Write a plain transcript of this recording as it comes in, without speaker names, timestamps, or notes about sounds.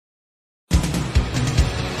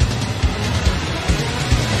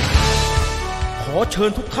เชิ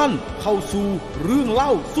ญทุกท่านเข้าสู่เรื่องเล่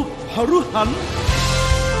าสุดหฤหัน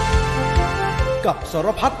กับสาร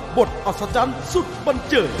พัดบทอัศจรรย์สุดบัน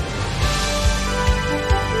เจิด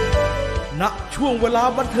ณช่วงเวลา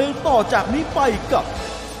บันเทิงต่อจากนี้ไปกับ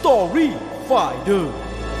Story Finder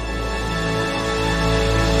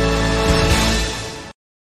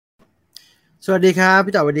สวัสดีครับ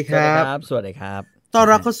พี่ต่อสวัสดีครับสวัสดีครับต้อน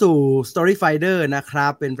รับเข้าสู่ Story Finder นะครั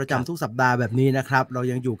บเป็นประจำทุกสัปดาห์แบบนี้นะครับเรา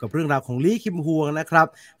ยังอยู่กับเรื่องราวของลี่คิมฮวงนะครับ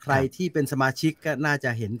ใครที่เป็นสมาชิกก็น่าจะ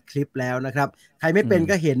เห็นคลิปแล้วนะครับใครไม่เป็น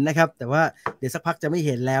ก็เห็นนะครับแต่ว่าเดี๋ยวสักพักจะไม่เ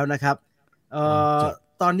ห็นแล้วนะครับ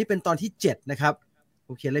ตอนนี้เป็นตอนที่7นะครับผ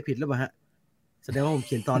มเขียนอะไรผิดหรือเปล่าฮะแสดงว่าผมเ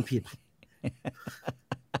ขียนตอนผิด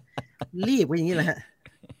รีบก็อย่างนี้แหละฮะ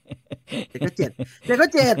เด็กก็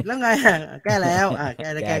7แล้วไงแก้แล้ว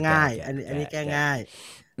แก้ง่ายอันนี้แก้ง่าย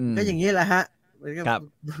ก็อย่างนี้แหละฮะ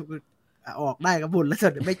ออกได้ก็บุญแล้ว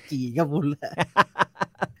แต่ไม่จีก็บุญแล้ว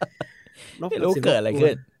ไม่รู้เกิดอะไร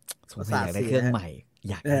ขึ้นสงสัยได้เครื่องใหม่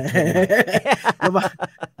อยากร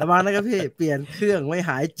ะวังนะครับพี่เปลี่ยนเครื่องไม่ห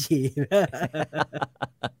ายจี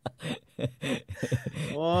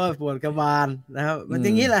โอ้ยปวดกระบาลนะครับมันอ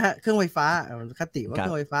ย่างนี้แหละฮะเครื่องไฟฟ้าคติว่าเค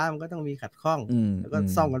รื่องไฟฟ้ามันก็ต้องมีขัดข้องแล้วก็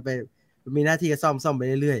ซ่อมกันไปมีหน้าที่จะซ่อมไป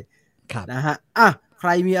เรื่อยๆนะฮะใค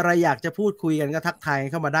รมีอะไรอยากจะพูดคุยกันก็ทักทาย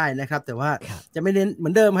เข้ามาได้นะครับแต่ว่าจะไม่เน้นเหมื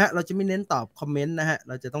อนเดิมฮะเราจะไม่เน้นตอบคอมเมนต์นะฮะเ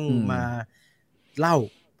ราจะต้องมาเล่า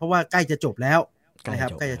เพราะว่าใกล้จะจบแล้วนะครับ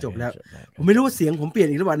ใกล้จะจบแล้วผมไม่รู้ว่าเสียงผมเปลี่ยน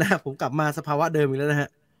อีกหรือเปล่านะผมกลับมาสภาวะเดิมอีกแล้วนะฮะ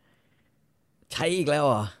ใช้อีกแล้วเ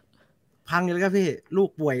หรอพังเลยครับพี่ลูก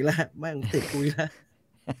ป่วยแล้วแม่งติดคุยแล้ว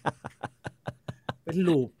เป็น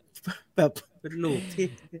ลูกแบบเป็นลูกที่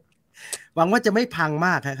หวังว่าจะไม่พังม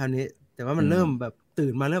ากครับคราวนี้แต่ว่ามันเริ่มแบบ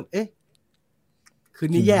ตื่นมาเริ่มคื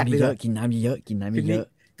นนี้แยกเลยกินน้ำเยอะกินน้ำเยอะ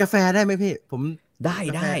กาแฟได้ไหมพี่ผมได้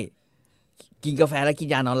กินกาแฟแล้วกิน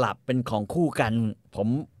ยานอนหลับเป็นของคู่กันผม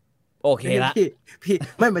โอเคละพี่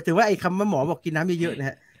ไม่หมายถึงว่าไอ้คำว่าหมอบอกกินน้ำเยอะๆนะ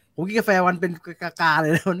ฮะผมกินกาแฟวันเป็นกาเล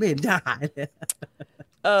ยนะมันไม่เห็นจะหายเลย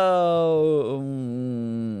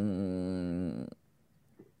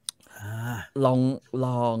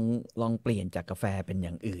ลองเปลี่ยนจากกาแฟเป็นอ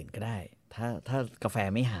ย่างอื่นก็ได้ถ้ากาแฟ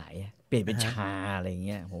ไม่หายเปลี่ยนเป็นชาอะไรเ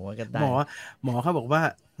งี้ยผมว่าก็ได้หมอเขาบอกว่า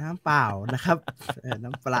น้ำเปล่านะครับ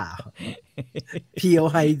น้ำเปล่าเพียว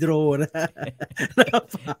ไฮโดรนะ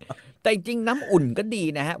แต่จริงน้ำอุ่นก็ดี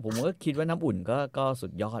นะฮะผมก็คิดว่าน้ำอุ่นก็สุ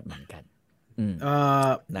ดยอดเหมือนกัน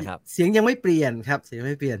นะครับเสียงยังไม่เปลี่ยนครับเสียง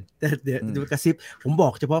ไม่เปลี่ยนแต่เดี๋ยวดูกระซิบผมบอ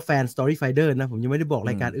กเฉพาะแฟน Story Finder นะผมยังไม่ได้บอก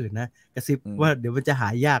รายการอื่นนะกระซิบว่าเดี๋ยวมันจะหา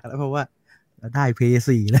ยากแล้วเพราะว่าได้ PS4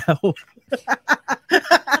 แล้ว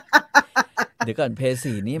เดี๋ยวก่อน PS4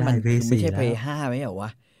 นี่มันไม่ใช่ PS5 ไหมเหรอวะ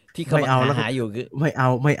ที่เขาหาอยู่คือไม่เ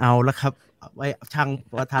อาแล้วครับไม่ช่าง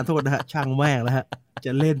ประธานโทษนะฮะช่างแม่งแล้วฮะจ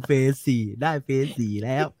ะเล่น PS4 ได้ PS4 แ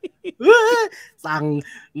ล้วสั่ง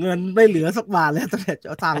เงินไม่เหลือสักบาทแล้วตั้งแต่จ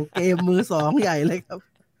ะสั่งเกมมือ2ใหญ่เลยครับ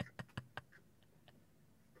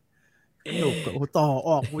หนุกต่ออ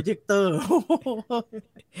อกโปรเจคเตอร์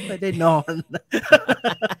ไม่ได้นอน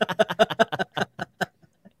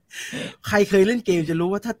ใครเคยเล่นเกมจะรู้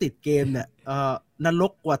ว่าถ้าติดเกมเนี่ยนร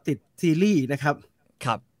กกว่าติดซีรีส์นะครับค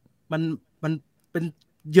รับมันเป็น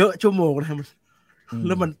เยอะชั่วโมงนะแ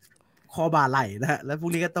ล้วมันคอบ่าไหล่นะฮะแล้วพว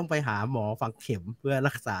กนี้ก็ต้องไปหาหมอฝังเข็มเพื่อ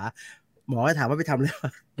รักษาหมอให้ถามว่าไปทำอะไร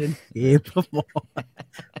เล่นเกมครับหมอ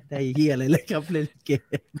ได้เหี้ยอะไรเลยครับเล่นเกม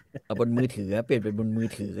บนมือถือเปลี่ยนเป็นบนมือ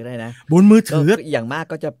ถือก็ได้นะบนมือถืออย่างมาก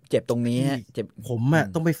ก็จะเจ็บตรงนี้เจ็บผมอ่ะ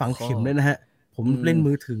ต้องไปฝังเข็มเลยนะฮะผมเล่น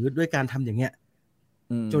มือถือด้วยการทำอย่างเงี้ย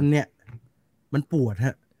จนเนี่ยมันปวดฮ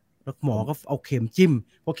ะแล้วหมอก็เอาเข็มจิ้ม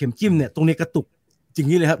พอเข็มจิ้มเนี่ยตรงนี้กระตุกจริง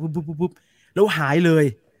นี้เลยครับปุ๊บแล้วหายเลย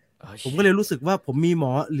ผมก็เลยรู้สึกว่าผมมีหม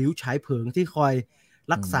อหลิวฉายเผิงที่คอย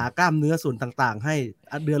รักษากล้ามเนื้อส่วนต่างๆให้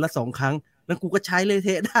เดือนละ2 ครั้งแล้วกูก็ใช้เลยเท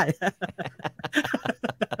ะได้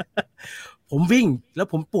ผมวิ่งแล้ว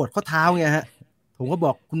ผมปวดข้อเท้าไงฮะผมก็บ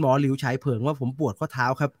อกคุณหมอหลิวฉายเผิงว่าผมปวดข้อเท้า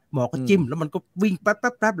ครับหมอก็จิ้มแล้วมันก็วิ่งแ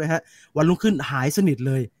ป๊บๆเลยฮะวันรุ่งขึ้นหายสนิท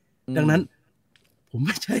เลยดังนั้นผมไ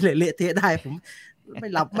ม่ใช่เลยเละเทะได้ผมไม่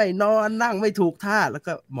หลับไม่นอนนั่งไม่ถูกท่าแล้ว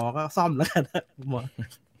ก็หมอก็ซ่อมแล้วกันนะหมอ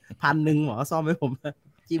1,000หมอซ่อมให้ผม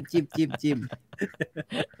จิ้ม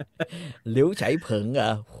หลิวฉายเผิงอ่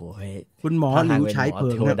ะโอ้ยคุณหมอหลิวฉายเผิ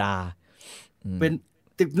งเทวดาเป็น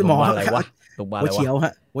หมออะไรวะหัวเฉียวฮ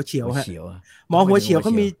ะหัวเฉียวฮะหมอหัวเฉียวเข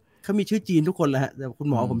ามีชื่อจีนทุกคนแหละฮะแต่คุณ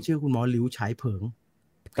หมอผมชื่อคุณหมอหลิวฉายเผิง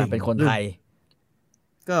เป็นคนไทย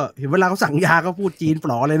ก็เห็นเวลาเขาสั่งยาเขาพูดจีนป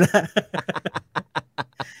ลอเลยนะ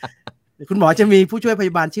คุณหมอจะมีผู้ช่วยพย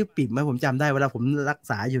าบาลชื่อปิ่มผมจำได้เวลาผมรัก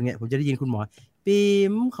ษาอยู่เงี้ยผมจะได้ยินคุณหมอปิ่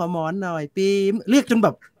มขอหมอนหน่อยปิ่มเรียกจนแบ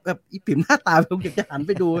บอีปิ่มหน้าตาผมอยากจะหันไ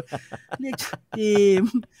ปดูเรียกปิ่ม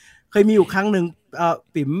เคยมีอยู่ครั้งหนึ่ง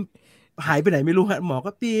ปิ่ม หายไปไหนไม่รู้ฮะหมอ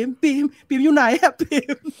ก็ปิ่มอยู่ไหนอะปิ่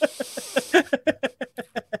ม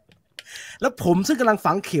แล้วผมซึ่งกำลัง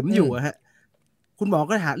ฝังเข็มอยู่ฮะคุณหมอ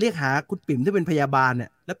ก็เรียกหาคุณปิ่มที่เป็นพยาบาลเนี่ย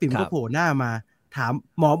แล้วปิ่มก็โผล่หน้ามาถาม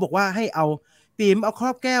หมอบอกว่าให้เอาปิ่มเอาครอ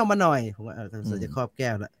บแก้วมาหน่อยผมว่าเราจะครอบแก้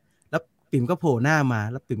วแล้วปิ่มก็โผล่หน้ามา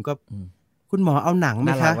แล้วปิ่มก็คุณหมอเอาหนังไห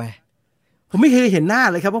มคะผมไม่เคยเห็นหน้า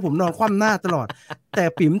เลยครับเพราะผมนอนคว่ำหน้าตลอดแต่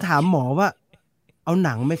ปิ่มถามหมอว่าเอาห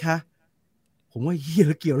นังไหมคะผมว่าเหี้ย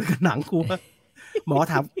เกี่ยวอะไรกับหนังกูวะหมอ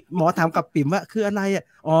ถามกับปิ่มว่าคืออะไรอ่ะ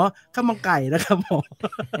อ๋อข้าวมันไก่นะครับหมอ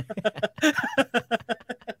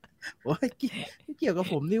โอ้ยเกี่ยวกับ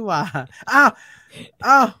ผมนี่หว่าอ้าว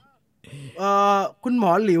คุณหม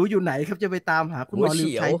อหลิวอยู่ไหนครับจะไปตามหาคุณหมอหลิว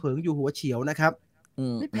ชัยเผิงอยู่หัวเฉียวนะครับ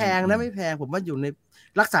ไม่แพงนะไม่แพงผมว่าอยู่ใน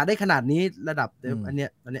รักษาได้ขนาดนี้ระดับอันเ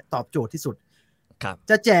นี้ยตอบโจทย์ที่สุดครับ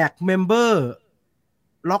จะแจกเมมเบอร์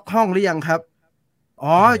ล็อกห้องหรือยังครับ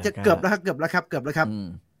อ๋อจะเกือบแล้วครับ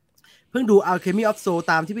เพิ่งดู Alchemy of Soul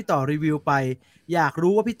ตามที่พี่ต่อรีวิวไปอยาก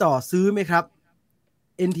รู้ว่าพี่ต่อซื้อไหมครับ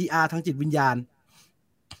NTR ทางจิตวิญญาณ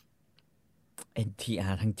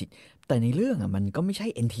NTR ทางจิตแต่ในเรื่องอ่ะมันก็ไม่ใช่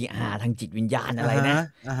NTR ทางจิตวิญญาณอะไรนะ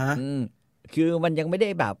คือมันยังไม่ได้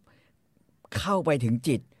แบบเข้าไปถึง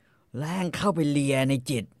จิตแล่งเข้าไปเลียใน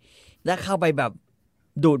จิตแล้วเข้าไปแบบ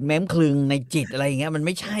ดูดเม้มคลึงในจิตอะไรอย่างเงี้ยมันไ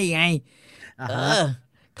ม่ใช่ไง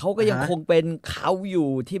เขาก็ยังคงเป็นเขาอยู่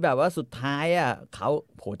ที่แบบว่าสุดท้ายอ่ะเขา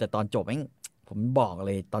โหแต่ตอนจบแม่งผมบอกเ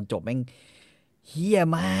ลยตอนจบแม่งเหี้ย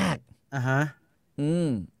มาก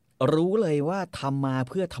รู้เลยว่าทำมา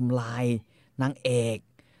เพื่อทำลายนางเอก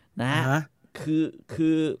นะคื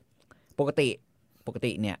อปก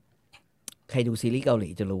ติเนี่ยใครดูซีรีส์เกาหลี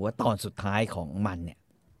จะรู้ว่าตอนสุดท้ายของมันเนี่ย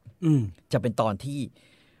จะเป็นตอนที่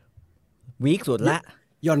วีคสุดละ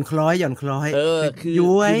หย่อนคล้อยคือ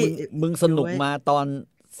มึงสนุกมาตอน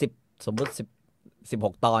10สมมติ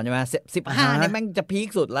16ตอนใช่ไหม15เนี่ยแม่งจะพีค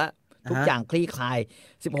สุดละทุกอย่างคลี่คลาย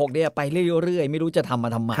16เนี่ยไปเรื่อยๆไม่รู้จะทำมา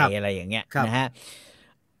ทำไมอะไรอย่างเงี้ยนะฮะ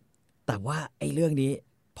แต่ว่าไอ้เรื่องนี้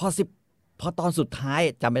พอตอนสุดท้าย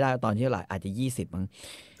จำไม่ได้ตอนที่เท่าไหร่อาจจะ20มั้ง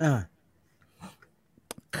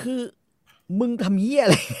คือมึงทำเหี้ยอะ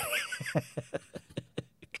ไร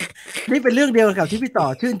นี่เป็นเรื่องเดียวกับที่พี่ต่อ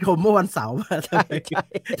ชื่นชมเมื่อวันเสาร์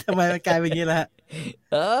ทำไมมันกลายเป็นอย่างนี้ล่ะ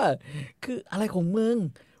คืออะไรของมึ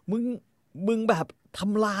งแบบท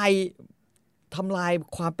ำลาย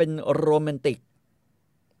ความเป็นโรแมนติก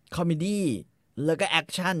คอมเมดี้แล้วก็แอค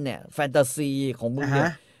ชั่นเนี่ยแฟนตาซีของมึงเนี่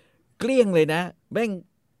ยเกลี้ยงเลยนะแม่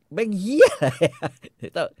งเหี้ย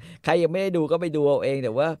แต่ใครยังไม่ได้ดูก็ไปดูเอาเองแ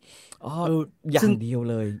ต่ว่าอย่างเดียว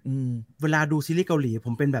เลยเวลาดูซีรีส์เกาหลีผ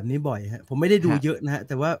มเป็นแบบนี้บ่อยฮะผมไม่ได้ดูเยอะนะฮะ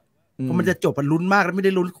แต่ว่าพอมันจะจบมันลุ้นมากแล้วไม่ไ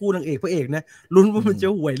ด้ลุ้นคู่นางเอกพระเอกนะลุ้นว่ามันจะ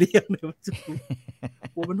ห่วยเรียงเลย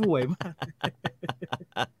มันห่วยมาก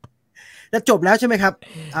จะจบแล้วใช่ไหมครับ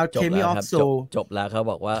Alchemy of Soul จบแล้วเขา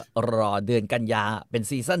บอกว่ารอเดือนกันยาเป็น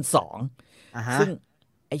ซีซั่น2ซึ่ง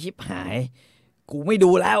ไอชิบหายกูไม่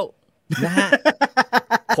ดูแล้วนะฮะ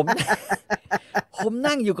ผม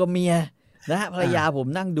นั่งอยู่กับเมียนะฮะภรรยาผม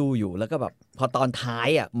นั่งดูอยู่แล้วก็แบบพอตอนท้าย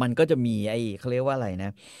อ่ะมันก็จะมีไอ้เขาเรียกว่าอะไรน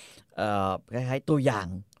ะคล้ายๆตัวอย่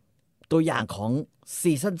างของ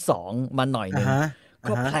ซีซั่น2มาหน่อยนึง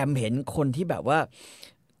ก็แพรมเห็นคนที่แบบว่า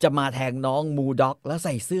จะมาแทงน้องมูด็อกแล้วใ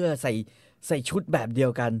ส่เสื้อใส่ชุดแบบเดีย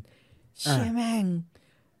วกันเชี่ยแม่ง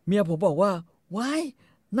เมียผมบอกว่าว้าย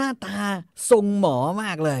หน้าตาทรงหมอม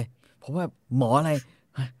ากเลยผมว่าหมออะไร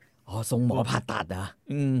ทรงหมอผ่าตัดเหรอ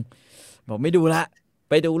บอกไม่ดูละ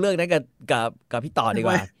ไปดูเรื่องนั้นกับพี่ต่อดีก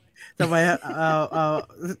ว่าทำไม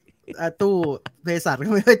ตู้เภสัช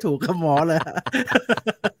ก็ไม่ค่อยถูกกับหมอเลย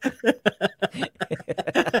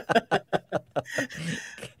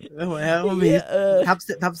มี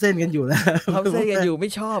ทับเส้นกันอยู่แล้วทับเส้นกันอยู่ไม่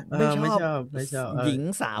ชอบหญิง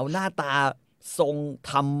สาวหน้าตาทรง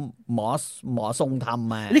ทำหมอทรงท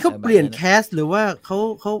ำมานี่เขาเปลี่ยนแคสหรือว่าเขา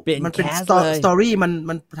มันเป็นสตอรี่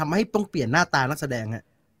มันทำให้ต้องเปลี่ยนหน้าตานักแสดงฮะ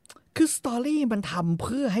คือสตอรี่มันทำเ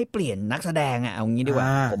พื่อให้เปลี่ยนนักแสดงเอางี้ดีกว่า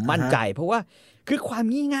ผมมั่นใจเพราะว่าคือความ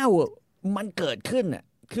งี่เง่ามันเกิดขึ้น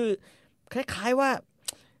คือคล้ายๆว่า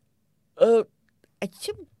ไอ้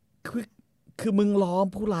ชิบคือมึงล้อม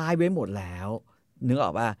ผู้ร้ายไว้หมดแล้วนึกอ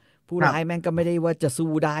อกป่ะผู้ร้ายแม่งก็ไม่ได้ว่าจะ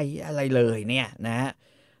สู้ได้อะไรเลยเนี่ยนะ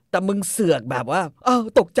แต่มึงเสือกแบบว่า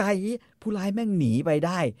ตกใจผู้ร้ายแม่งหนีไปไ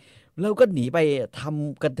ด้แล้วก็หนีไป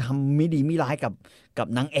ทำไม่ดีไม่ร้ายกับ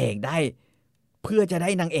นางเอกได้เพื่อจะได้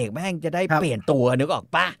นางเอกแม่งจะได้เปลี่ยนตัวนึกออก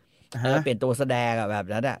ป่ะเปลี่ยนตัวแสดงแบบ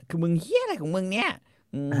นั้นคือมึงเหี้ยอะไรของมึงเนี่ย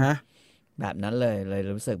แบบนั้นเลย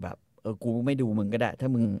รู้สึกแบบกูไม่ดูมึงก็ได้ถ้า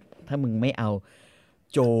มึงไม่เอา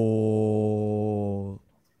โจ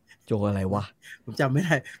อะไรวะผมจำไม่ไ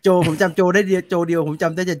ด้ผมจำโจได้โจเดียวผมจ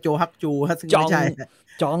ำได้แต่โจฮักจูซึ่งไม่ใช่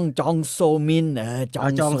จองโซมินจอง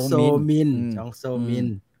โซ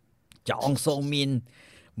มิน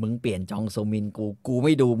มึงเปลี่ยนจองโซมินกูไ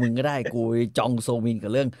ม่ดูมึงก็ได้กูจองโซมินกั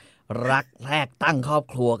บเรื่องรักแรกตั้งครอบ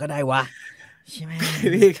ครัวก็ได้วะใช่ไหม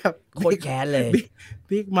พี่ครับโคตรแค้นเลย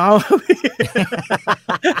บิ๊กเมาส์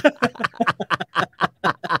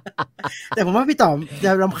แต่ผมว่าพี่ต่อจ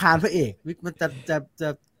ะรำคาญพระเอกมันจะ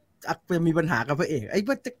มีปัญหากับพระเอกไอ้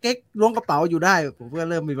ว่าจะเก๊กล้วงกระเป๋าอยู่ได้ผมก็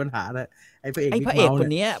เริ่มมีปัญหาแล้วไอ้พระเอกคน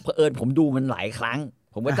นี้เผอิญผมดูมันหลายครั้ง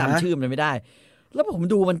ผมก็จำชื่อมันไม่ได้แล้วผม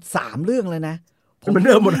ดูมัน3 เรื่องเลยนะมันเ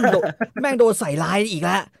ริ่มหมดแม่งโดนใส่ลายอีกแ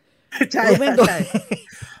ล้วใช่แม่งโดน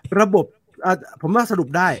ระบบผมว่าสรุป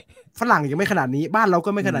ได้ฝรั่งยังไม่ขนาดนี้บ้านเราก็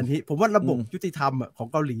ไม่ขนาดนี้ผมว่าระบบยุติธรรมของ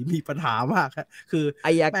เกาหลีมีปัญหามากครับคือ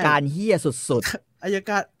อัยการเหี้ยสุดๆอัยก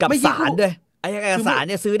ารกับศาลด้วยอัยการศาลเ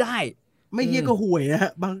นี่ยซื้อได้ไม่เหี้ยก็ห่วยนะฮ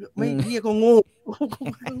ะบางไม่เหี้ยก็โง่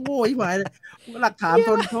ที่หมายเลยหลักฐานท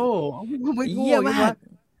นโทษไม่โง่มาก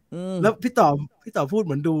แล้วพี่ต่อพูดเ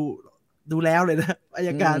หมือนดูแล้วเลยนะอัย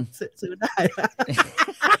การซื้อได้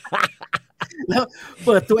แล้วเ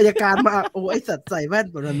ปิดตัวอัยการมาโอ้ไอสัตว์ใส่แว่น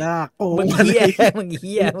บนหน้าโกงมึงเ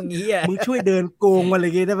หี้ยมึงช่วยเดินโกงมาอะไร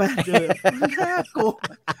เงี้ยได้ไหมหน้าโกง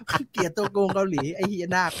เกลียดตัวโกงเกาหลีไอ้เหี้ย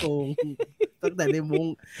หน้าโกงตั้งแต่ในมุ้ง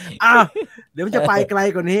เดี๋ยวมันจะไปไกล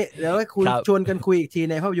กว่านี้เดี๋ยวให้คุณชวนกันคุยอีกที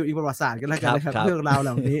ในภาพยนตร์ประวัติศาสตร์กันแล้วกันนะครับเรื่องราวเห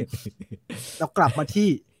ล่านี้เรากลับมาที่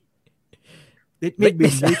ลิทมิดบิ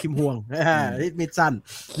นลิคิมฮวงลิทมิดซัน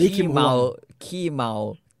ลิคิมฮวงขี้เมา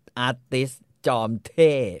อาร์ติสจอมเ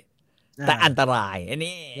ท่แต่อันตรายอัน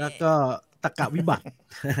นี้แล้วก็ตะกะวิบัติ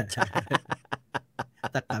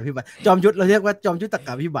ตะกะวิบัติจอมยุทธเราเรียกว่าจอมยุทธตะก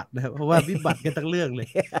ะวิบัตินะครับเพราะว่าวิบัติกันทั้งเรื่องเลย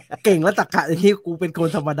เก่งแล้วตะกะอย่างนี้กูเป็นคน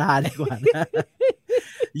ธรรมดาดีกว่านะ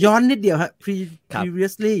ย้อนนิดเดียวฮะ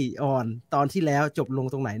previously on ตอนที่แล้วจบลง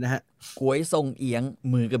ตรงไหนนะฮะกวยทรงเอียง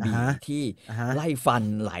มือกระบี่ที่ไล่ฟัน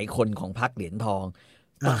หลายคนของพรรคเหรียญทอง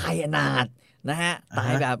ตายอนาถนะฮะตา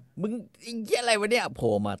ยแบบมึงอะไรวะเนี่ยโผ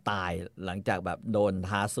ล่มาตายหลังจากแบบโดน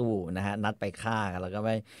ท้าสู้นะฮะนัดไปฆ่ากันแล้วก็ไ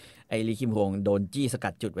ม่ไอ้ลีคิมฮวงโดนจี้สกั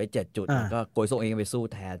ดจุดไว้7 จุดแล้วก็โกยซงเอียงไปสู้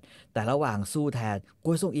แทนแต่ระหว่างสู้แทนโก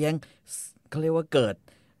ยซงเอียงเขาเรียกว่าเกิด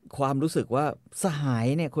ความรู้สึกว่าสหาย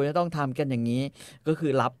เนี่ยควรจะต้องทำกันอย่างนี้ก็คื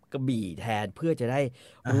อรับกระบี่แทนเพื่อจะได้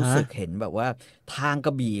รู้สึกเห็นแบบว่าทางก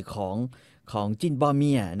ระบี่ของจินบอเ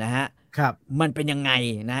มียนะฮะมันเป็นยังไง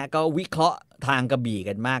นะฮะก็วิเคราะห์ทางกระบี่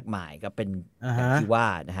กันมากมายก็เป็นอย่างที่ว่า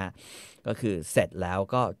นะฮะก็คือเสร็จแล้ว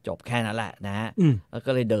ก็จบแค่นั้นแหละนะฮะแล้วก็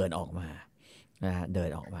เลยเดินออกมานะฮะเดิน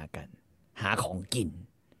ออกมากันหาของกิน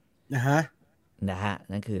นะฮะ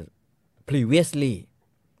นั่นคือ previously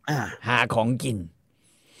หาของกิน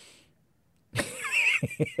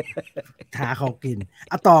หาของกิน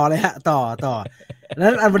ต่อเลยฮะต่อแล้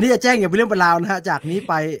วอันวันนี้จะแจ้งอย่างเป็นเรื่องเป็นราวนะฮะจากนี้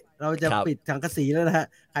ไปเราจะปิดสังกะสีแล้วนะฮะ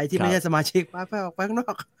ใครที่ไม่ใช่สมาชิกไปออกไปข้างนอ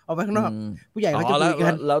กผู้ใหญ่เขาจะคุย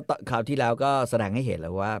กันแล้วข่าวที่แล้วก็แสดงให้เห็นแ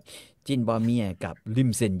ล้วว่าจินบอเมียกับลิ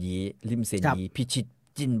มเซนยีพิชิต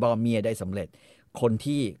จินบอเมียได้สำเร็จคน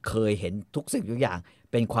ที่เคยเห็นทุกสิ่งทุกอย่าง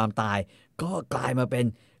เป็นความตายก็กลายมาเป็น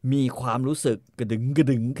มีความรู้สึกกระ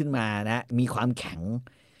ดึงขึ้นมานะมีความแข็ง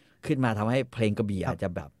ขึ้นมาทำให้เพลงกระบี่อาจจะ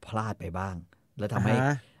แบบพลาดไปบ้างแล้วทำให้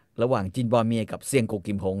ระหว่างจินบอเมียกับเซียงโก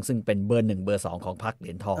กิมฮงซึ่งเป็นเบอร์ 1 เบอร์ 2ของพรรคเห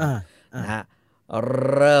รียญทองนะฮะ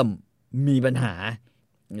เริ่มมีปัญหา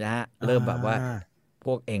นะฮะเริ่มแบบว่าพ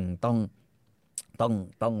วกเองต้อ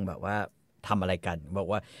งแบบว่าทำอะไรกันบอก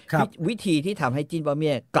ว่าวิธีที่ทำให้จินบอเมี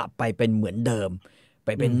ยกลับไปเป็นเหมือนเดิมไป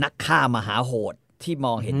เป็นนักฆ่ามหาโหดที่ม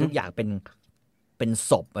องเห็นทุกอย่างเป็น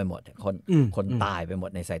ศพไปหมดคนตายไปหมด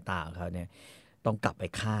ในสายตาของเขาเนี่ยต้องกลับไป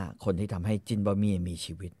ฆ่าคนที่ทำให้จินบอเมียมี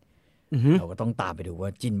ชีวิตเราก็ต้องตามไปดูว่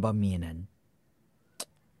าจินบอเมียนั้น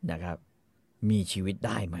นะครับมีชีวิตไ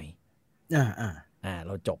ด้ไหมเ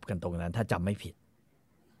ราจบกันตรงนั้นถ้าจำไม่ผิด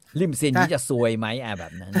ลิมซินที่จะซวยไหมแบ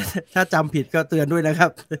บนั้นถ้าจำผิดก็เตือนด้วยนะครั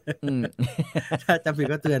บถ้าจำผิด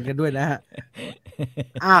ก็เตือนกันด้วยนะฮะ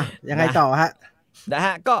ยังไงต่อฮะนะฮ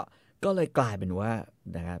ะก็เลยกลายเป็นว่า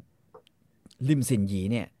นะครับลิมซินยี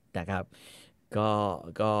เนี่ยนะครับ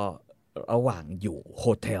ก็ระหว่างอยู่โฮ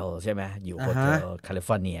เทลใช่ไหมอยู่โฮเทลแคลิฟ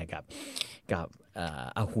อร์เนียกับ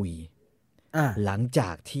อาฮุยหลังจ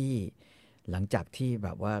ากที่แบ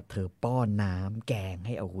บว่าเธอป้อนน้ำแกงใ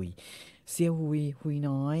ห้อาฮุยเซี่ยวฮุย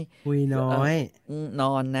น้อยน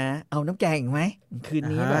อนนะเอาน้ำแกงอีกไหมคืน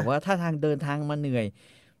นี้แบบว่าถ้าทางเดินทางมาเหนื่อย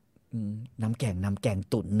น้ำแกง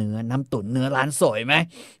ตุ๋นเนื้อน้ำตุ๋นเนื้อร้านสวยไหม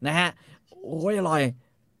นะฮะโอ้ยอร่อย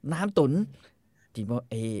น้ำตุ๋นจริงว่า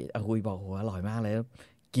อาฮุยบอกโอ้อร่อยมากเลย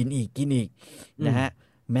กินอีกนะฮะ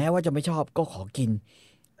แม้ว่าจะไม่ชอบก็ขอกิน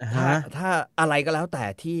ถ้าอะไรก็แล้วแต่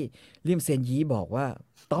ที่ลิมเซนยีบอกว่า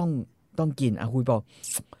ต้องกินอาฮุยบอก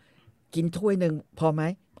กินถ้วยนึงพอไหม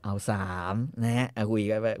เอา3นะฮะอาฮุย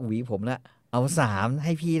ก็หวีผมละ เอา3ใ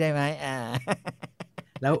ห้พี่ได้ไหม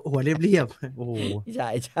แล้วหัวเรียบๆโอ้โหใช่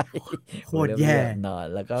ใช่โคตรแย่นอน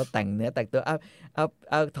แล้วก็แต่งเนื้อแต่งตัวเ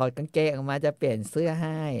อาถอดกางเกงออกมาจะเปลี่ยนเสื้อใ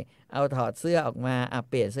ห้เอาถอดเสื้อออกมา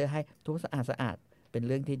เปลี่ยนเสื้อให้ทุกสะอาดเป็นเ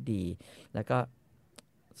รื่องที่ดีแล้วก็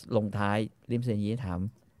ลงท้ายริมเซนยีถาม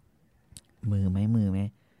มือไหม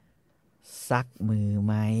ซักมือไ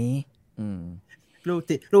หมลูกเ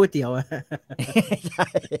ตี๋ยวใช่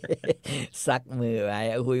ซักมือไว้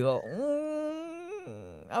คุยว่า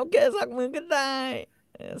เอาแค่ซักมือก็ได้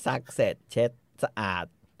ซักเสร็จเช็ดสะอาด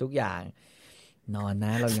ทุกอย่างนอนน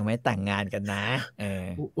ะเรายังไม่แต่งงานกันนะ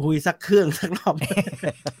หุยซักเครื่องสักรอบ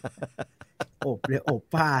อบ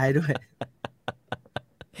ผ้าให้ด้วย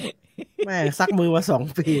แม่ซักมือมา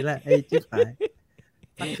2 ปีแล้วไอ้จิ๊บหาย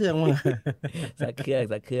ซักเครื่องมาซักเครื่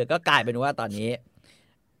องก็กลายเป็นว่าตอนนี้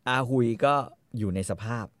อาหุยก็อยู่ในสภ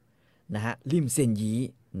าพนะฮะริมเซนยี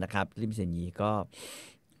นะครับริมเซนยี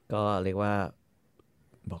ก็เรียกว่า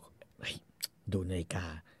บอกดูนาฬิกา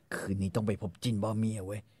คืนนี้ต้องไปพบจินบอเมียเ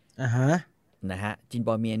ว้ยนะฮะจินบ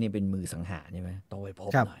อเมียนี่เป็นมือสังหารใช่ไหมต้องไปพ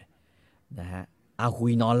บหน่อยนะฮะอาหุ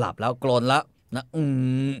ยนอนหลับแล้วกลนแล้วนะ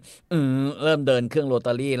เริ่มเดินเครื่องโรต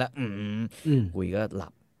ารี่แล้วหุยก็หลั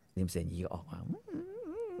บริมเซนยีก็ออกมา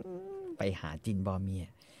ไปหาจินบอเมีย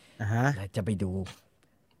แล้วจะไปดู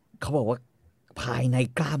เขาบอกว่าภายใน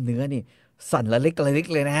กล้ามเนื้อนี่สั่นระลิก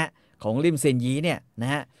เลยนะฮะของริมเซนยีเนี่ยนะ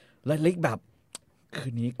ฮะระลิกแบบคื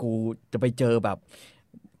นนี้กูจะไปเจอแบบ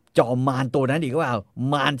จอมมารตัวนั้นอีกหรือเปล่า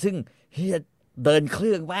มารซึ่งเดินเค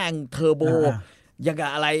รื่องแม่งเทอร์โบยังกั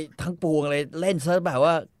บอะไรทั้งปวงเลยเล่นซะแบบ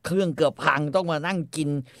ว่าเครื่องเกือบพังต้องมานั่งกิน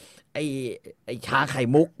ไอ้ชาไข่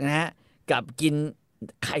มุกนะฮะกับกิน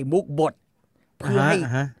ไข่มุกบดเพื่อให้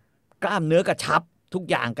กล้ามเนื้อกระชับทุก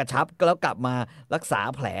อย่างกระชับแล้วกลับมารักษา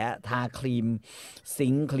แผลทาครีมซิ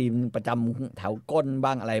งค์ครีมประจำแถวก้นบ้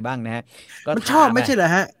างอะไรบ้างนะฮะมันชอบไม่ใช่เหรอ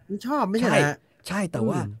ฮะมันชอบไม่ใช่ฮะใช่แต่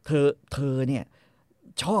ว่าเธอเนี่ย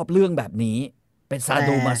ชอบเรื่องแบบนี้เป็นซาโด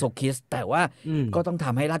มาโซคิสแต่ว่าก็ต้องท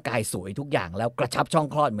ำให้ร่างกายสวยทุกอย่างแล้วกระชับช่อง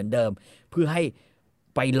คลอดเหมือนเดิมเพื่อให้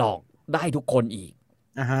ไปหลอกได้ทุกคนอีก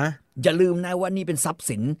อย่าลืมนะว่านี่เป็นทรัพย์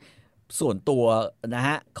สินส่วนตัวนะฮ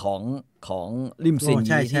ะของริมเซน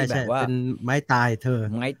ยีที่แบบว่าเป็นไม้ตายเธอ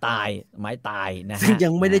ไม้ตายนะฮะยั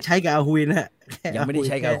งไม่ได้ใช้กับอาหุยนะยังไม่ได้ใ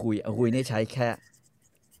ช้กับอาหุยนี่ใช้แค่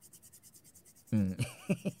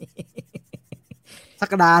สัก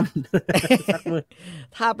กระดาน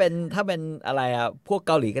ถ้าเป็นอะไรอ่ะพวกเ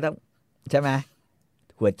กาหลีก็ต้องใช่ไหม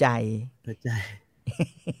หัวใจ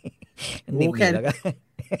นิ่งๆแล้วก็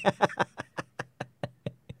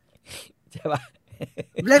ใช่ป่ะ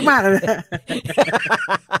เล็กมากเลย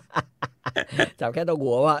จับแค่ตัว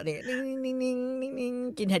หัวว่านี่นิ่ง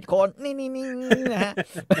กินเห็ดโคนนิ่งนะฮะ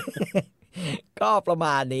ก็ประม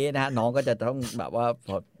าณนี้นะฮะน้องก็จะต้องแบบว่าพ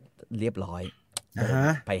อเรียบร้อย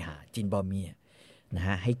ไปหาจินบอเมียนะฮ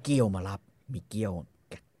ะให้เกี้ยวมารับมีเกี้ยว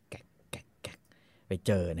แกะไปเ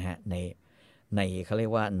จอนะฮะในเขาเรีย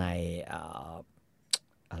กว่าใน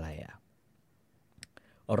อะไรอะ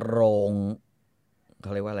โรงเข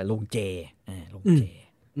าเรียกว่าอะไรโรงเจ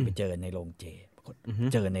ไปเจอในโรงเจ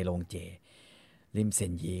เจอในโรงเจริมเซ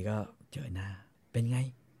นยีก็เจอหน้าเป็นไง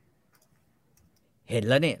เห็น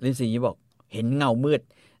แล้วเนี่ยริมเซนยีบอกเห็นเงามืด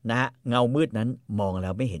นะฮะเงามืดนั้นมองแล้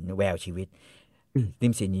วไม่เห็นแววชีวิตริ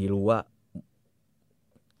มเซนยีรู้ว่า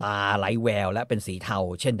ตาไหลแววและเป็นสีเทา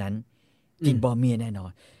เช่นนั้นจินบอเมียแน่นอ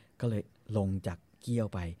นก็เลยลงจากเกี้ยว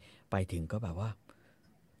ไปถึงก็แบบว่า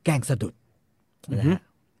แกล้งสะดุดนะฮะ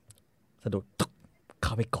สะดุดตกเข้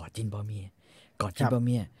าไปกอดจินบอเมีย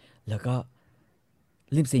แล้วก็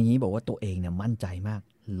ริมเซนยีบอกว่าตัวเองเนี่ยมั่นใจมาก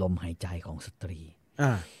ลมหายใจของสตรี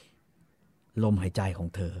ลมหายใจของ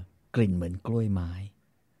เธอกลิ่นเหมือนกล้วยไม้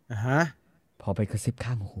พอไปกระซิบ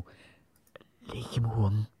ข้างหูลีคิมฮว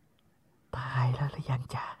งตายแล้วหรือยัง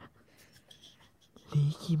จ๊ะลี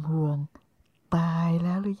คิมฮวงตายแ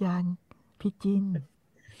ล้วหรือยังพี่จิน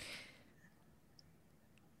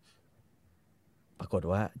ปรากฏ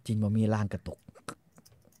ว่าจินบอมีร่างกระตุก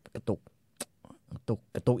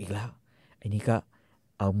อีกแล้วไอ้นี่ก็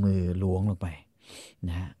เอามือล้วงลงไปน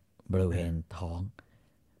ะฮะบริเวณท้อ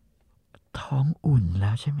งอุ่นแ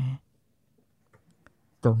ล้วใช่ไหม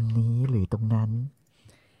ตรงนี้หรือตรงนั้น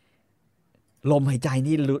ลมหายใจ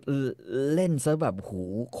นี่เล่นซะแบบหู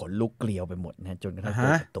ขนลุกเกลียวไปหมดนะจนกระทั่งตั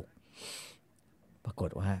วกระตุกปรากฏ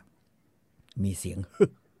ว่ามีเสียง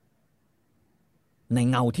ใน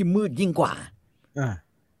เงาที่มืดยิ่งกว่า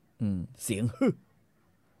เสียง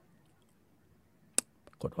ป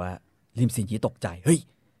รากฏว่าริมเซนยีตกใจเฮ้ย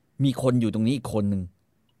มีคนอยู่ตรงนี้อีกคนนึง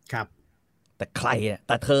ครับแต่ใครอ่ะแ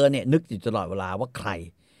ต่เธอเนี่ยนึกอยู่ตลอดเวลาว่าใคร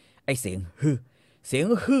ไอ้เสียง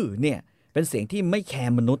เนี่ยเป็นเสียงที่ไม่แค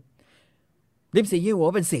ร์มนุษย์ ลิมซียี่หัว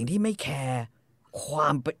เป็นเสียงที่ไม่แคร์ควา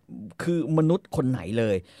มคือมนุษย์คนไหนเล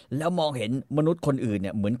ยแล้วมองเห็นมนุษย์คนอื่นเ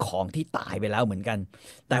นี่ยเหมือนของที่ตายไปแล้วเหมือนกัน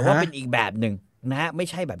แต่ว่าเป็นอีกแบบหนึ่งนะไม่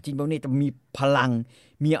ใช่แบบจินพวกนี้แต่มีพลัง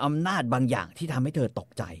มีอำนาจบางอย่างที่ทำให้เธอตก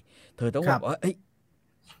ใจเธอต้องบอกว่าเอ้ย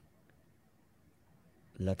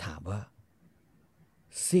แล้วถามว่า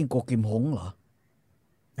เซี่ยงโกกิมฮงเหรอ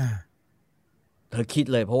เธอคิด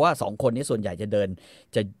เลยเพราะว่าสองคนนี้ส่วนใหญ่จะเดิน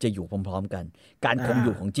จะอยู่พร้อมๆกันการคงอ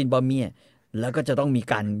ยู่ของจินบอเมียแล้วก็จะต้องมี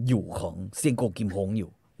การอยู่ของเซี่ยงโกกิมฮงอ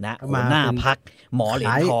ยู่นะหัวหน้าพักหมอเหรี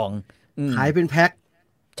ยญทองขายเป็นแพ็ค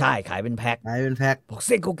ใช่ขายเป็นแพ็คบอกเ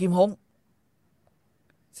ซี่ยงโกกิมฮง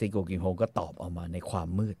เซี่ยงโกกิมฮงก็ตอบออกมาในความ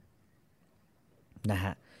มืดนะฮ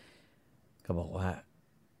ะก็บอกว่า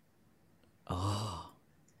อ๋อ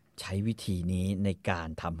ใช้วิธีนี้ในการ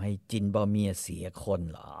ทำให้จินบอเมียเสียคน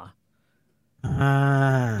เหรอ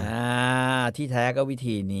ที่แท้ก็วิ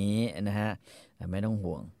ธีนี้นะฮะแต่ไม่ต้อง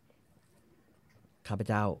ห่วงข้าพ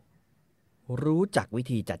เจ้ารู้จักวิ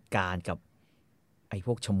ธีจัดการกับไอ้พ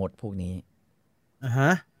วกชมดพวกนี้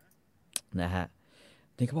นะฮะ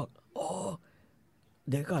นี่เขาบอกโอ้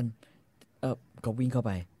เดี๋ยวก่อนเขาวิ่งเข้าไ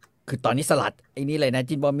ปคือตอนนี้สลัดไอ้นี่เลยนะ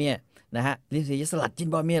จินบอเมียนะฮะลินซีสลัดจิน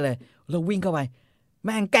บอเมียเลยแล้ววิ่งเข้าไปแ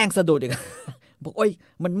ม่งแกล้งสะดุดอีกบอกโอ้ย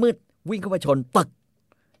มันมืดวิ่งเข้าไปชนตึก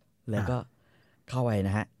แล้วก็เข้าไปน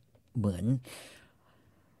ะฮะเหมือน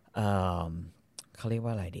เขาเรียก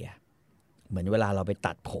ว่าอะไรเดียเหมือนเวลาเราไป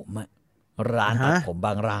ตัดผมอะร้านตัดผมบ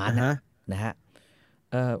างร้านนะฮะ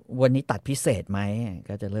วันนี้ตัดพิเศษไหม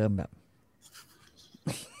ก็จะเริ่มแบบ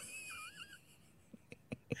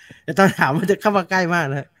ตอนถามมันจะเข้ามาใกล้มาก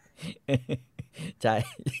นะใช่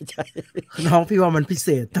ใช่น้องพี่ว่ามันพิเศ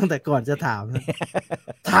ษตั้งแต่ก่อนจะถาม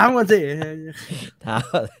ถามก่อนสิถาม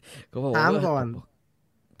ก่อน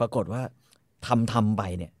ปรากฏว่าทำไป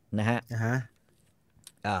เนี่ยนะฮะ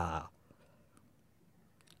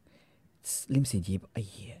ลิมสีจีบไอ้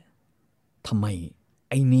เหี้ยทำไม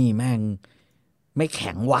ไอ้นี่แม่งไม่แ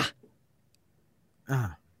ข็งวะ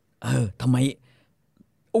ทำไม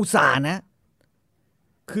อุตส่าห์นะ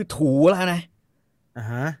คือถูแล้วนะ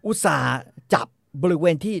อุตส่าห์จับบริเว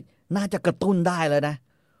ณที่น่าจะกระตุ้นได้แล้วนะ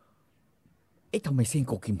ทำไมเซี่ยง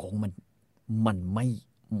โกกิมฮงมัน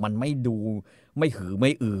ไม่ดูไม่หือไ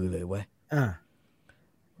ม่อือเลยเว้ย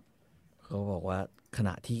เขาบอกว่าขณ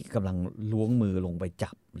ะที่กำลังล้วงมือลงไป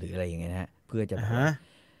จับหรืออะไรอย่างเงี้ยนะเพื่อจะ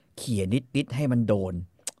เขี่ยนิดให้มันโดน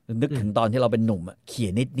นึกถึงตอนที่เราเป็นหนุ่มอะเขี่ย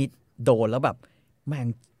นิดโดนแล้วแบบแม่ง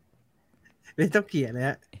ไม่ต้องเขี่ยเลยฮ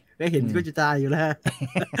ะก็เห็นก็จะตายอยู่แล้ว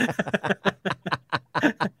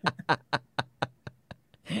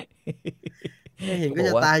เห็นก็จ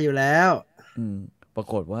ะตายอยู่แล้วปรา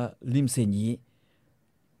กฏว่าลิมเซนยี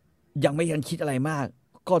ยังไม่ทันคิดอะไรมาก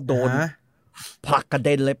ก็โดนผลักกระเ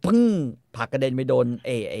ด็นเลยปึ้งผลักกระเด็นไปโดน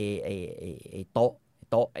โ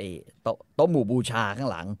ต๊ะหมู่บูชาข้าง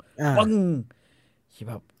หลังปึ้งคิด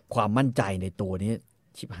แบบความมั่นใจในตัวนี้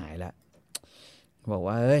ชิบหายแล้วบอก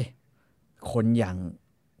ว่าเอ้ยคนอย่าง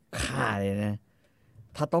ข้าเลยนะ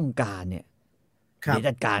ถ้าต้องการเนี่ยเดี๋ยว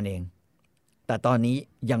จัดการเองแต่ตอนนี้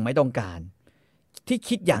ยังไม่ต้องการที่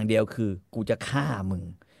คิดอย่างเดียวคือกูจะฆ่ามึง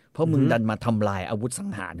เพราะมึงดันมาทำลายอาวุธสัง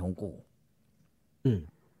หารของกู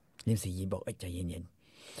เล่มสียีบอกใจเย็น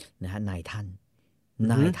ๆนะฮะนายท่าน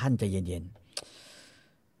ใจเย็น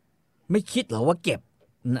ๆไม่คิดหรอว่าเก็บ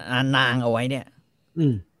นางเอาไว้เนี่ย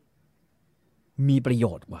มีประโย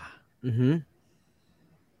ชน์กว่า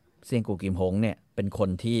เซี่ยงโกกิมฮงเนี่ยเป็นคน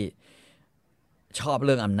ที่ชอบเ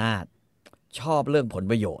รื่องอำนาจชอบเรื่องผล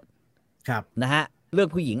ประโยชน์นะฮะเรื่อง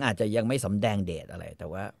ผู้หญิงอาจจะยังไม่สำแดงเดชอะไรแต่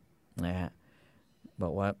ว่านะฮะบอ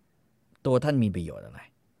กว่าตัวท่านมีประโยชน์อะไร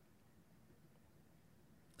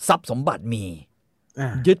ทรัพย์สมบัติมี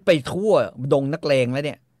ยึดไปทั่วดงนักเลงแล้วเ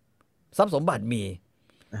นี่ยทรัพย์สมบัติมี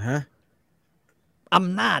อ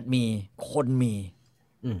ำนาจมีคนมี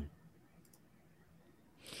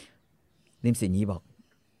ลิมสินยีบอก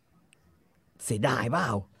เสียดายเปล่า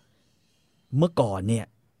เมื่อก่อนเนี่ย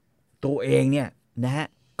ตัวเองเนี่ยนะฮะ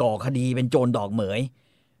ก่อคดีเป็นโจรดอกเหมย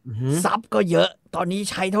ทรัพย์ก็เยอะตอนนี้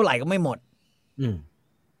ใช้เท่าไหร่ก็ไม่หมด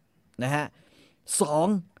นะฮะ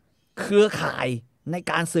2เครือข่ายใน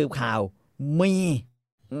การสืบข่าวมี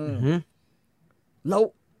แ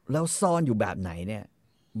ล้วซ่อนอยู่แบบไหนเนี่ย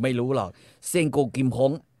ไม่รู้หรอกเซี่ยงโกกิมฮ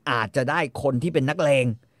งอาจจะได้คนที่เป็นนักเลง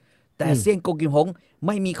แต่เซี่ยงโกกิมฮงไ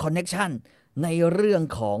ม่มีคอนเนคชั่นในเรื่อง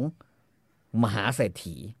ของมหาเศรษ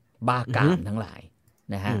ฐีบ้ากามทั้งหลาย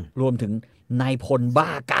นะฮะรวมถึงนายพลบ้า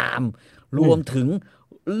กามรวมถึง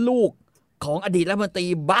ลูกของอดีตรัฐมนตรี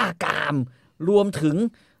บ้ากามรวมถึง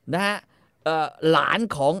นะฮะหลาน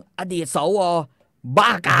ของอดีตสวบ้า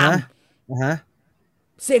กาม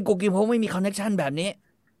เซี่ยงโกกิมฮงไม่มีคอนเนคชั่นแบบนี้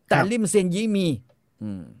แต่ลิมเซียนยีมี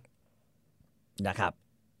นะครับ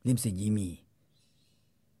ลิมซินยีมี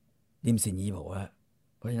ลิมซินยีบอกว่า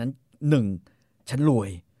เพราะฉะนั้น1ฉันรวย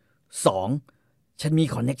2ฉันมี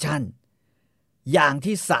คอนเน็กชันอย่าง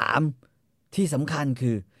ที่3ที่สำคัญ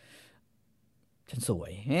คือฉันสว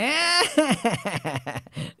ย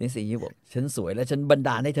ลิมซินยีบอกฉันสวยและฉันบันด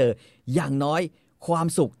าลให้เธออย่างน้อยความ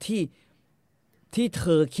สุขที่เธ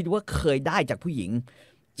อคิดว่าเคยได้จากผู้หญิง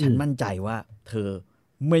ฉันมั่นใจว่าเธอ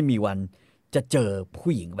ไม่มีวันจะเจอ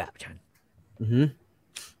ผู้หญิงแบบฉัน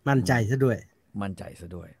มั่นใจซะด้วย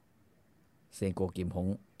เซงโกกิมฮง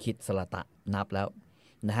คิดสละตะนับแล้ว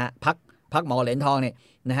นะฮะพักหมอเหรียญทองเนี่ย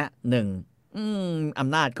นะฮะ1อ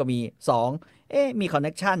ำนาจก็มี2มีคอนเน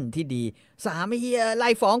คชั่นที่ดี3เฮียไล่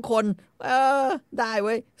ฟ้องคนได้เ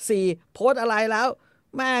ว้ย4โพสอะไรแล้ว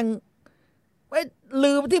แม่ง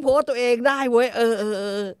ลืมที่โพสตัวเองได้เว้ย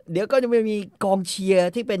เดี๋ยวก็จะมีกองเชียร์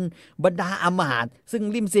ที่เป็นบรรดาอำมาตย์ซึ่ง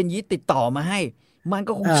ลิมเซียนยีติดต่อมาให้มัน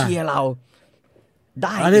ก็คงเชียร์เราไ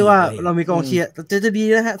ด้เรียกว่าเรามีกองเชียร์จะดี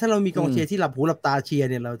นะฮะถ้าเรามีกองเชียร์ที่หลับหูหลับตาเชียร์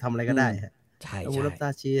เนี่ยเราทำอะไรก็ได้ฮะใช่หลับหูหลับตา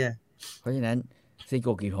เชียร์เพราะฉะนั้นซิโก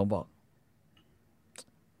กิผมบอก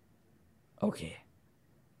โอเค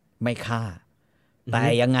ไม่ฆ่าแต่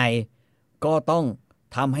ยังไงก็ต้อง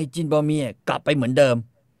ทำให้จินบอเมียกลับไปเหมือนเดิม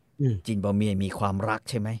จินบอเมียมีความรัก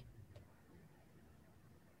ใช่ไหม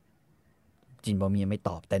จินบอเมียไม่ต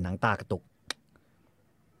อบแต่หนังตากระตุก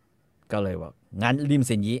ก็เลยบอกงั้นลิมเ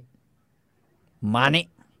ซนยีมานี่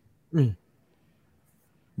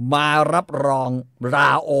มารับรองรา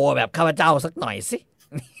โอแบบข้าพเจ้าสักหน่อยสิ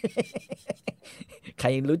ใคร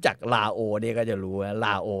รู้จักลาโอเนี่ยก็จะรู้ว่าล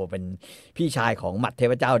าโอเป็นพี่ชายของหมัดเท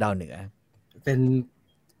พเจ้าดาวเหนือเป็น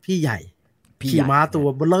พี่ใหญ่ขี่ม้าตัว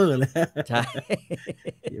เบลอเลยใช่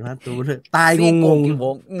ขี่ม้าตัวเลยตายงง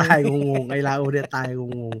ตายงงไอ้ลาโอเนี่ยตายง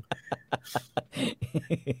ง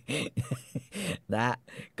นะ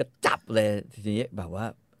ก็จับเลยทีนี้แบบว่า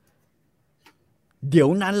เดี๋ยว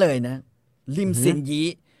นั้นเลยนะลิมเซนยี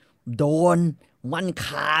โดนมันข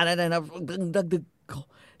าแล้วนะดึก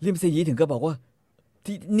ลิมเซนยีถึงก็บอกว่า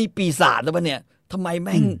ที่นี่ปีศาจแล้วปะเนี่ยทำไมแ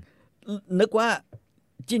ม่งนึกว่า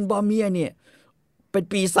จินบอเมียเนี่ยเป็น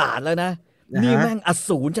ปีศาจแล้วนะนี่แม่งอ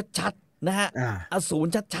สูรชัดๆนะฮะอสูร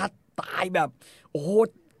ชัดๆตายแบบโอ้โห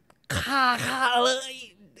ฆ่าเลย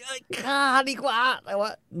ฆ่าดีกว่าแต่ว่า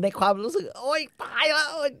ในความรู้สึกโอ๊ยตายแล้ว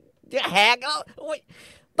จะแหกแล้วโอ๊ย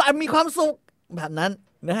แต่มีความสุขแบบนั้น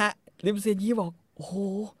นะฮะลิมเซียนยี่บอกโอ้โห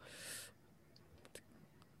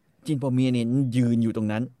จินปอเมียเนี่ยยืนอยู่ตรง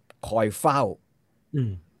นั้นคอยเฝ้า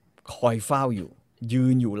อยู่ยื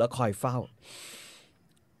นอยู่แล้วคอยเฝ้า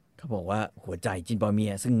เขาบอกว่าหัวใจจินปอเมี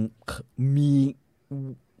ยซึ่งมี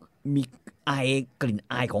กลิ่น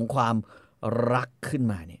อายของความรักขึ้น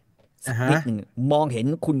มาเนี่ยนิดนึงมองเห็น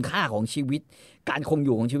คุณค่าของชีวิตการคงอ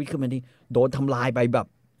ยู่ของชีวิตขึ้นมาที่โดนทำลายไป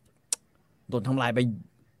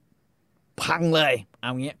พังเลยเอ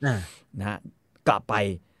างี้นะฮะกลับไป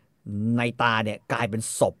ในตาเนี่ยกลายเป็น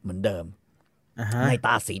ศพเหมือนเดิมในต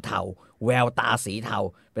าสีเทาแววตาสีเทา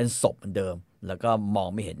เป็นศพเหมือนเดิมแล้วก็มอง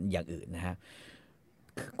ไม่เห็นอย่างอื่นนะฮะ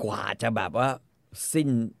กว่าจะแบบว่าสิ้น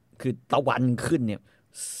คือตะวันขึ้นเนี่ย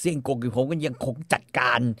เซี่ยงกงผมก็ยังคงจัดก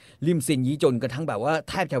ารลิมเซียนยีจนกระทั่งแบบว่า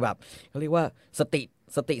แทบจะแบบเขาเรียกว่าส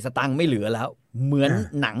ติสตังไม่เหลือแล้วเหมือน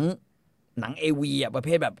หนังAVประเภ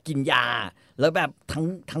ทแบบกินยาแล้วแบบ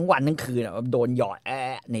ทั้งวันทั้งคืนโดนหยอด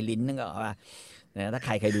ในลิ้นนั่นก็ว่าถ้าใค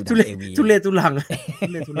รเคยดูหนังAV ทุเรศทุลัง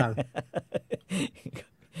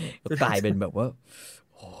ก็กลายเป็นแบบว่า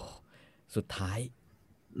สุดท้าย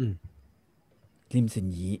ลิมเซียน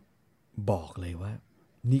ยีบอกเลยว่า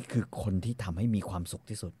นี่คือคนที่ทำให้มีความสุข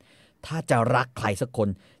ที่สุดถ้าจะรักใครสักคน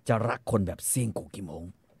จะรักคนแบบเซี่ยงกูกิมง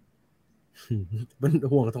มัน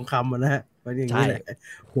ห่วงทองคำนะฮะมันอย่างนี้แหละ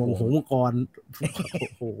ห่วงหงกร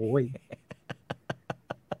โอ้ย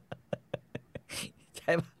ใ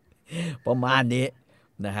ช่ปะประมาณนี้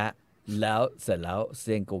นะฮะแล้วเสร็จแล้วเ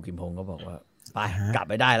ซี่ยงกูกิมงก็บอกว่าไปกลับ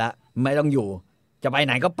ไปได้แล้วไม่ต้องอยู่จะไปไ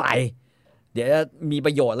หนก็ไปเดี๋ยวมีป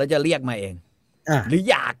ระโยชน์แล้วจะเรียกมาเองหรือ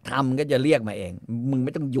อยากทำก็จะเรียกมาเองมึงไ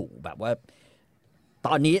ม่ต้องอยู่แบบว่าต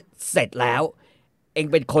อนนี้เสร็จแล้วเอง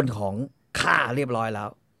เป็นคนของข้าเรียบร้อยแล้ว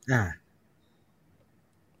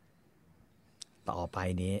ต่อไป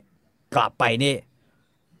นี้กลับไปนี่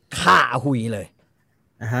ฆ่าหุยเลย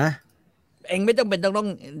เองไม่ต้องเป็นต้อง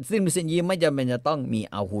ซิมซินยีไม่จำเป็นจะต้องมี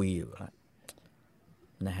อาหุยอยู่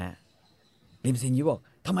นะฮะลิมซินยีบอก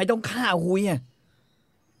ทำไมต้องฆ่าหุย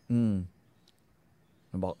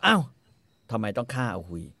มันบอกอ้าวทำไมต้องฆ่าอา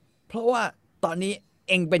หุยเพราะว่าตอนนี้เ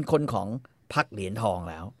องเป็นคนของพรรคเหรียญทอง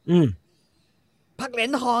แล้วพรรคเหรีย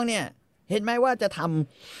ญทองเนี่ยเห็นไหมว่าจะทำ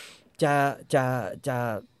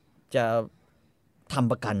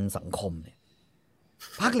ประกันสังคมเนี่ย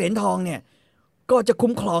พรรคเหรียญทองเนี่ยก็จะ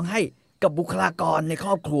คุ้มครองให้ กับบุคลากรในค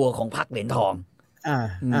รอบครัวของพรรคเหรียญทอง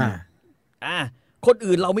อ่าคน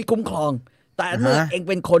อื่นเราไม่คุ้มครองแต่เมื่อเอง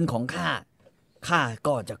เป็นคนของข้า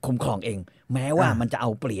ก็จะคุ้มครองเองแม้ว่ามันจะเอา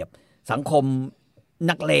เปรียบสังคม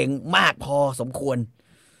นักเลงมากพอสมควร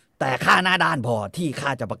แต่ข้าหน้าด้านพอที่ข้า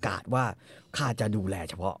จะประกาศว่าข้าจะดูแล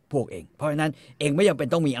เฉพาะพวกเองเพราะฉะนั้นเองไม่จำเป็น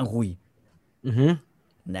ต้องมีอังคุย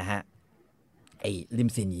นะฮะไอ้ลิม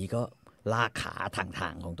ซินยีก็ลากขาทา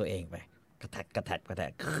งของตัวเองไปกระแท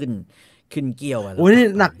กขึ้นเกี้ยวโอ้ยนี่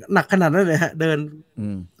หนักขนาดนั้นเลยฮะเดิน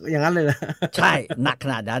อย่างนั้นเลยนะใช่หนักข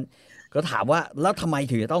นาดนั้นก็ถามว่าแล้วทำไม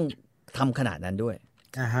ถึงจะต้องทำขนาดนั้นด้วย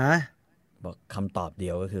บอกคำตอบเดี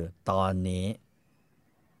ยวก็คือตอนนี้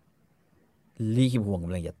ลี่คิมฮวงก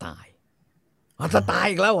ำลังจะตายจะตาย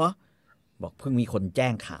อีกแล้วเหรอบอกเพิ่งมีคนแจ้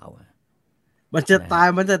งข่าวมันจะตาย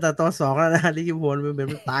มันจะแต่ตอน2แล้วนะลี่คิมฮวง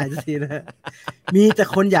มันตายทีนะมีแต่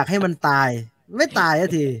คนอยากให้มันตายไม่ตาย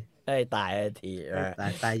ทีตายที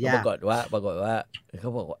ตายยากปรากฏว่าเขา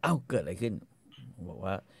บอกว่าเอ้าเกิดอะไรขึ้นบอก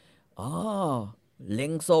ว่าอ๋อเล้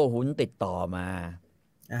งโซ่หุนติดต่อมา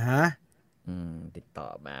ติดต่อ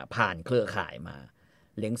มาผ่านเครือข่ายมา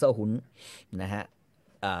เล้งโซ่หุนนะฮะ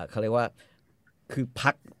เขาเรียกว่าคือ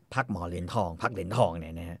พักหมอเหรียญทองพักเหรียญทองเ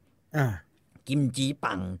นี่ยนะฮะกิมจี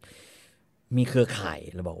ปังมีเครือข่าย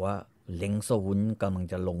แล้วบอกว่าเล้งโซ่หุนกำลัง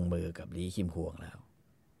จะลงมือกับลี่คิมฮวงแล้ว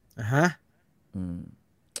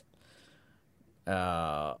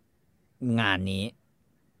งานนี้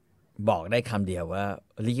บอกได้คำเดียวว่า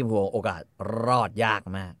ลี่คิมฮวงโอกาสรอดยาก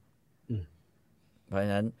มากเพราะฉ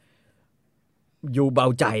ะนั้นอยู่เบา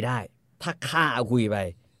ใจได้ถ้าฆ่าเอาคุยไป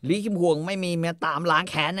ลี่คิมฮวงไม่มีแม้ตามล้าง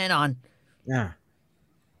แค้นแน่นอน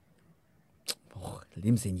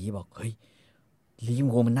ลิมซินยีบอกเฮ้ยลี่คิม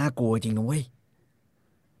ฮวงมันน่ากลัวจริงนะเว้ย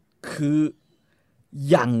คือ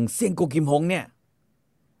อย่างเซี่ยงโกกิมฮงเนี่ย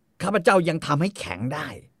ข้าพเจ้ายังทำให้แข็งได้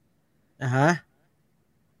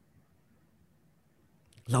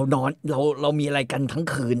เรานอนเรามีอะไรกันทั้ง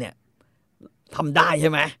คืนเนี่ยทำได้ใช่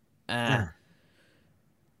ไหม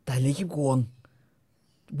แต่ลี่คิมฮวง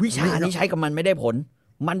วิชานี้ใช้กับมันไม่ได้ผล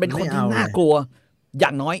มันเป็นคนที่น่ากลัวอย่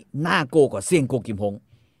างน้อยน่ากลัวกว่าเซี่ยงโกกิมฮง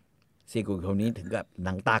เซี่ยงโกกิมฮงนี้ถึงกับห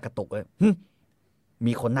นังตากระตุกเลย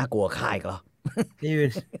มีคนน่ากลัวค่ายก็นี่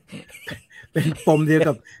เป็นปมเดียว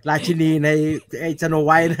กับราชินีในไอ้สโนไ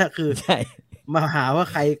วท์นะคือใช่มาหาว่า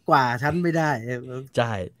ใครกว่าฉันไม่ได้ใ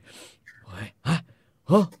ช่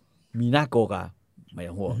มีน่ากลัวกว่าไม่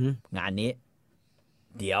ต้องห่วงงานนี้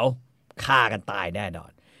เดี๋ยวฆ่ากันตายแน่นอ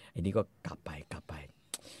นไอ้นี่ก็กลับไป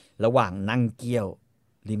ระหว่างนั่งเกี้ยว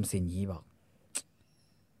ลิมซินยีบอก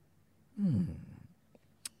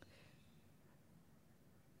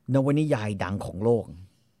นวนิยายดังของโลก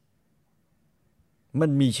มัน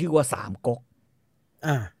มีชื่อว่า3ก๊ก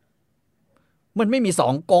มันไม่มี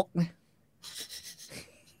2ก๊กนะ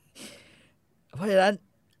เพราะฉะนั้น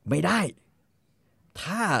ไม่ได้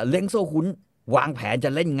ถ้าเล้งโซ่หุนวางแผนจะ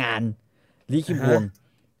เล่นงานลี่คิมฮวง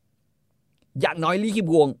อย่างน้อยลี่คิม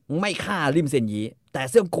ฮวงไม่ฆ่าลิมเซินยีแต่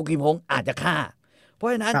เซี่ยงโกกิมฮงอาจจะฆ่าเพรา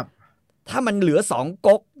ะฉะนั้นถ้ามันเหลือ2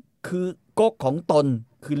ก๊กคือก๊กของตน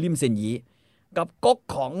คือลิมเซินยีกับก๊ก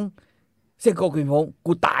ของเซี่ยงโกกิมฮง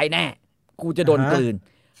กูตายแน่กูจะโดนกลืน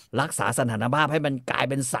รักษาสถานภาพให้มันกลาย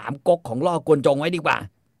เป็น3ก๊กของล่อกวนจงไว้ดีกว่า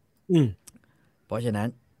เพราะฉะนั้น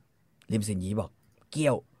ลิมเซินยีบอกเกี้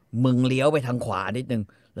ยวมึงเลี้ยวไปทางขวานิดนึง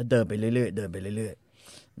แล้วเดินไปเรื่อย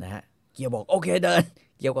ๆนะฮะเกี้ยวบอกโอเคเดิน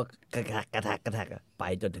เกี้ยวก็กระแทกไป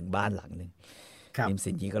จนถึงบ้านหลังนึงลิมเซิ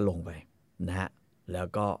นยีก็ลงไปนะฮะแล้ว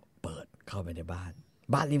ก็เปิดเข้าไปในบ้าน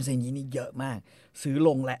ลิมเซินยีนี่เยอะมากซื้อโร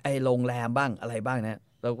งแรมบ้างอะไรบ้างนะ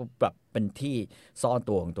แล้วก็แบบเป็นที่ซ่อน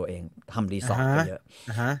ตัวของตัวเองทำรีสอร์ทไปเยอะ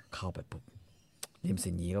เข้าไปปุ๊บลิมเซิ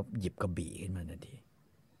นยีก็หยิบกระบี่ขึ้นมาทันที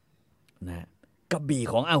นะกระบี่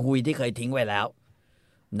ของอาฮุยที่เคยทิ้งไว้แล้ว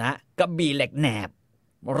นะกระบี่เหล็กแหนบ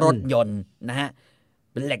รถยนต์นะฮะ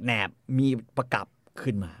เป็นเหล็กแหนบมีประกับ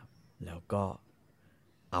ขึ้นมาแล้วก็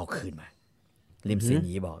เอาคืนมาลิมเซิน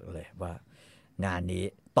ยีบอกเลยว่างานนี้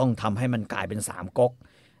ต้องทำให้มันกลายเป็น3ก๊ก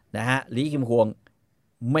นะฮะลี่คิมฮวง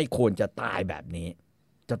ไม่ควรจะตายแบบนี้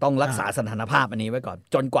จะต้องรักษาสถานภาพอันนี้ไว้ก่อน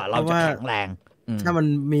จนกว่าเราจะแข็งแรงถ้ามัน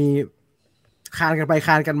มีคานกันไปค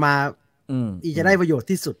านกันมาอีจะได้ประโยชน์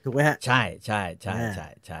ที่สุดถูกไหมฮะใช่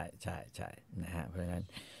นะฮะเพราะฉะนั้น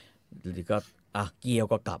ดีก็เกียว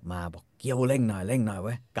ก็กลับมาบอกเกียวเร่งหน่อยไ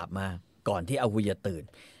ว้กลับมาก่อนที่อาฮุยจะตื่น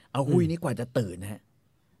อาฮุยนี่กว่าจะตื่นนะฮะ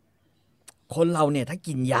คนเราเนี่ยถ้า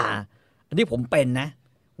กินยาอันนี้ผมเป็นนะ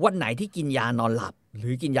วันไหนที่กินยานอนหลับหรื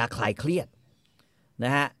อกินยาคลายเครียดน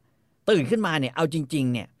ะฮะตื่นขึ้นมาเนี่ยเอาจริง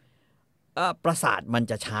ๆเนี่ยประสาทมัน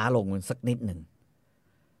จะช้าลงสักนิดหนึ่ง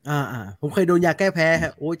ผมเคยโดนยาแก้แพ้ฮ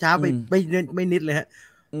ะโอ้ช้าไปไม่นิดเลยฮะ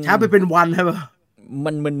ช้าไปเป็นวันครับ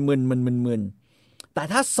มันมึน แต่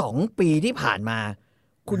ถ้า2 ปีที่ผ่านมา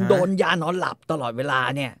คุณโดนยานอนหลับตลอดเวลา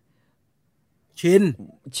เนี่ย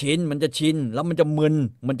ชินมันจะชินแล้วมันจะ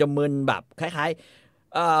มึนแบบคล้าย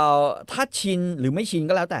ๆถ้าชินหรือไม่ชิน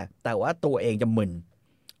ก็แล้วแต่ว่าตัวเองจะมึน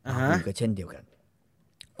อาหุยก็เช่นเดียวกัน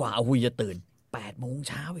กว่าอาหุยจะตื่น8 โมง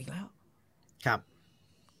เช้าอีกแล้วครับ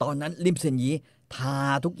ตอนนั้นลิมเซนยีทา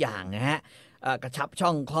ทุกอย่างนะฮะกระชับช่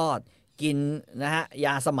องคลอดกินนะฮะย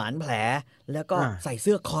าสมานแผลแล้วก็ใส่เ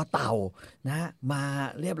สื้อคอเต่านะฮะมา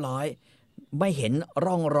เรียบร้อยไม่เห็น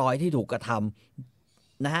ร่องรอยที่ถูกกระท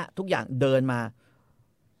ำนะฮะทุกอย่างเดินมา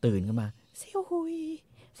ตื่นขึ้นมาเซียวหุ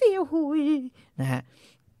ยนะฮะ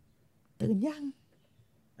ตื่นยัง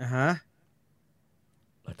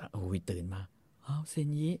โอ้ยตื่นมาอ้าวเซน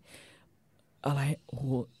ยีอะไรโอ้โห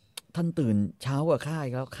ท่านตื่นเช้ากว่าข้าอี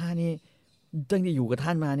กแล้วข้านี่ตั้งแต่อยู่กับท่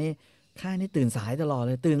านมานี่ข้านี่ตื่นสายตลอดเ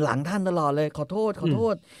ลยตื่นหลังท่านตลอดเลยขอโท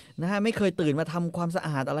ษนะฮะไม่เคยตื่นมาทำความสะอ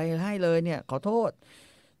าดอะไรให้เลยเนี่ยขอโทษ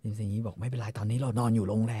เซนยีบอกไม่เป็นไรตอนนี้เรานอนอยู่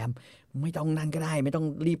โรงแรมไม่ต้องนั่นก็ได้ไม่ต้อง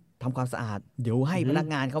รีบทำความสะอาดเดี๋ยวให้พนัก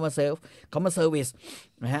งานเขามาเซอร์วิส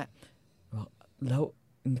นะฮะแล้ว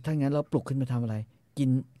ถ้างั้นเราปลุกขึ้นมาทำอะไร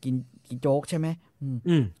กินโจ๊กใช่ไหม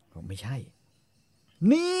บอกไม่ใช่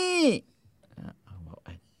นี่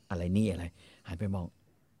อะไรนี่อะไรหันไปมอง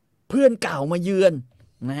เพื่อนเก่ามาเยือน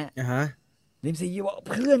นะฮะลิมซีบอก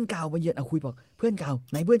เพื่อนเก่ามาเยือนคุยบอกเพื่อนเก่า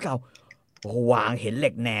ไหนเพื่อนเก่าวางเห็นเหล็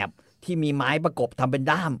กแหนบที่มีไม้ประกบทำเป็น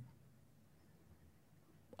ด้าม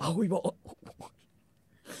คุยบอก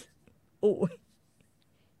โอ้ย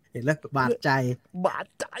เห็นแล้วบาดใจ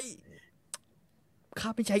ข้า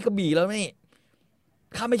ไม่ใช้กระบี่แล้วนี่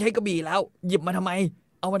ข้าไม่ใช้กระบี่แล้วหยิบมาทำไม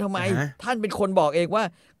เอามาทำไมท่านเป็นคนบอกเองว่า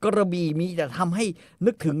กระบี่มีแต่ทำให้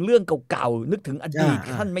นึกถึงเรื่องเก่าๆนึกถึงอดีต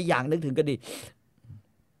ท่านไม่อยากนึกถึงอดีต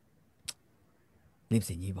ลิม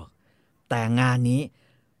สินยีบอกแต่งานนี้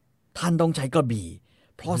ท่านต้องใช้กระบี่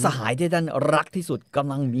เพราะสหายที่ท่านรักที่สุดก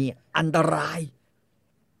ำลังมีอันตราย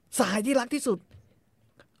สหายที่รักที่สุด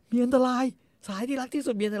มีอันตรายสหายที่รักที่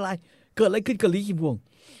สุดมีอันตรายเกิดอะไรขึ้นกับลี่คิมฮวง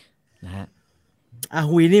นะฮะอา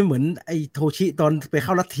หุยนี่เหมือนไอ้โทชิตอนไปเข้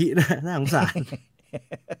าลัทธินะน่าสงสาร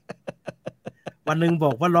วันหนึ่งบ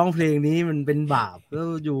อกว่าร้องเพลงนี้มันเป็นบาปแล้ว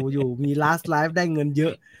อยู่มี last life ได้เงินเยอ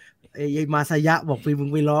ะไอ้มาซายะบอกมึง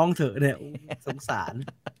ไปร้องเถอะเนี่ยสงสาร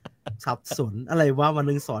สับสนอะไรวะวันห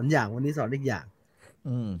นึ่งสอนอย่างวันนี้สอนอีกอย่าง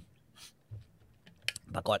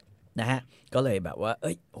ปรากฏนะฮะก็เลยแบบว่าเ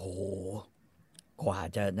อ้ยโอ้กว่า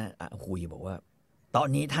จะนะคุยบอกว่าตอน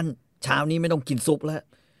นี้ท่านเช้านี้ไม่ต้องกินซุปแล้ว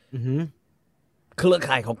เครือ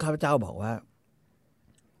ข่ายของข้าพเจ้าบอกว่า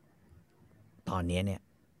ตอนนี้เนี่ย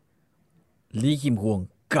ลี่คิมฮวง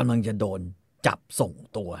กำลังจะโดนจับส่ง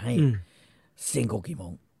ตัวให้เซียงโกกิม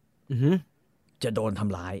งจะโดนท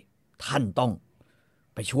ำร้ายท่านต้อง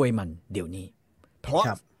ไปช่วยมันเดี๋ยวนี้เพราะ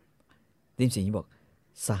ลิมสิงห์บอก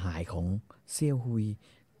สหายของเซี่ยวฮุย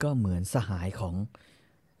ก็เหมือนสหายของ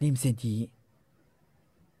ลิมเซียนจี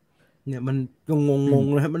เนี่ยมันงง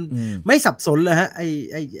เลยครับมันไม่สับสนเลยฮะไอ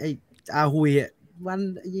อาฮุยอ่ะมัน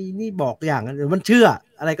นี่บอกอย่างนั้นมันเชื่อ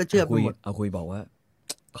อะไรก็เชื่อไปหมดอาฮุยบอกว่า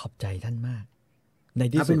ขอบใจท่านมากใน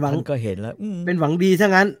ที่สุดท่านก็เห็นแล้วเป็นหวังดีซะ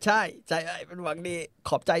งั้นใช่เป็นหวังดีข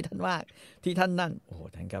อบใจท่านมากที่ท่านนั่นโอ้โห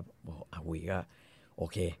ท่านครับอาฮุยก็โอ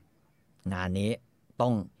เคงานนี้ต้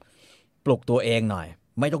องปลุกตัวเองหน่อย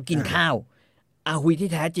ไม่ต้องกินข้าวอาฮุยที่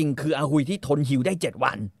แท้จริงคืออาฮุยที่ทนหิวได้7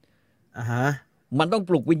 วันมันต้อง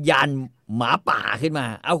ปลุกวิญญาณหมาป่าขึ้นมา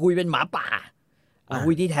อาฮุยเป็นหมาป่าอาฮุ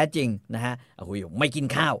ยที่แท้จริงนะฮะอาฮุยไม่กิน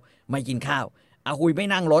ข้าวอาฮุยไม่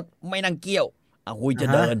นั่งรถไม่นั่งเกี้ยวอาฮุยจะ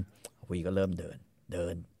เดินอาฮุยก็เริ่มเดิ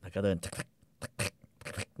นแล้วก็เดิน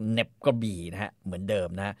เน็บกระบี่นะฮะเหมือนเดิม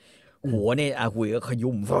นะหัวนี่อาฮุยก็ข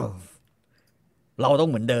ยุ่มเราต้อง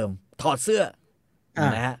เหมือนเดิมถอดเสื้อ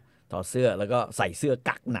นะฮะถอดเสื้อแล้วก็ใส่เสื้อ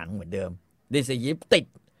กักหนังเหมือนเดิมดิสยิปติด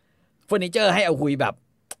เฟอร์นิเจอร์ให้อาฮุยแบบ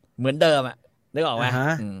เหมือนเดิมอ่ะนึกออกไหม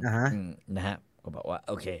นะฮะก็บอกว่า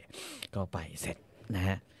โอเคก็ไปเสร็จนะฮ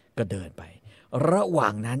ะก็เดินไประหว่า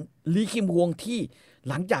งนั้นลี่คิมฮวงที่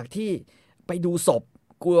หลังจากที่ไปดูศพ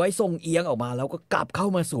กวยไว้ทรงเอียงออกมาแล้วก็กลับเข้า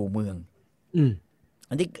มาสู่เมือง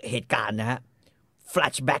อันนี้เหตุการณ์นะฮะแฟล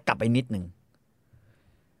ชแบ็กกลับไปนิดหนึ่ง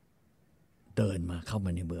เดินมาเข้าม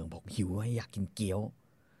าในเมืองบอกหิวอยากกินเกี๊ยว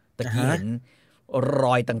ตะกี้เห็นร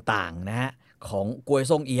อยต่างๆนะฮะของกวย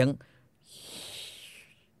ทรงเอียง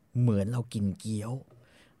เหมือนเรากินเกี๊ยว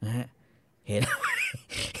นะฮะเห็น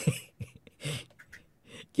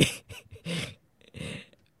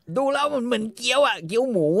ดูแล้วมันเหมือนเกี๊ยวอ่ะเกี๊ยว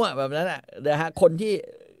หมูอ่ะแบบนั้นอ่ะนะฮะคนที่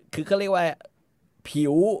คือเขาเรียกว่าผิ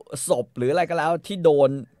วศพหรืออะไรก็แล้วที่โ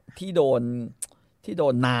ด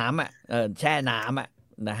นน้ำอ่ะแช่น้ำอ่ะ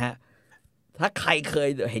นะฮะถ้าใครเคย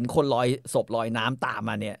เห็นคนลอยศพลอยน้ำตาม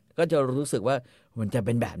มาเนี่ยก็จะรู้สึกว่ามันจะเ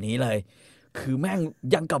ป็นแบบนี้เลย คือแม่ง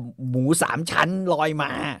ยังกับหมู3 ชั้นลอยม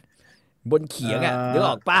าบนเขียงอ่ะนึก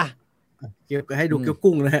ออกปะเกี๊ยวให้ดูเกี๊ยว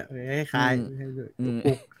กุ้งนะฮะให้คลายให้ดูกุ้ง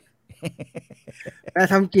แต่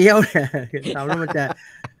ทำเกี๊ยวเนี่ยทำแล้วมันจะ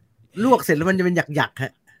ลวกเสร็จแล้วมันจะเป็นหยักๆฮ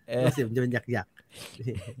ะลวกเสร็จมันจะเป็นหยักๆ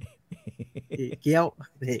เกี๊ยว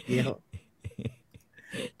เกี๊ยว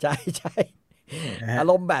ใช่ใช่อา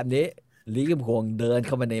รมณ์แบบนี้ลีกิมฮวงเดินเ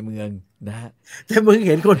ข้ามาในเมืองนะฮะแต่มึงเ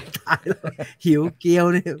ห็นคนตายแล้วหิวเกี๊ยว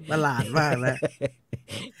นี่ประหลาดมากนะ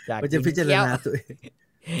มันจะพิจารณาตัว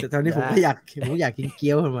แต่ตอนนี้ผมอยากกินเ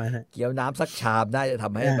กี๊ยวขึ้นมาฮะเกี๊ยวน้ำสักชามได้จะท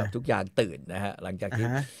ำให้แบบทุกอย่างตื่นนะฮะหลังจากที่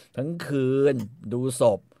ทั้งคืนดูศ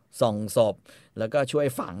พส่องศพแล้วก็ช่วย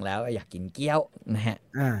ฝังแล้วอยากกินเกี๊ยวนะฮะ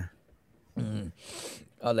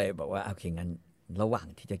ก็เลยบอกว่าโอเคงั้นระหว่าง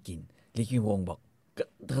ที่จะกินลีกิมฮวงบอก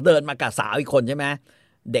เดินมากับสาวอีกคนใช่ไหม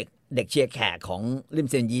เด็กเชียร์แขกของริม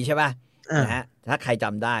เซียนยีใช่ป่ะนะฮะถ้าใครจ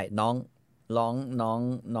ำได้น้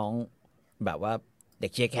องแบบว่าเด็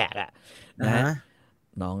กเชียร์แขกอ่ะนะฮะ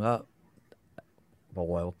น้องก็บอก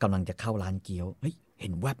ว่ากำลังจะเข้าร้านเกี๊ยวเฮ้ยเห็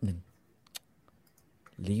นแวบหนึ่ง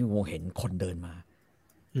ลีกิมฮวงเห็นคนเดินมา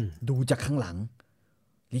ดูจากข้างหลัง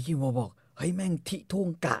ลีกิมฮวงบอกเฮ้ยแม่งทิท่วง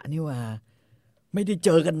กะนี่ว่าไม่ได้เจ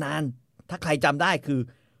อกันนานถ้าใครจำได้คือ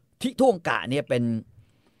ทิท่วงกะเนี่ยเ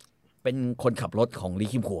ป็นคนขับรถของลี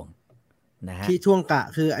คิมฮวงนะฮะทิท่วงกะ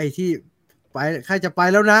คือไอ้ที่ไปใครจะไป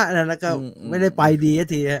แล้วนะแล้วก็ไม่ได้ไปดี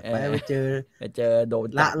ทีไปเจอโดน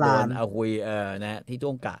จับโดนเอาคุยนะทิท่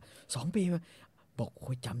วงกะ2 ปีบอกโ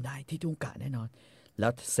อ้ยจำได้ทิท่วงกะแน่นอนแล้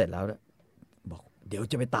วเสร็จแล้วบอกเดี๋ยว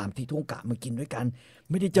จะไปตามทิท่วงกะมากินด้วยกัน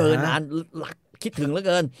ไม่ได้เจอนานรักคิดถึงเหลือเ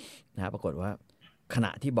กินนะปรากฏว่าขณ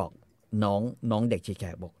ะที่บอกน้องเด็กเชียร์แข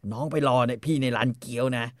กบอกน้องไปรอเนี่ยพี่ในร้านเกี๊ยว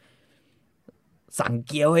นะสั่ง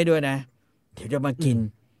เกี๊ยวให้ด้วยนะเดี๋ยวจะมากิน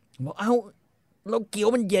บอกเอ้าเราเกี๊ยว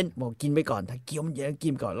มันเย็นบอกกินไปก่อนถ้าเกี๊ยวมันเย็นกิ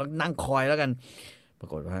นก่อนแล้วนั่งคอยแล้วกันปรา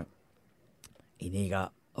กฏว่าอีนี่ก็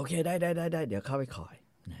โอเคได้เดี๋ยวเข้าไปคอย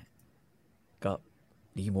นะก็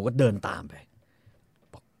ลีกิมฮวงก็เดินตามไป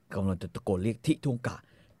บอกกำลังจะตะโกนเรียกทิท่วงกะ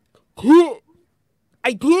ทิไ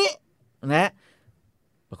อ้ทินะ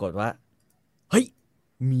ปรากฏว่าเฮ้ย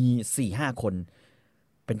มี 4-5 คน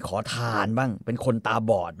เป็นขอทานบ้างเป็นคนตา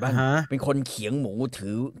บอดบ้างเป็นคนเขียงหมูถื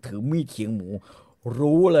อมีดเขียงหมู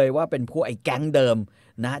รู้เลยว่าเป็นพวกไอ้แก๊งเดิม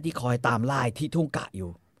นะที่คอยตามล่าที่ทุ่งกะอยู่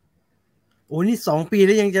โอ้นี่2 ปีแ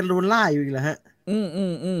ล้วยังจะโดนล่าอยู่อีกเหรอฮะ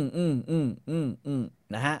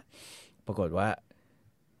นะฮะปรากฏว่า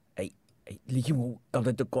ไอ้ลีคิมฮวงกำ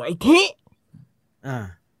ลังตะโกนไอ้ทิ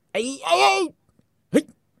ไอ้เฮ้ย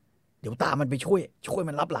เดี๋ยวตามมันไปช่วย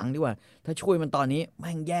มันรับหลังดีกว่าถ้าช่วยมันตอนนี้แ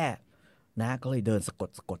ม่งแย่นะก็เลยเดินสะ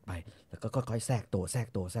กดไปแล้วก็ค่อยๆแทรกตัว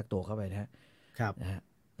เข้าไปนะครับนะฮะ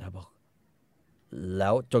แล้วบอกแล้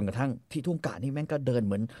วจนกระทั่งที่ทุ่งกะนี่แม่งก็เดินเ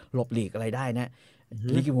หมือนหลบหลีกอะไรได้นะ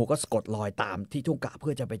ลีกิมฮวงก็สะกดรอยตามที่ทุ่งกะเพื่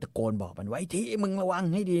อจะไปตะโกนบอกมันไว้ที่มึงระวัง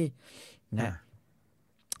ให้ดีนะ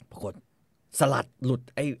ปรากฏสลัดหลุด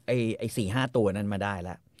ไอ้ 4-5 ตัวนั้นมาได้แ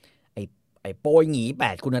ล้วไอ้โปยหงี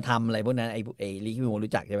8 คุณธรรมอะไรพวกนั้นไอ้ลีกิมฮวง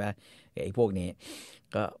รู้จักใช่ไหมไอ้พวกนี้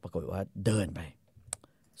ก็ปรากฏว่าเดินไป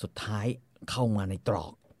สุดท้ายเข้ามาในตรอ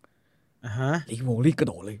กลีกิมฮวงรีบกระ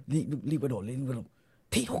โดดเลยรีบกระโดด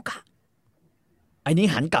ที่ทุ่งกะไอ้นี้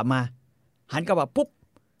หันกลับมาปุ๊บ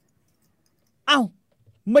อ้าว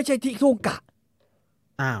ไม่ใช่ที่ทุ่งกะ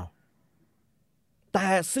อ้าวแต่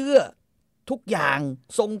เสื้อทุกอย่าง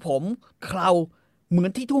ทรงผมเคราเหมือ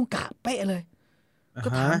นที่ทุ่งกะเป๊ะเลยก็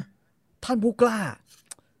ถามท่านผู้กล้า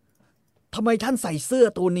ทำไมท่านใส่เสื้อ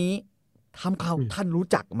ตัวนี้ทำเขาท่านรู้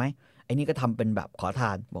จักไหมไอ้นี่ก็ทำเป็นแบบขอท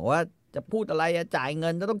านบอกว่าจะพูดอะไรจ่ายเงิ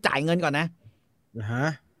นต้องจ่ายเงินก่อนนะ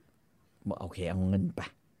บอกโอเคเอาเงินไป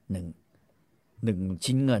หนึ่ง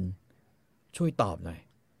ชิ้นเงินช่วยตอบหน่อย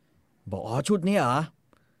บอกอ๋อชุดนี้เหรอ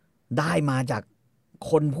ได้มาจาก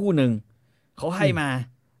คนผู้หนึ่งเขาให้มา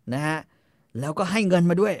นะฮะแล้วก็ให้เงิน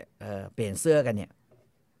มาด้วยเปลี่ยนเสื้อกันเนี่ย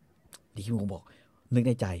ลีคิมฮวงบอกนึกใ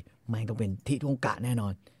นใจแม่งต้องเป็นทิท่วงกะแน่นอ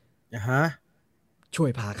นช่วย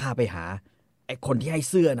พาข้าไปหาไอ้คนที่ให้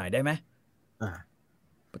เสื้อหน่อยได้ไหม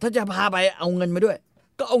ถ้าจะพาไปเอาเงินมาด้วย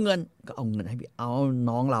ก็เอาเงินให้พี่เอา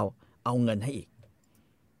น้องเราเอาเงินให้อีก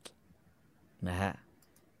นะฮะ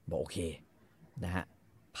บอกโอเคนะฮะ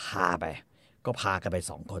พากันไป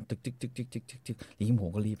2 คนตึกลีกิมฮว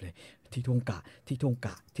งก็รีบเลยที่ทุ่งกะ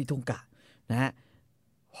นะฮะ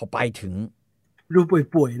พอไปถึงดู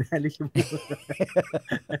ป่วยๆนะลีกิมฮวง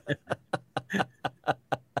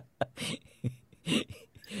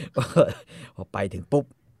พอไปถึงปุ๊บ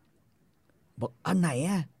บอกอันไหนอ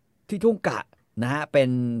ะที่ทุ่งกะนะฮะเ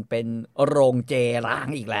ป็นโรงเจร้าง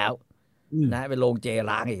อีกแล้วนะเป็นโรงเจ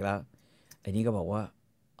ร้างอีกแล้วไอ้นี่ก็บอกว่า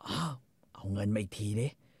เอาเงินมาอีกทีดิ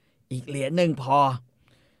อีกเหรียญ 1พอ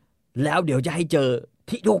แล้วเดี๋ยวจะให้เจอ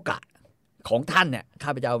ทิโยกะ ของท่านเนี่ยข้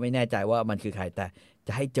าพเจ้าไม่แน่ใจว่ามันคือใครแต่จ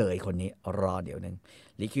ะให้เจอคนนี้รอเดี๋ยวนึง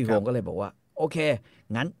ลิคิวฮงก็เลยบอกว่าโอเค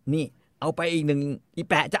งั้นนี่เอาไปอีก1อี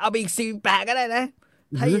แปะจะเอาไปอีก4แปะก็ได้นะ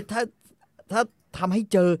ถ้าทำให้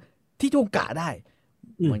เจอที่ทุ่งกะได้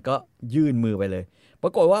มันก็ยื่นมือไปเลยปร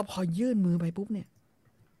ากฏว่าพอยื่นมือไปปุ๊บเนี่ย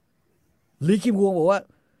ลิคิวฮงบอกว่า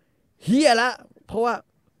เฮียละเพราะว่า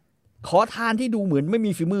ขอทานที่ดูเหมือนไม่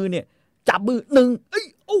มีฝีมือเนี่ยจับมือ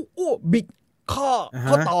1โอ้บิดข้อ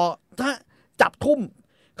ต่อถ้าจับทุ่ม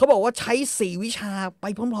เขาบอกว่าใช้4วิชาไป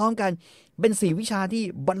พร้อมๆกันเป็น4วิชาที่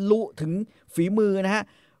บรรลุถึงฝีมือนะฮะ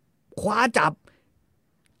คว้าจับ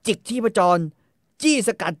จิกชีพจรจี้ส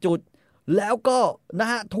กัดจุดแล้วก็นะ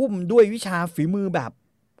ฮะทุ่มด้วยวิชาฝีมือแบบ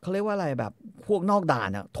เขาเรียกว่าอะไรแบบพวกนอกด่าน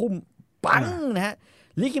อะทุ่มปังนะฮะ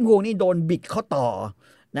ลิคิมฮงนี่โดนบิดข้อต่อ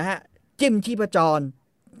นะฮะจิ้มชีพจร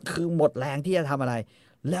คือหมดแรงที่จะทำอะไร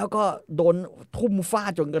แล้วก็โดนทุ่มฟา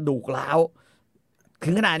ดจนกระดูกร้าวถึ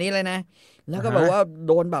งขนาดนี้เลยนะแล้วก็แบบว่า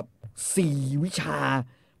โดนแบบ4วิชา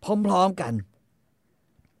พร้อมๆกัน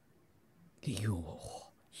ที่อยู่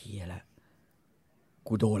เฮียแล้ว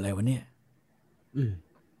กูโดนอะไรวะเนี่ย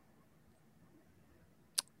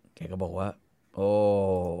แกก็บอกว่าโอ้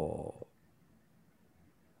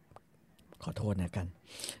ขอโทษนะกัน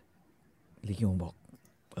ลิคิวบอก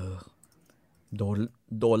โ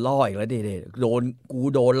ดนล่ออีกแล้วดิโ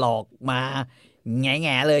ดนหลอกมาแ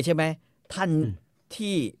ง่ๆเลยใช่ไหมท่าน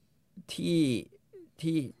ที่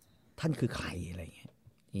ท่านคือใครอะไรเงี้ย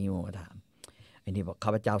นี่โมถามไอ้นี่บอกข้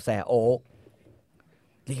าพเจ้าแซ่โอ๊ก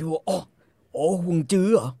ลิคิวบอกโอ้ฮวงจื้อ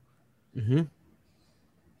เหรอ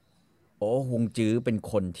โอ้ฮวงจื้อเป็น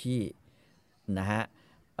คนที่นะฮะ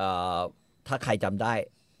ถ้าใครจำได้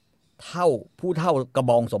ผู้เท่ากระ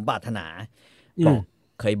บองสมปรารถนาก็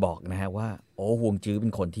เคยบอกนะฮะว่าโอ้ฮวงจื้อเป็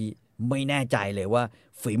นคนที่ไม่แน่ใจเลยว่า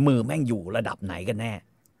ฝีมือแม่งอยู่ระดับไหนกันแน่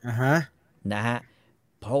นะฮะ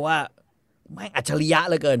เพราะว่าแม่งอัจฉริยะเ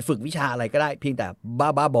หลือเกินฝึกวิชาอะไรก็ได้เพียงแต่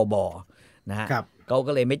บ้าบอนะฮะเขา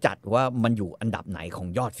ก็เลยไม่จัดว่ามันอยู่อันดับไหนของ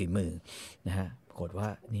ยอดฝีมือนะฮะปรากฏว่า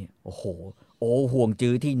นี่โอ้โหฮวง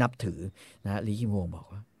จื้อที่นับถือนะลีคิมฮงบอก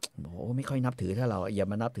ว่าโอ้ไม่ค่อยนับถือถ้าเราอย่า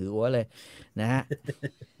มานับถือโอ้เลยนะฮะ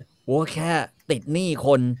โอ้แค่ติดหนี้ค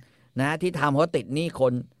นนะที่ทำเพราะติดหนี้ค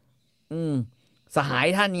นสหาย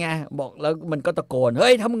ท่านไงบอกแล้วมันก็ตะโกนเฮ้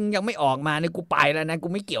ยถ้ามึงยังไม่ออกมาเนี่ยกูไปแล้วนะกู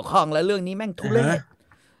ไม่เกี่ยวข้องแล้วเรื่องนี้แม่งทุเรศ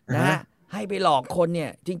นะให้ไปหลอกคนเนี่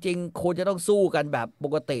ยจริงๆควรจะต้องสู้กันแบบป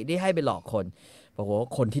กติที่ให้ไปหลอกคนบอกว่า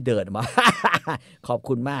คนที่เดินมา ขอบ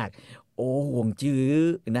คุณมากโอ้ฮวงจื้อ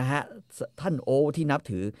นะฮะท่านโอที่นับ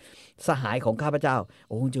ถือสหายของข้าพเจ้าโ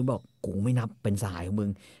อ้ฮวงจื้อบอกกูไม่นับเป็นสหายของมึ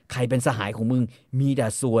งใครเป็นสหายของมึงมีแต่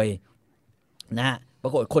ซวยนะปร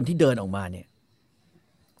ากฏคนที่เดินออกมาเนี่ย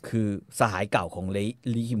คือสหายเก่าของ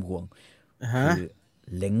ลีคิมฮวงคือ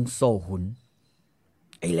เล้งโซหุน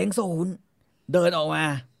ไอ้เล้งโซหุนเดินออกมา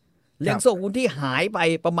เล้งโซหุนที่หายไป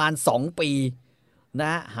ประมาณ2 ปีน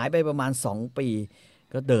ะหายไปประมาณ2 ปี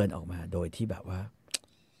ก็เดินออกมาโดยที่แบบว่า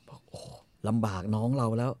บอกโอ้ลำบากน้องเรา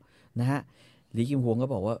แล้วนะฮะลีคิมฮวงก็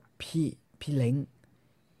บอกว่าพี่เล้ง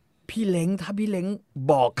ถ้าพี่เล้ง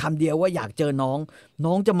บอกคำเดียวว่าอยากเจอน้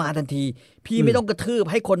องจะมาทันทีพี่ไม่ต้องกระทืบ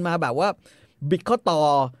ให้คนมาแบบว่าบิดข้อต่อ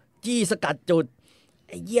จี้สกัดจุดไ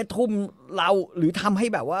อ้เหี้ยทุ่มเราหรือทำให้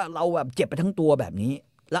แบบว่าเราแบบเจ็บไปทั้งตัวแบบนี้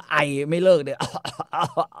แล้วไอไม่เลิกเลย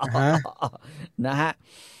นะฮะ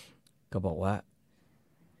ก็บอก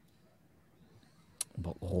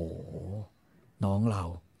โอ้โหน้องเรา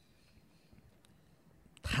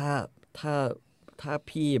ถ้า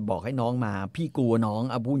พี่บอกให้น้องมาพี่กลัวน้อง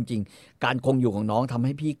พูดจริงการคงอยู่ของน้องทำใ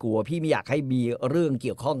ห้พี่กลัวพี่ไม่อยากให้มีเรื่องเ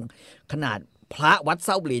กี่ยวข้องขนาดพระวัดเ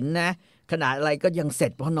ซ้าหลินนะขนาดอะไรก็ยังเสร็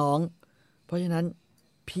จเพราะน้องเพราะฉะนั้น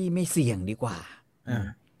พี่ไม่เสี่ยงดีกว่า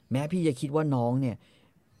แม้พี่จะคิดว่าน้องเนี่ย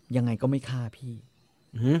ยังไงก็ไม่ฆ่าพี่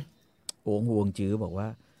โอ้ฮวงจื้อบอกว่า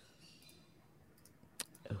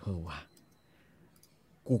ว่ะ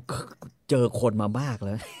กูเจอคนมามากแ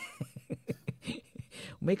ล้ว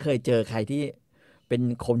ไม่เคยเจอใครที่เป็น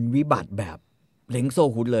คนวิบัติแบบเล้งโซ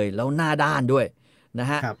หุนเลยแล้วหน้าด้านด้วยนะ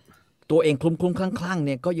ฮะตัวเองคลุ้มคลั่งเ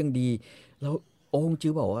นี่ยก็ยังดีแล้วโอ้ฮวง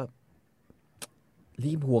จื้อบอกว่า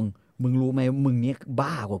ลีคิมฮวงมึงรู้ไหมมึงเนี่ย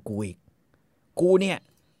บ้ากว่ากูอีกกูเนี่ย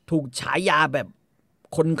ถูกฉายาแบบ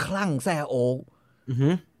คนคลั่งแซ่โอ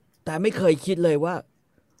แต่ไม่เคยคิดเลยว่า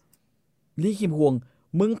ลีคิมฮวง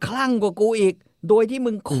มึงคลั่งกว่ากูอีกโดยที่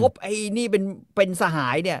มึงคบไอ้นี่เป็นสหา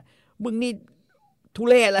ยเนี่ยมึงนี่ทุ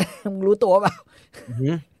เรศเลยมึงรู้ตัวเปล่า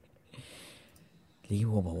ลีคิม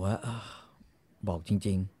ฮวงบอกว่าบอกจ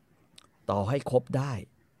ริงๆต่อให้คบได้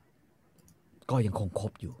ก็ยังคงค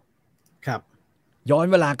บอยู่ครับย้อน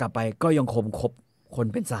เวลากลับไปก็ยังคงคบคน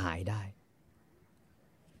เป็นสหายได้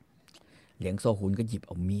เหลียงโซหุนก็หยิบเ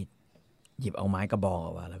อามีด หยิบเอาไม้กระบองอ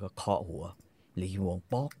อกมาแล้วก็เคาะหัวลีคิมฮวง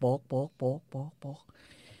ป๊อกป๊อกป๊อกป๊อกป๊อกป๊อก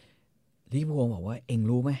ลีคิมฮวงบอกว่าเอ็ง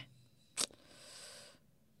รู้ไหม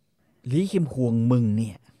ลีคิมฮวงมึงเ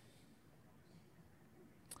นี่ย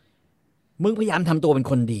มึงพยายามทำตัวเป็น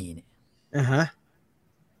คนดีเนี่ย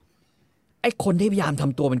ไอ้คนที่พยายามท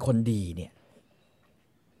ำตัวเป็นคนดีเนี่ย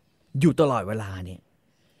อยู่ตลอดเวลาเนี่ย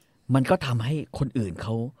มันก็ทำให้คนอื่นเข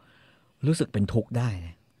ารู้สึกเป็นทุกข์ได้น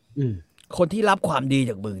ะคนที่รับความดี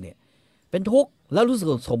จากมึงเนี่ยเป็นทุกข์แล้วรู้สึก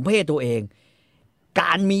สมเพชตัวเองก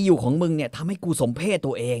ารมีอยู่ของมึงเนี่ยทำให้กูสมเพช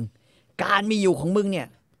ตัวเองการมีอยู่ของมึงเนี่ย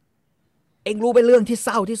เอ็งรู้เป็นเรื่องที่เศ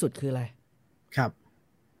ร้าที่สุดคืออะไรครับ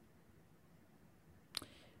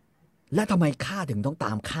และทำไมข้าถึงต้องต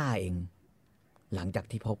ามฆ่าเองหลังจาก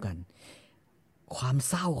ที่พบกันความ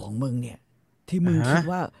เศร้าของมึงเนี่ยที่มึงคิด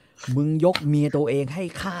ว่ามึงยกเมียตัวเองให้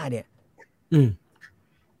ข้าเนี่ย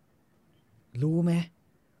รู้ไหม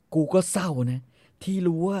กูก็เศร้านะที่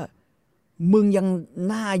รู้ว่ามึงยัง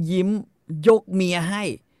หน้ายิ้มยกเมียให้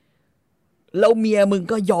แล้วเมียมึง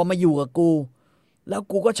ก็ยอมมาอยู่กับกูแล้ว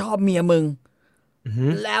กูก็ชอบเมียมึง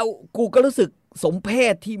แล้วกูก็รู้สึกสมเพ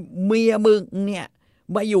ชที่เมียมึงเนี่ย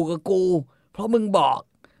มาอยู่กับกูเพราะมึงบอก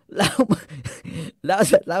แล้ว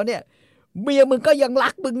เสร็จแล้วเนี่ยเมียมึงก็ยังรั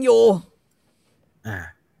กมึงอยู่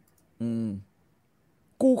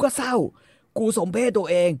กูก็เศร้ากูสมเพชตัว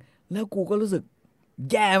เองแล้วกูก็รู้สึก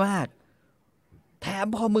แย่มากแถม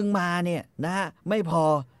พอมึงมาเนี่ยนะไม่พอ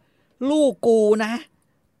ลูกกูนะ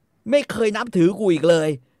ไม่เคยนับถือกูอีกเลย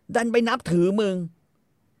ดันไปนับถือมึง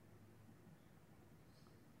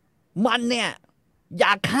มันเนี่ยอย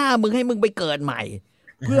ากฆ่ามึงให้มึงไปเกิดใหม่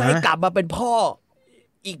เพื่อให้กลับมาเป็นพ่อ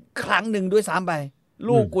อีกครั้งหนึ่งด้วยซ้ำไป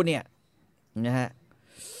ลูกกูเนี่ยนะฮะ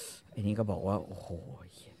ไอ้นี่ก็บอกว่าโอ้โห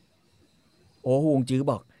ฮวงจื้อ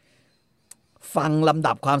บอกฟังลำ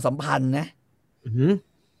ดับความสัมพันธ์นะ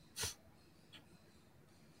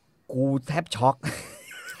กูแทบช็อก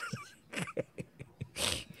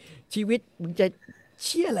ชีวิตมึงจะเ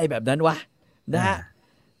ชื่ออะไรแบบนั้นวะนะฮะ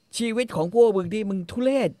ชีวิตของพวกมึงที่มึงทุเ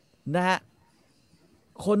รศนะฮะ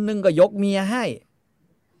คนหนึ่งก็ยกเมียให้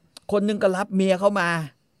คนหนึ่งก็รับเมียเข้ามา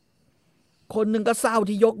คนหนึ่งก็เศร้า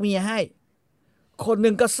ที่ยกเมียให้คนห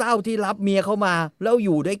นึ่งก็เศร้าที่รับเมียเข้ามาแล้วอ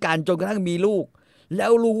ยู่ด้วยกันจนกระทั่งมีลูกแล้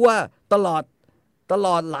วรู้ว่าตล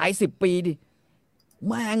อดหลายสิบปีดิ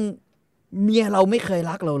แม่งเมียเราไม่เคย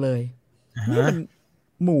รักเราเลยนี่มัน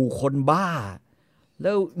หมู่คนบ้าแ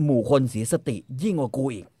ล้วหมู่คนเสียสติยิ่งกว่ากู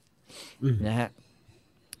อีกนะฮะ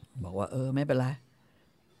บอกว่าไม่เป็นไร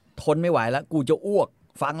ทนไม่ไหวแล้วกูจะอ้วก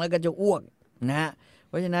ฟังแล้วก็จะอ้วกนะฮะเ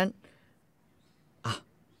พราะฉะนั้น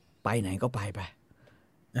ไปไหนก็ไปไม่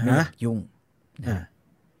ยุ่ง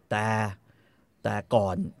แต่ก่อ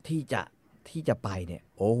นที่จะไปเนี่ย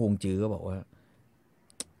ฮวงจื้อก็บอกว่า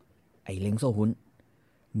ไอ้เล้งโซ่หุ้น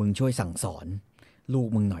มึงช่วยสั่งสอนลูก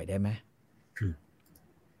มึงหน่อยได้ไหม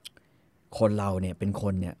คนเราเนี่ยเป็นค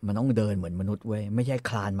นเนี่ยมันต้องเดินเหมือนมนุษย์เว้ยไม่ใช่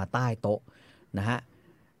คลานมาใต้โต๊ะนะฮะ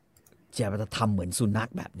จะทำเหมือนสุนัข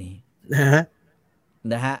แบบนี้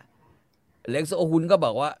นะฮะเล้งโซ่หุ้นก็บ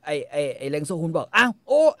อกว่าไอ้เล้งโซ่หุ้นบอกอ้าว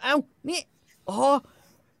นี่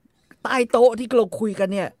ใต้โต๊ะที่เราคุยกัน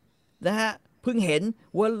เนี่ยนะฮะเพิ่งเห็น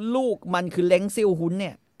ว่าลูกมันคือเล้งเซี่ยวหุ้นเ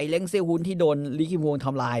นี่ยไอ้เล้งเซี่ยวหุ้นที่โดนลีคิมฮวงท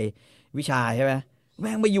ำลายวิชาใช่ไหมแ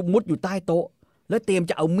ม่งมายุมุดอยู่ใต้โต๊ะแล้วเตรียม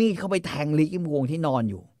จะเอามีดเข้าไปแทงลีคิมฮวงที่นอน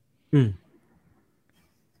อยู่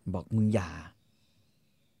บอกมึงอ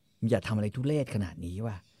ย่าทำอะไรทุเรศขนาดนี้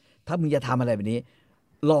ว่ะถ้ามึงจะทำอะไรแบบนี้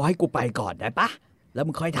รอให้กูไปก่อนได้ปะแล้ว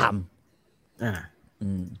มึงค่อยทำ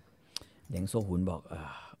เล้งโซ่หุนบอก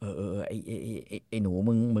ไอ้หนู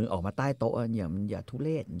มึงออกมาใต้โต๊ะอย่าทุเร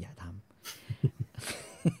ศอย่าท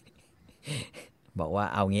ำ บอกว่า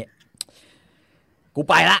เอางี้กู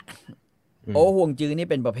ไปละฮวงจื้อนี่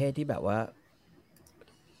เป็นประเภทที่แบบว่า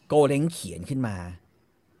โกเล้งเขียนขึ้นมา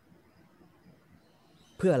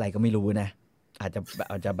เพื่ออะไรก็ไม่รู้นะอาจ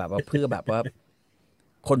จะแบบว่าเพื่อแบบว่า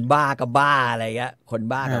คนบ้ากับบ้าอะไรเงี้ยคน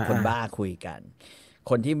บ้ากับคนบ้าคุยกัน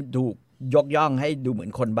คนที่ถูกยกย่องให้ดูเหมือ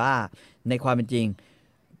นคนบ้าในความเป็นจริง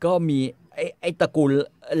ก็มีไอ้ตระกูล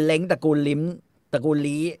เล้งตระกูลลิ้มตระกูล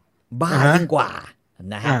ลี้บ้ายิ่งกว่า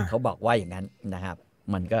นะฮะเขาบอกว่าอย่างนั้นนะครับ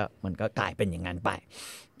มันก็กลายเป็นอย่างนั้นไป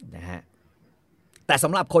นะฮะแต่ส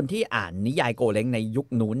ำหรับคนที่อ่านนิยายโกเล้งในยุค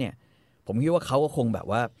นู้นเนี่ยผมคิดว่าเขาก็คงแบบ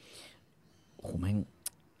ว่าโอ้โหแม่ง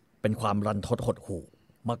เป็นความรันทดหดหู่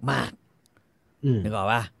มากๆนึกออก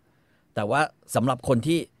ป่ะแต่ว่าสำหรับคน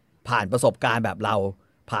ที่ผ่านประสบการณ์แบบเรา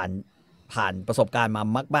ผ่านประสบการณ์มา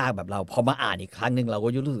มากๆแบบเราพอมาอ่านอีกครั้งนึงเราก็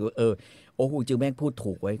รู้สึกว่าฮวงจื้อแม่งพูด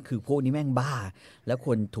ถูกไว้คือพวกนี้แม่งบ้าแล้วค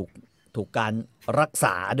วรถูกการรักษ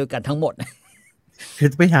าโดยกันทั้งหมดคื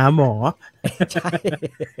อไปหาหมอใช่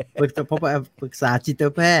ปรึกษาจิต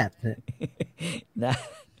แพทย์นะ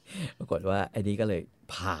ปรากฏว่าไอ้นี้ก็เลย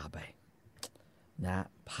พาไปนะ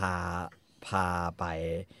พาไป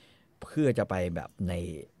เพื่อจะไปแบบใ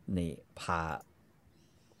นพ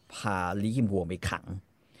าลีคิมฮวงไปขัง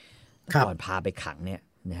ก่อนพาไปขังเนี่ย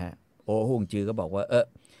นะฮะโอ้ฮวงจือก็บอกว่า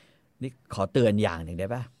นี่ขอเตือนอย่างหนึ่งได้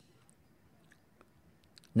ป่ะ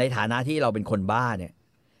ในฐานะที่เราเป็นคนบ้าเนี่ย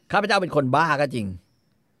ข้าพเจ้าเป็นคนบ้าก็จริง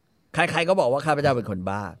ใครๆก็บอกว่าข้าพเจ้าเป็นคน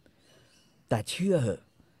บ้าแต่เชื่อเหอะ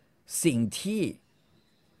สิ่ง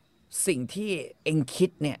ที่เอ็งคิ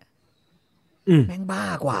ดเนี่ยแม่งบ้า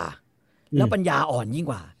กว่าแล้วปัญญาอ่อนยิ่ง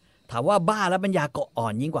กว่าถามว่าบ้าแล้วปัญญาก็อ่อ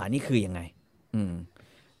นยิ่งกว่านี่คือยังไง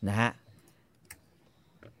นะฮะ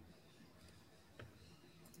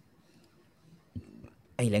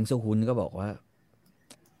ไอ้เหลงโซฮุนก็บอกว่า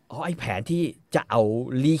ไอ้แผนที่จะเอา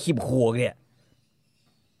ลีคิมฮวงเนี่ย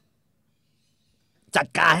จัด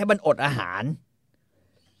การให้มันอดอาหาร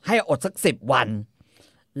ให้อดสัก10 วัน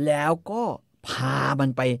แล้วก็พามัน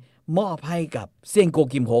ไปมอบให้กับเซี่ยงโกว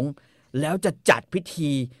กิมฮงแล้วจะจัดพิธี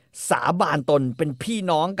สาบานตนเป็นพี่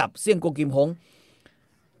น้องกับเซี่ยงโกวกิมฮง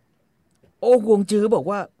โอ้ฮวงจือบอก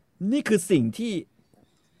ว่านี่คือสิ่งที่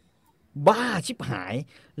บ้าชิบหาย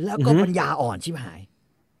แล้วก็ปัญญาอ่อนชิบหาย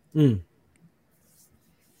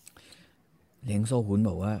เหลียงโซฮุน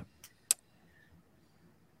บอกว่า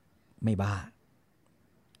ไม่บ้า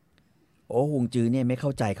โอ้ฮวงจือเนี่ยไม่เข้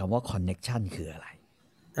าใจคำว่าคอนเน็กชันคืออะไร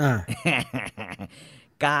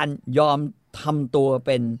การยอมทำตัวเ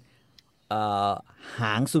ป็นห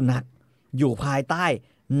างสุนัขอยู่ภายใต้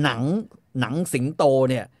หนังสิงโต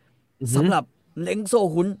เนี่ยสำหรับเหล็งโซ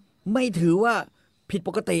ฮุนไม่ถือว่าผิดป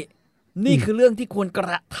กตินี่คือเรื่องที่ควรกร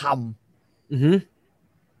ะท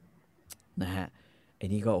ำนะฮะไอ้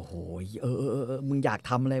นี่ก็โอ้โหมึงอยาก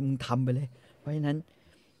ทำอะไรมึงทำไปเลยเพราะฉะนั้น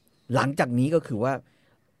หลังจากนี้ก็คือว่า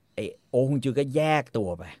ไอ้โอฮงจือก็แยกตัว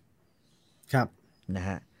ไปครับนะฮ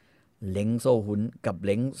ะเหล็งโซฮุนกับเห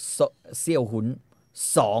ล็งเซี่ยวฮุน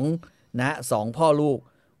2พ่อลูก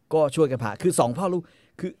ก็ช่วยกันพาคือ2พ่อลูก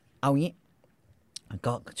คือเอางี้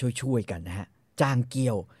ก็ช่วยกันนะฮะจ้างเกี้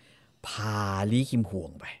ยวพาลีคิมฮว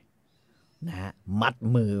งไปนะฮะมัด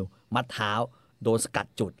มือมัดเท้าโดนสกัด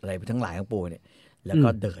จุดอะไรไปทั้งหลายทั้งปวงเนี่ยแล้วก็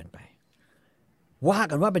เดินไปว่า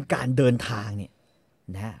กันว่าเป็นการเดินทางเนี่ย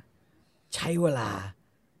นะใช้เวลา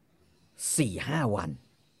 4-5 วัน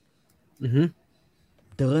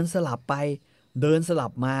เดินสลับไปเดินสลั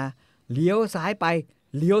บมาเลี้ยวซ้ายไป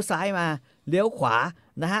เลี้ยวซ้ายมาเลี้ยวขวา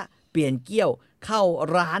นะฮะเปลี่ยนเกี้ยวเข้า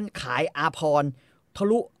ร้านขายอาภรณ์ทะ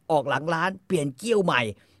ลุออกหลังร้านเปลี่ยนเกี้ยวใหม่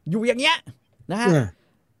อยู่อย่างเงี้ยนะฮะ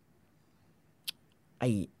ไ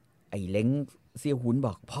อ้เล้งเซี่ยวหุนบ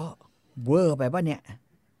อกพ่อเวอร์ไปป่ะเนี่ย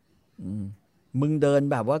มึงเดิน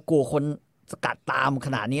แบบว่ากลัวคนสกัดตามข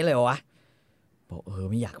นาดนี้เลยวะบอก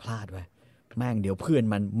ไม่อยากพลาดเว้ยแม่งเดี๋ยวเพื่อน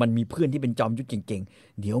มันมีเพื่อนที่เป็นจอมยุทธเก่ง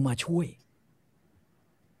ๆเดี๋ยวมาช่วย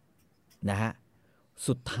นะฮะ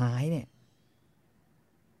สุดท้ายเนี่ย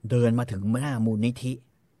เดินมาถึงหน้ามูลนิธิ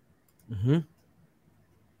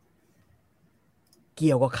เ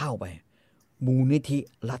กี่ยวก็เข้าไปมูลนิธิ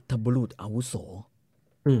รัฐบุรุษอาวุโส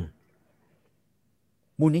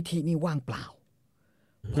มูลนิธินี่ว่างเปล่า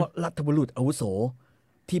เพราะรัฐบุรุษอาวุโส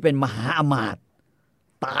ที่เป็นมหาอมาตย์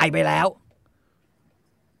ตายไปแล้ว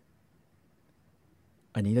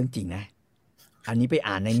อันนี้เรื่องจริงนะอันนี้ไป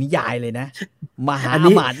อ่านในนิยายเลยนะมหาอ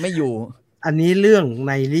มาตย์ไม่อยู่อันนี้เรื่องใ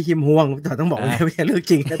นลีคิมฮวงแต่ต้องบอกว่าไม่ใช่เรื่อง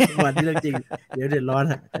จริงนะทุกวันที่เรื่องจริงเดี๋ยวเดือดร้อน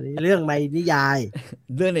อันนี้เรื่องในนิยาย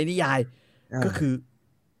เรื่องในนิยายก็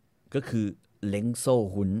คือเหล็งโซ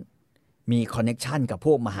ฮุนมีคอนเนคชั่นกับพ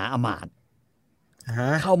วกมหาอมาตย์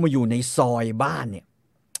เข้ามาอยู่ในซอยบ้านเนี่ย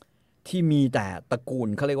ที่มีแต่ตระกูล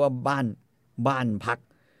เขาเรียกว่าบ้านพัก4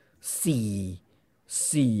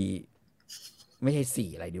ไม่ใช่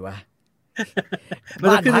4อะไรดีวะ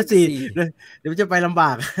บ้านพัก4เดี๋ยวจะไปลำบ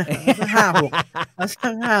าก5-6เอาสั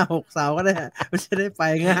ก5-6 เสาก็ได้ไม่ใช่ได้ไป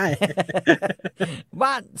ง่าย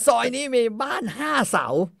บ้านซอยนี้มีบ้าน5 เสา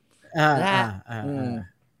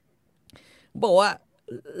บอกว่า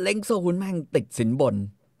เล้งโซฮุนแม่งติดสินบน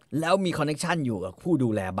แล้วมีคอนเนคชั่นอยู่กับผู้ดู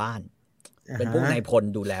แลบ้านเป็นพวกนายพล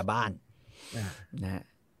ดูแลบ้านนะฮะ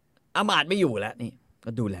อามาตย์ไม่อยู่แล้วนี่ก็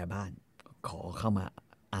ดูแลบ้านขอเข้ามา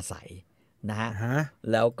อาศัยนะฮะ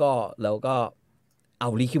แล้วก็เอา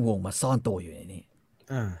ลีคิมฮวงมาซ่อนตัวอยู่ในนี้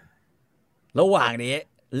ระหว่างนี้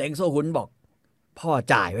เหล็งโซฮุนบอกพ่อ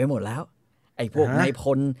จ่ายไว้หมดแล้วไอ้พวกนายพ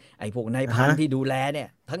ลไอ้พวกนายพันที่ดูแลเนี่ย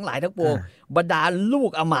ทั้งหลายทั้งปวงบรรดาลู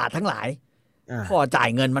กอามาตย์ทั้งหลายพ่อจ่าย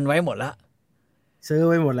เงินมันไว้หมดแล้วซื้อ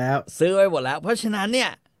ไว้หมดแล้วเพราะฉะนั้นเนี่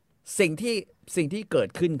ยสิ่งที่เกิด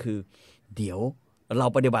ขึ้นคือเดี๋ยวเรา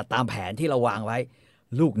ปฏิบัติตามแผนที่เราวางไว้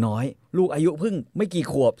ลูกน้อยลูกอายุเพิ่งไม่กี่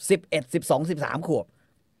ขวบ11 12 13 ขวบ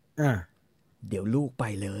เดี๋ยวลูกไป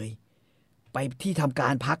เลย ไปที่ทำกา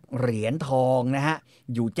รพักเหรียญทองนะฮะ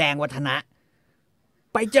อยู่แจ้งวัฒนะ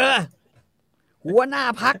ไปเจอหัวหน้า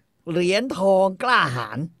พักเหรียญทองกล้าหา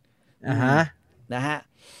ญนะฮะ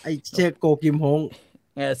ไอ้เชโกกิมฮง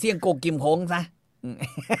เสี่ยงโกกิมฮงซะ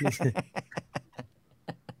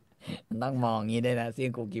ต้องมองงี้ได้นะเสี่ย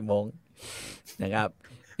งโกกิมฮงนะครับ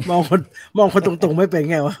มองคนตรงๆไม่เป็น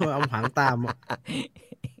ไงวะเอาหางตาม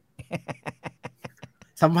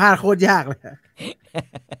สัมภาษณ์โคตรยากเลย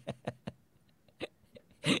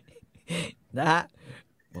นะฮะ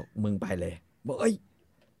บอกมึงไปเลยบอกเอ้ย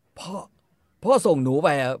พ่อส่งหนูไป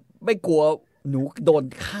อ่ะไม่กลัวหนูโดน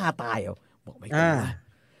ฆ่าตายเหรอบอกไม่กลัว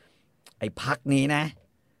ไอ้พักนี้นะ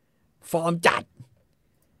ฟอร์มจัด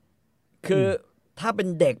คือถ้าเป็น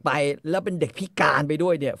เด็กไปแล้วเป็นเด็กพิการไปด้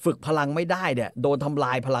วยเนี่ยฝึกพลังไม่ได้เนี่ยโดนทำล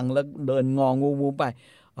ายพลังแล้วเดินงองูไป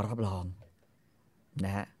รับรองน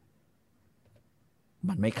ะฮะ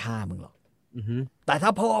มันไม่ฆ่ามึงหรอกแต่ถ้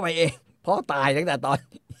าพ่อไปเองพ่อตายตั้งแต่ตอน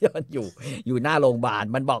อยู่หน้าโรงพยาบาล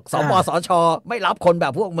มันบอกสปสช.ไม่รับคนแบ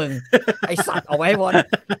บพวกมึงไอสัตว์เอาไว้หมด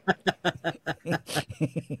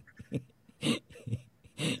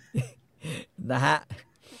นะฮะ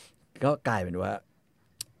ก็กลายเป็นว่า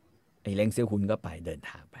ไอ้เล้งเซี่ยวหุนก็ไปเดิน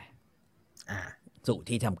ทางไปสู่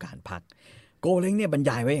ที่ทำการพักโกเล้งเนี่ยบรร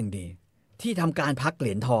ยายไว้อย่างดีที่ทำการพักเห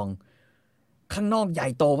รียญทองข้างนอกใหญ่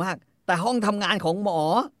โตมากแต่ห้องทำงานของหมอ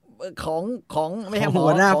ของไม่ใช่หมอ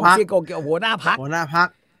ของเซี่ยโกหัวหน้าพัก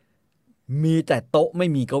มีแต่โต๊ะไม่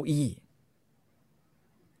มีเก้าอี้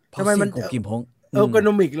ทำไมมันกิมฮงเออร์โกน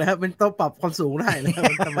อมิกเลยครับเป็นโต๊ะปรับความสูงได้เลย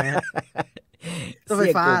ทำไมฮะโต๊ะไฟ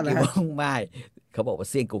ฟ้าเหรอไม่เขาบอกว่า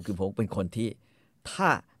เซี่ยงโกกิมฮงเป็นคนที่ถ้า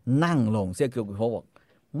นั่งลงเซี่ยงโกกิมฮงบอก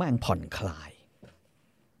แม่งผ่อนคลาย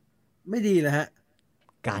ไม่ดีเลยฮะ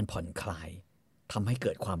การผ่อนคลายทำให้เ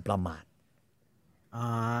กิดความประมาท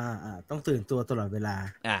ต้องตื่นตัวตลอดเวลา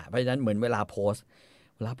เพราะฉะนั้นเหมือนเวลาโพส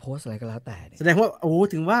อะไรก็แล้วแต่แสดงว่าโอ้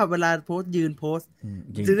ถึงว่าเวลาโพสยืนโพส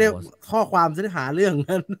จะได้ข้อความจะได้หาเรื่อง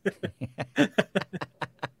นั้น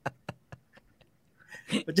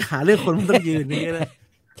จะหาเรื่องคนมันต้องยืนนี่เลย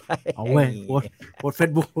เอาเว้ยโพสเฟ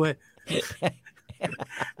ซบุ๊กเว้ย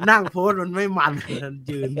นั่งโพสมันไม่มัน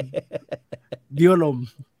ยืนเบี้ยวลม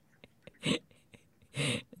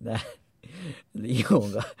นะนี่ผม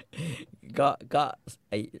ก็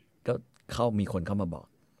เข้ามีคนเข้ามาบอก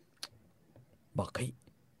เฮ้ย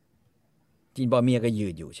จีนบอเมียก็ยื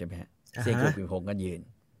นอยู่ใช่ไหมฮะเซี่ยงโกกิมฮงก็ยืน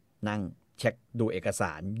นั่งเช็คดูเอกส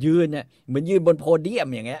ารยืนเนี่ยเหมือนยืนบนโพเดียม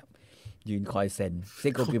อย่างเงี้ยยืนคอยเซ็นเซี่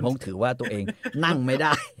ยงโกกิมฮงถือว่าตัวเองนั่งไม่ไ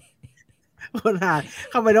ด้คนหา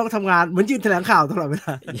เข้าไปต้องทำงานเหมือนยืนแถลงข่าวตลอดเวล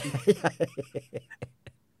า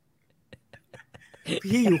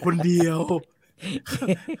พี่อยู่คนเดียว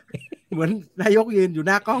เหมือนนายกยืนอยู่ห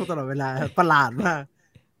น้ากล้องตลอดเวลาประหลาดมาก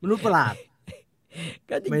มนุษย์ประหลาด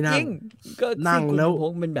ก็จริงๆก็นั่งแล้ว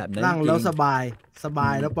เป็นแบบนั้นนั่งแล้วสบา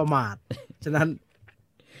ยแล้วประมาทฉะนั้น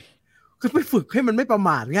คือไปฝึกให้มันไม่ประม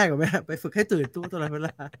าทง่ายกว่าไหมไปฝึกให้ตื่นตัวตลอดเวล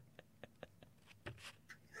า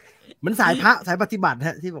เหมือนสายพระสายปฏิบัติฮ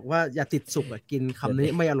ะที่บอกว่าอย่าติดสุกกินคำนี้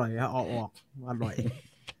ไม่อร่อยฮะออกอร่อย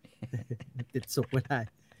ติดสุกไม่ได้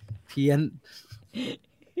เพี้ยน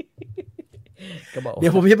เดี๋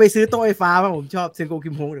ยวผมจะไปซื้อโต๊ะไฟฟ้าผมชอบเซี่ยงโก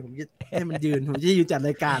กิมฮงเดี๋ยวผมจะให้มันยืนผมจะอยู่จัดร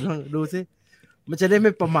ายการดูซิมันจะได้ไ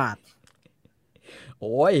ม่ประมาทโ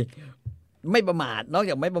อ้ยไม่ประมาทนอก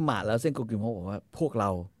จากไม่ประมาทแล้วเซี่ยงโกกิมฮงบอกว่าพวกเรา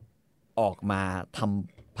ออกมาท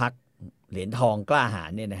ำพักเหรียญทองกล้าหาญ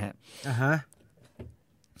เนี่ยนะฮะ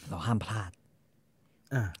เราห้ามพลาด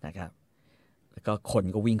นะครับแล้วก็คน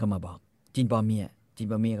ก็วิ่งเข้ามาบอกจินบอเมี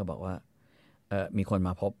ยก็บอกว่ามีคนม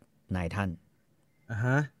าพบนายท่าน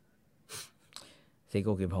เซี่ยงโก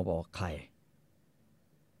กิมฮงบอกใคร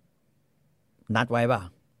นัดไว้ป่ะ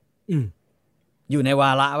อยู่ในว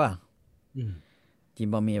าระป่ะจิน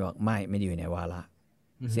บอเมียบอกไม่ได้อยู่ในวาระ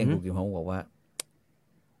เซี่ยงโกกิมฮงบอกว่า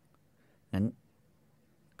งั้น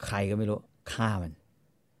ใครก็ไม่รู้ฆ่ามัน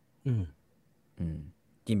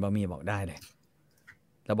จินบอเมียบอกได้เลย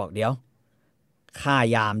แล้วบอกเดี๋ยวฆ่า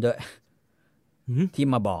ยามด้วยที่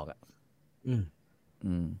มาบอก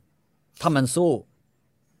ถ้ามันสู้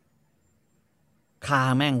ฆ่า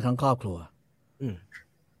แม่งทั้งครอบครัว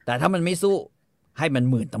แต่ถ้ามันไม่สู้ให้มัน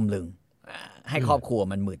หมื่นตำลึงให้ครอบครัว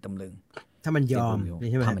มันหมื่นตำลึงถ้ามันยอม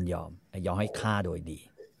ถ้ามันยอมให้ฆ่าโดยดี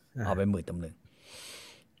เอาไปหมื่นตำลึง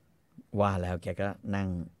ว่าแล้วแกก็นั่ง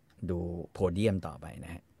ดูโพเดียมต่อไปน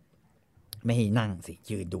ะฮะไม่ให้นั่งสิ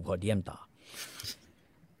ยืนดูโพเดียมต่อ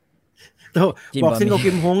บอกเซี่ยงโก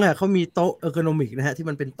กิมฮงเขามีโต๊ะเออร์โกนอมิกนะฮะที่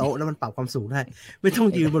มันเป็นโต๊ะแล้วมันปรับความสูงได้ไม่ต้อง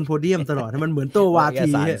ยืนบนโพเดียมตลอดให้มันเหมือนโต๊ะวา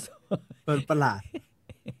ทีเป็นประหลาด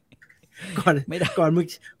ก่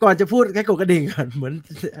อนจะพูดแค่กดกระดิ่งก่อนเหมือน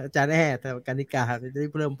อาจารย์แอ่แต่กานิกาจะได้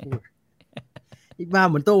เริ่มพูด มา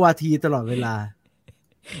เหมือนโตวาทีตลอดเวลา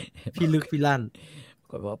พี่ลึกพี่ลั่น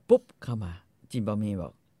ก็บอกปุ๊บเข้ามาจินบอมีบอ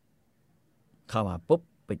กเข้ามาปุ๊บ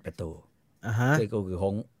ปิดประตูเซโกคือฮ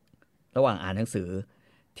งระหว่างอ่านหนังสือ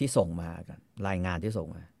ที่ส่งมากันรายงานที่ส่ง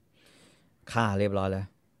มาฆ่าเรียบร้อยแล้ว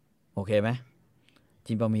โอเคไหม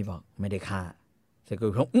จินบอมีบอกไม่ได้ฆ่าเซโก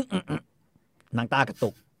คือฮงนางตากระตุ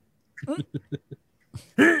ก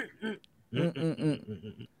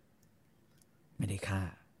ไม่ได้ฆ่า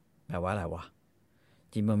แปลว่าอะไรวะ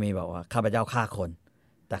จินบอมีบอกว่าข้าพเจ้าฆ่าคน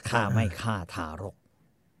แต่ข้าไม่ฆ่าทารก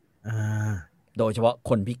โดยเฉพาะ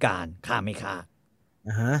คนพิการข้าไม่ฆ่า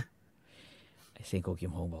ไอ้เซนโกกิ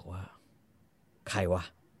มฮงบอกว่าใครวะ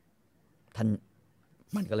ท่าน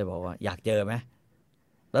มันก็เลยบอกว่าอยากเจอไหม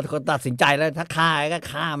แล้วก็ตัดสินใจแล้วถ้าฆ่าก็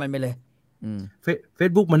ฆ่ามันไปเลยเฟ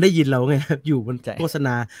ซบุ๊กมันได้ยินเราไงอยู่มันโฆษณ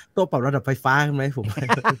าโต๊ะปรับระดับไฟฟ้าขึ้นไหมผม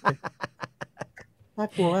น่า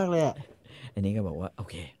กลัวมากเลยอ่ะอันนี้ก็บอกว่าโอ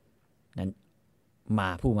เคนั้น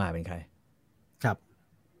ผู้มาเป็นใครครับ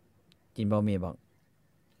จินบอมีบอก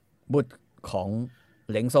บุตรของ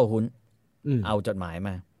เหล็งโซฮุนเอาจดหมายม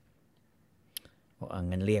าบอก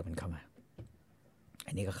งั้นเรียกมันเข้ามา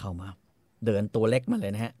อันนี้ก็เข้ามาเดินตัวเล็กมาเล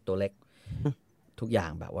ยนะฮะตัวเล็กทุกอย่า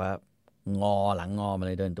งแบบว่างอหลังงอมาเ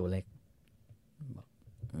ลยเดินตัวเล็ก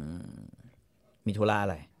มีธุระอะ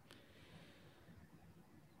ไร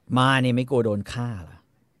มาเนี่ยไม่กลัวโดนฆ่าเหรอ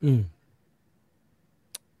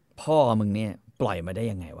พ่อมึงเนี่ยปล่อยมาได้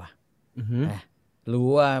ยังไงวะรู้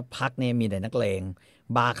ว่าพักเนี่ยมีแต่นักเลง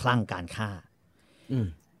บ้าคลั่งการฆ่า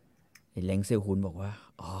ไอ้เล้งเซียวหุนบอกว่า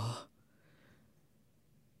อ๋อ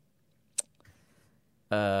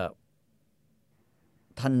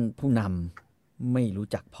ท่านผู้นำไม่รู้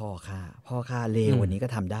จักพ่อข้าเลววันนี้ก็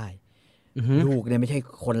ทำได้ลูกเนี่ยไม่ใช่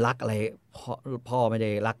คนรักอะไรพ่อไม่ได้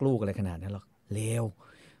รักลูกอะไรขนาดนั้นหรอกเลว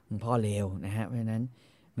พ่อเลวนะฮะเพราะฉะนั้น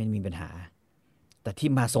ไม่มีปัญหาแต่ที่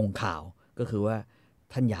มาส่งข่าวก็คือว่า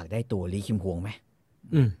ท่านอยากได้ตัวลีคิมฮวงไหม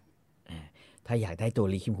ถ้าอยากได้ตัว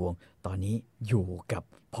ลีคิมฮวงตอนนี้อยู่กับ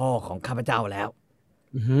พ่อของข้าพเจ้าแล้ว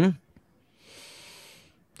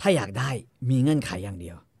ถ้าอยากได้มีเงื่อนไขอย่างเดี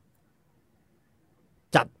ยว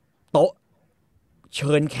จัดโต๊ะเ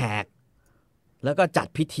ชิญแขกแล้วก็จัด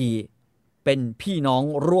พิธีเป็นพี่น้อง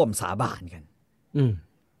ร่วมสาบานกัน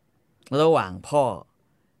ระหว่างพ่อ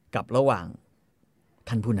กับระหว่าง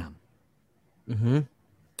ท่านผู้น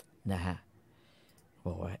ำนะฮะบ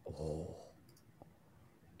อกว่าโอ้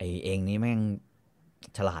ไอเองนี่แม่ง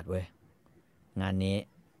ฉลาดเว้ยงานนี้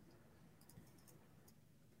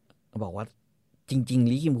บอกว่าจริง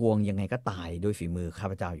ๆลีคิมฮวงยังไงก็ตายด้วยฝีมือข้า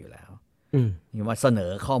พเจ้าอยู่แล้วยังมาเสน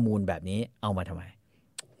อข้อมูลแบบนี้เอามาทำไม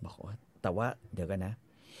บอกว่าแต่ว่าเดี๋ยวกันนะ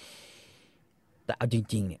แต่เอาจ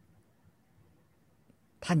ริงๆเนี่ย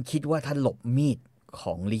ท่านคิดว่าท่านหลบมีดข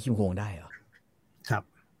องลีคิมฮวงได้เหรอครับ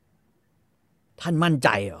ท่านมั่นใจ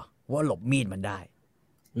เหรอว่าหลบมีดมันได้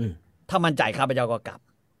ถ้ามั่นใจข้าพเจ้าก็กลับ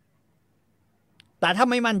แต่ถ้า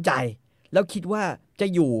ไม่มั่นใจแล้วคิดว่าจะ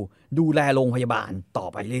อยู่ดูแลโรงพยาบาลต่อ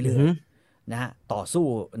ไปเรื่อยๆนะฮะต่อสู้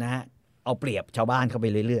นะฮะเอาเปรียบชาวบ้านเข้าไป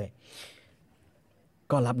เรื่อย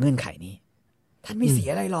ๆก็รับเงื่อนไขนี้ท่านไม่เสีย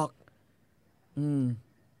อะไรหรอก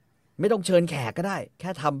ไม่ต้องเชิญแขกก็ได้แค่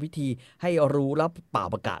ทำพิธีให้รู้แล้วเป่า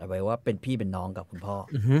ประกาศไว้ว่าเป็นพี่เป็นน้องกับคุณพ่อ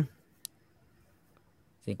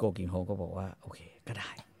เซนโกกิงฮงก็บอกว่าโอเคก็ไ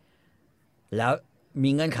ด้แล้วมี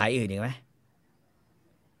เงื่อนไขอื่นอีกไหม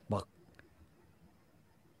บอก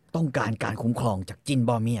ต้องการการคุ้มครองจากจินบ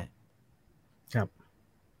อเมียครับ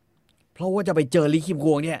เพราะว่าจะไปเจอลีคิมฮ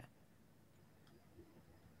วงเนี่ย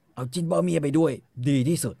เอาจินบอเมียไปด้วยดี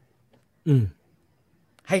ที่สุด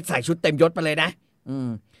ให้ใส่ชุดเต็มยศไปเลยนะ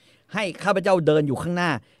ให้ข้าพเจ้าเดินอยู่ข้างหน้า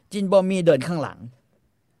จินบอเมียเดินข้างหลัง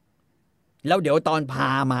แล้วเดี๋ยวตอนพา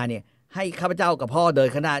มาเนี่ยให้ข้าพเจ้ากับพ่อเดิน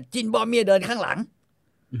ข้างหน้าจินบอเมียเดินข้างหลัง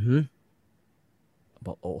บ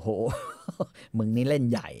อกโอ้โหมึงนี่เล่น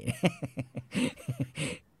ใหญ่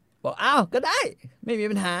บอกอ้าวก็ได้ไม่มี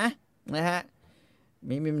ปัญหานะฮะไ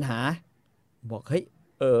ม่มีปัญหาบอกเฮ้ย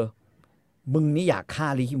มึงนี่อยากฆ่า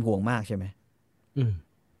ลีคิมฮวงมากใช่ไหม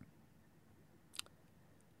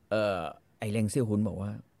ไอเล้งเซี่ยวหุนบอกว่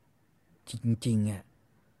าจริงๆอ่ะ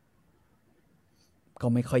ก็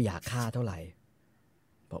ไม่ค่อยอยากฆ่าเท่าไหร่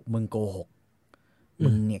บอกมึงโกหกมึ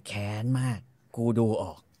งเนี่ยแค้นมากกูดูอ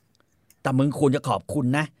อกแต่มึงควรจะขอบคุณ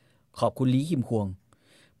นะขอบคุณลีคิมฮวง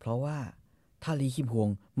เพราะว่าถ้าลีคิมฮวง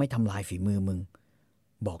ไม่ทำลายฝีมือมึง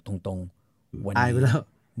บอกตรงๆวันนี้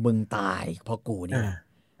มึงตายเพราะกูเนี่ย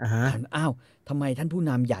อ้าวทำไมท่านผู้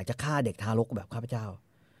นำอยากจะฆ่าเด็กทารกแบบข้าพเจ้า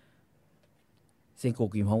เซนโก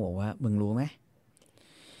กิมฮงบอกว่ามึงรู้ไหม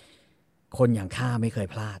คนอย่างข้าไม่เคย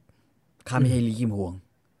พลาดข้าไม่ใช่ลีคิมฮวง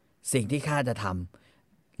สิ่งที่ข้าจะท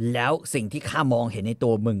ำแล้วสิ่งที่ข้ามองเห็นในตั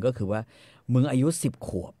วมึงก็คือว่ามึงอายุ10 ข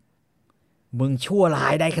วบ มึงชั่วร้า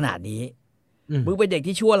ยได้ขนาดนี้มึงเป็นเด็ก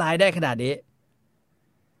ที่ชั่วร้ายได้ขนาดนี้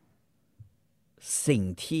สิ่ง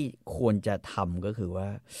ที่ควรจะทำก็คือว่า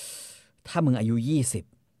ถ้ามึงอายุ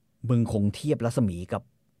20มึงคงเทียบรัศมีกับ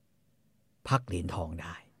พักเหรียญทองไ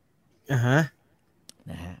ด้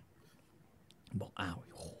นะฮะบอกอ้าว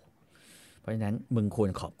เพราะฉะนั้นมึงควร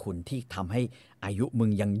ขอบคุณที่ทำให้อายุมึง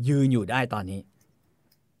ยังยืนอยู่ได้ตอนนี้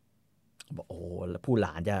บอกโอ้แล้วผู้หล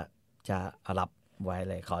านจะรับไว้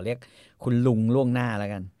เลยขอเรียกคุณลุงล่วงหน้าแล้ว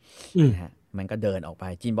กันนะฮะมันก็เดินออกไป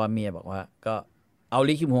จินบอมเมียบอกว่าก็เอา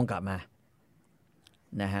ลีคิมฮวงกลับมา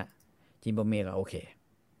นะฮะจินบอมเมียก็โอเค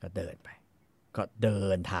ก็เดินไปก็เดิ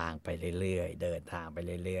นทางไปเรื่อยๆเดินทางไป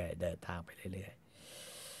เรื่อยๆเดินทางไปเรื่อย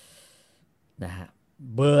ๆนะฮะ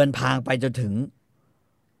เบิร์นทางไปจนถึง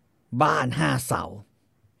บ้าน5 เสา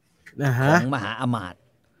ของมหาอมาตย์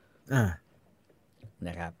น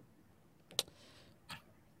ะครับ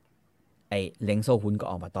ไอ้เล้งโซฮุนก็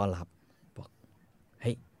ออกมาต้อนรับบอกเ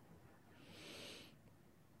ฮ้ย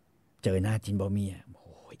เจอหน้าจินบอมีโอ้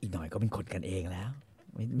ยอีกหน่อยก็เป็นคนกันเองแล้ว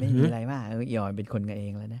ไม่มีอะไรมากอีกหน่อยเป็นคนกันเอ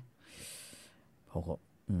งแล้วนะผมก็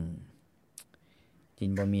จิ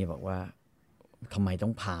นบอมีบอกว่าทำไมต้อ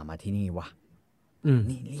งพามาที่นี่วะ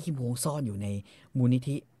นี่ลีคิมฮวงซ่อนอยู่ในมูลนิ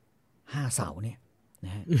ธิ5 เสาเนี่ยน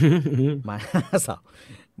ะฮะมา5 เสา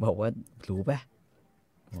บอกว่ารู้ปะ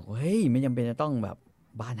บอกว่าเฮ้ยไม่จำเป็นจะต้องแบบ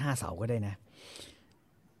บ้าน5 เสาก็ได้นะ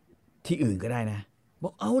ที่อื่นก็ได้นะบอ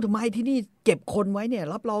กเอ้าทำไมที่นี่เก็บคนไว้เนี่ย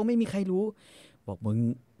รับรองไม่มีใครรู้บอกมึง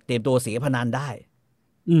เตรียมตัวเสียพนันได้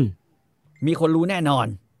มีคนรู้แน่นอน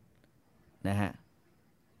นะฮะ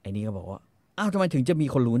ไอ้นี่ก็บอกว่าอ้าวทำไมถึงจะมี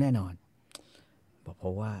คนรู้แน่นอนบอกเพร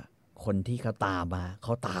าะว่าคนที่เขาตาม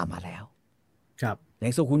มาแล้วครับเล้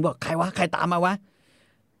งโซฮุนบอกใครวะใครตามมาวะ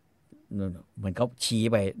เหมือนเขาชี้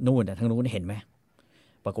ไปนู่นทางนู้นเห็นไหม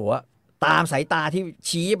ปรากฏว่าตามสายตาที่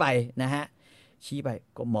ชี้ไปนะฮะชี้ไป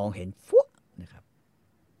ก็มองเห็นฟุ๊นะครับ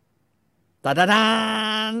ตาดา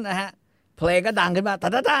นนะฮะเพลงก็ดังขึ้นมาตา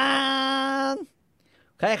ดาน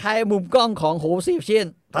คล้ายๆมุมกล้องของโหซีเชียน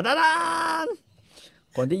ตาดาน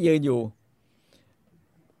คนที่ยืนอยู่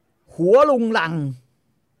หัวลุงลัง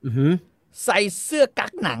ใส่เสื้อกั๊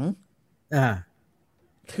กหนัง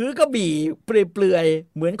ถือกระบี่เปลือย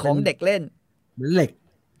ๆเหมือนของเด็กเล่นเหมือนเหล็ก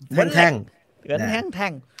แท่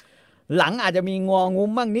งหลังอาจจะมีงองุ้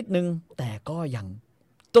มบ้างนิดนึงแต่ก็ยัง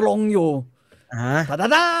ตรงอยู่ตา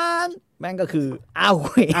ดานแม่งก็คืออา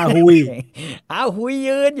หุย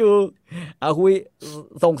ยืนอยู่อาหุย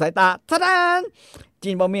ส่งสายตาตาดานจิ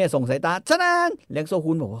นบอเมียส่งสายตาตาดานเล้งโซ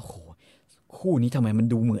ฮุนบอกว่าโหคู่นี้ทำไมมัน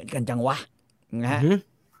ดูเหมือนกันจังวะนะฮะ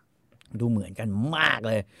ดูเหมือนกันมาก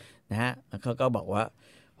เลยนะฮะแล้วเขาก็บอกว่า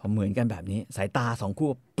พอเหมือนกันแบบนี้สายตา2 คู่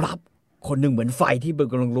ปรับคนหนึ่งเหมือนไฟที่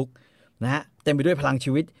กำลังลุกนะฮะเต็มไปด้วยพลัง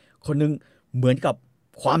ชีวิตคนหนึ่งเหมือนกับ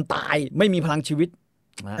ความตายไม่มีพลังชีวิต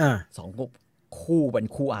นะ2 คู่เป็น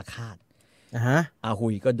คู่อาฆาตอาหุ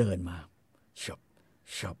ยก็เดินมาชั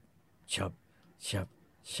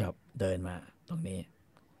บเดินมาตรงนี้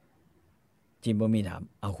จิมบอมีถาม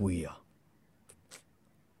อาหุยเหรอ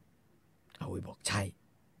อาหุยบอกใช่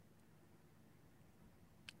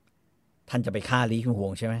ท่านจะไปฆ่าลีคิมฮว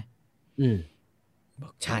งใช่ไหมบ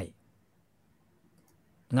อกใช่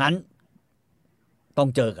งั้นต้อง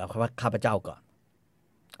เจอกับข้าพเจ้าก่อน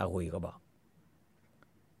อาหุยก็บอก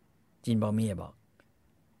จินบอมีบอก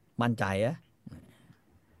มั่นใจอะ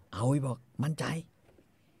อาหุยบอกมั่นใจ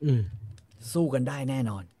สู้กันได้แน่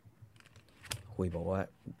นอนหุยบอกว่า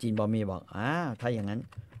จินบอมีบอกถ้าอย่างนั้น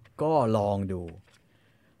ก็ลองดู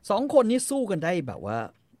2 คนนี้สู้กันได้แบบว่า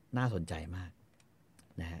น่าสนใจมาก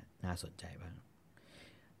นะฮะน่าสนใจบ้าง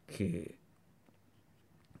คือ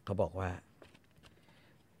เขาบอกว่า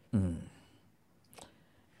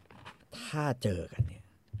ถ้าเจอกันเนี่ย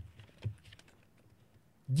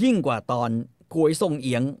ยิ่งกว่าตอนกวยซ่งเ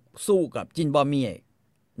อียงสู้กับจินบอมี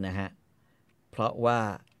นะฮะเพราะว่า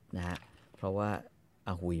อ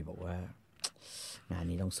าหุยบอกว่างาน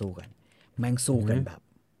นี้ต้องสู้กันแม่งสู้กันแบบ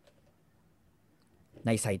ใน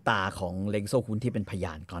สายตาของเล้งโซฮุนที่เป็นพย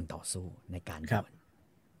านก่อนต่อสู้ในการดวล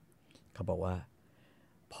เขาบอกว่า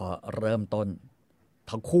พอเริ่มต้น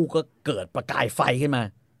ทั้งคู่ก็เกิดประกายไฟขึ้นมา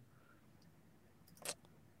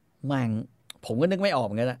แม่งผมก็นึกไม่ออกเ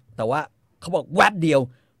หมือนกันนะแต่ว่าเขาบอกแวบเดียว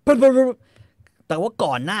แต่ว่า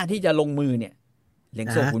ก่อนหน้าที่จะลงมือเนี่ยเล้ง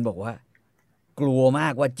โซฮุนบอกว่ากลัวมา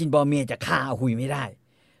กว่าจินบอเมียจะฆ่าอาหุยไม่ได้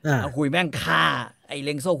อาหุยแม่งฆ่าไอ้เ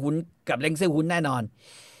ล้งโซฮุนกับเล้งเซฮุนแน่นอน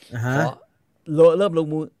เพราะเริ่มลง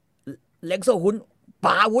มือเล้งโซฮุนป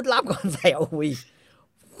าอาวุธลับก่อนใส่อาหุย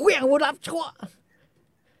เคลื่องอาวุธลับชั่ว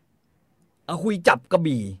อาหุยจับกระ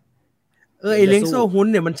บี่ไอ้เล้งโซฮุน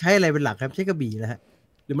เนี่ยมันใช้อะไรเป็นหลักครับใช้กระบี่นะฮะ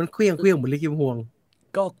หรือมันเคลื่องเหมือนลีคิมฮวง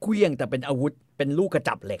ก็เคลื่องแต่เป็นอาวุธเป็นลูกกระ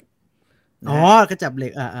จับเหล็ก อ๋อกระจับเหล็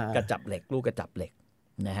กกระจับเหล็กลูกกระจับเหล็ก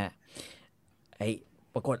นะฮะไอ้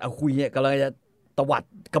ปรากฏอาคุยเนี่ยก็เลยจะตวัด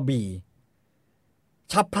กระบี่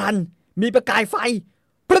ฉับพลันมีประกายไฟ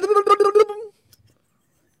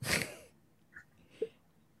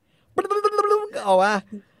เอาว่า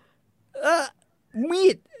มี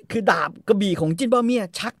ดคือดาบกระบี่ของจินบ้าเมีย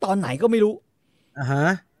ชักตอนไหนก็ไม่รู้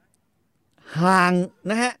ห่าง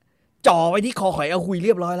นะฮะจ่อไปที่คอหอยอาคุยเ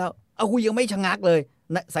รียบร้อยแล้วอาคุยยังไม่ชะงักเลย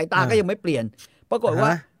สายตาก็ยังไม่เปลี่ยนปรากฏว่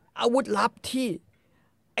าอาวุธลับที่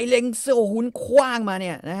ไอเล็งโซหุนคว้างมาเ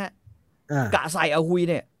นี่ยนะฮะกะใส่อาคุย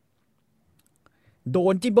เนี่ยโด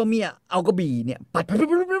นจินบ้าเมียเอากระบี่เนี่ยปัดไป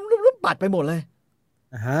หมดเลย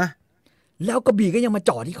แล้วกระบี่ก็ยังมา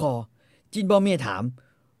จ่อที่คอจินบ้าเมียถาม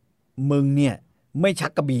มึงเนี่ยไม่ชั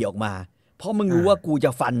กกระบี่ออกมาเพราะมึงรู้ว่ากูจ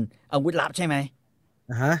ะฟันอาวุธลับใช่ไหม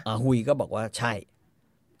อาคุยก็บอกว่าใช่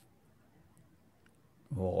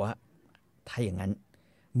บอกว่าถ้าอย่างนั้น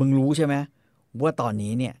มึงรู้ใช่ไหมว่าตอน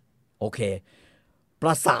นี้เนี่ยโอเคปร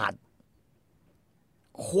ะสาท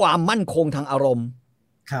ความมั่นคงทางอารมณ์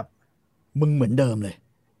ครับมึงเหมือนเดิมเลย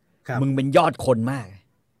มึงเป็นยอดคนมาก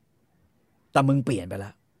แต่มึงเปลี่ยนไปแล้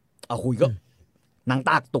วเอาคุยก็นาง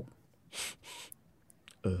ตากตุก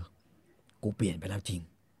กูเปลี่ยนไปแล้วจริง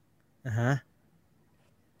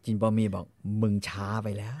จินปอมีบอกมึงช้าไป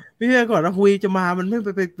แล้วพี่เพื่อนก่อนนะคุยจะมามันไม่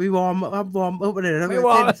ไปวอร์มอะไรนะไม่ว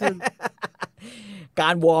อร์มกา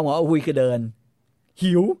รวอร์มของอาคุยคือเดิน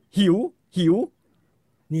หิว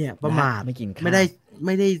เนี่ยประมาทไม่กินข้าวไม่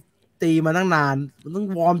ได้ตีมาตั้งนานต้อง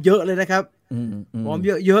วอร์มเยอะเลยนะครับวอร์มเ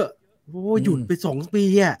ยอะโอ้หยุดไป2 ปี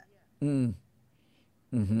อ่ะ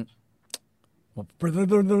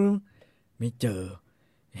ไม่เจอ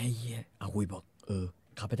ไอ้เหี้ยอาคุยบอก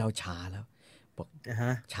ข้าพเจ้าช้าแล้วบอก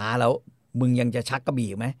ช้าแล้วมึงยังจะชักกระบี่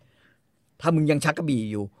ไหมถ้ามึงยังชักกระบี่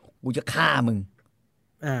อยู่กูจะฆ่ามึง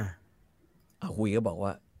อาคุยก็บอกว่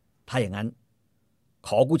าถ้าอย่างนั้นข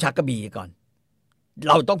อกูชักกระบี่ก่อนเ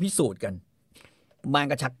ราต้องพิสูจน์กันมัน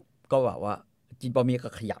ก็ชักก็แบบว่าจินปอมีก็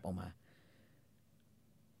ขยับออกมา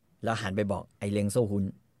แล้วหันไปบอกไอเล็งโซฮุน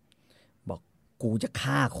บอกกูจะ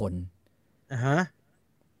ฆ่าคน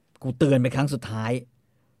กูเตือนไปครั้งสุดท้าย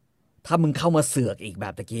ถ้ามึงเข้ามาเสือกอีกแบ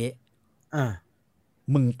บตะกี้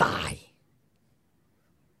มึงตาย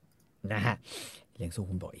นะฮะเล็งโซ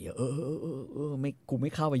ฮุนบอกไม่กูไม่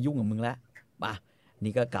เข้าไปยุ่งกับมึงแล้วป่ะ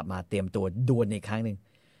นี่ก็กลับมาเตรียมตัวดวลในครั้งหนึ่ง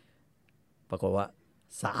ปรากฏว่า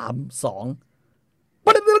3 2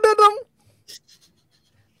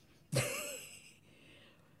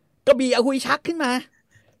กระบี่อาคุยชักขึ้นมา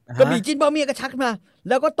กระบี่จินบ้าเมียก็ชักขึ้นมาแ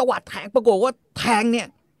ล้วก็ตวัดแทงปรากฏว่าแทงเนี่ย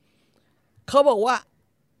เขาบอกว่า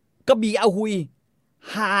กระบี่อาคุย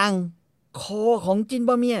ห่างคอของจิน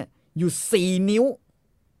บ้าเมียอยู่4 นิ้ว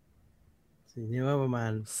4 นิ้วประมา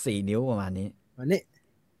ณ4 นิ้วประมาณนี้วันนี้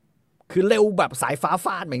คือเร็วแบบสายฟ้าฟ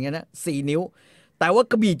าดแบบนี้นะ4 นิ้วแต่ว่า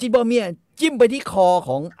กระบี่จินบ้าเมียจิ้มไปที่คอข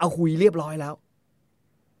องอาคุยเรียบร้อยแล้ว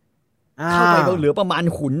เข้าไปก็เหลือประมาณ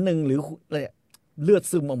ขุนหนึ่งหรืออะไรเลือด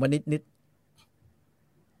ซึมออกมานิด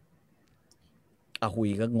อาคุย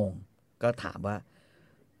ก็งงก็ถามว่า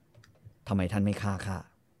ทำไมท่านไม่ฆ่าข้า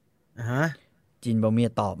จินบ้าเมีย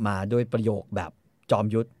ตอบมาด้วยประโยคแบบจอม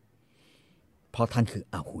ยุทธเพราะท่านคือ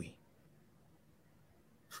อาคุย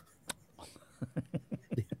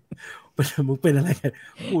มึงเป็นอะไรกัน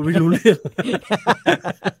กูไม่รู้เรื่อง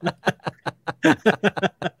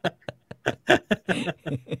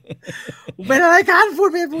มึงเป็นอะไรกันพูด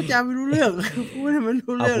จาไม่รู้เรื่องพูดให้มัน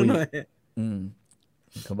รู้เรื่องหน่อย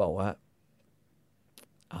เขาบอกว่า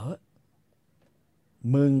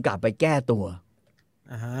มึงกลับไปแก้ตัว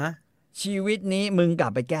ชีวิตนี้มึงกลั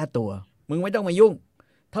บไปแก้ตัวมึงไม่ต้องมายุ่ง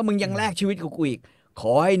ถ้ามึงยังแลกชีวิตกับกูอีกข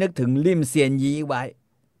อให้นึกถึงลิ่มเซียนยีไว้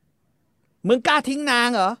มึงกล้าทิ้งนาง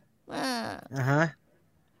เหรอ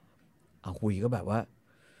เอาคุยก็แบบว่า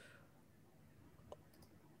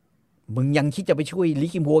มึงยังคิดจะไปช่วยลิ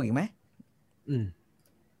คิมโฮอีกไหม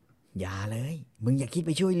อย่าเลยมึงอย่าคิดไ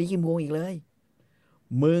ปช่วยลิคิมโฮอีกเลย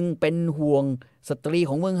มึงเป็นห่วงสตรี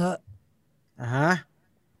ของมึงเหอะ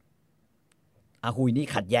อาคุยนี่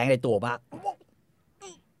ขัดแย้งในตัวมาก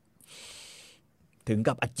ถึง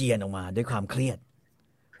กับอาเจียนออกมาด้วยความเครียด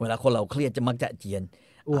เวลาคนเราเครียดจะมักจะอาเจียน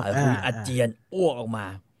อาคุยอาเจียนอ้วกออกมา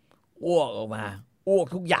อ้วก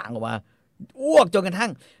ทุกอย่างออกมาอ้วกจนกระทั่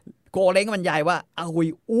งโกเล้งบรรยายว่าอาคุย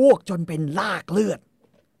อ้วกจนเป็นลากเลือด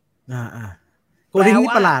โกเล้งนี่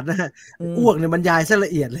ประหลาดนะฮะอ้วกเนี่ยบรรยายซะล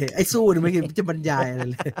ะเอียดเลยไอ้สู้เนี่ยไม่จะบรรยายอะไร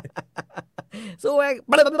เลยสู้เอง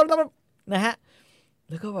นะฮะ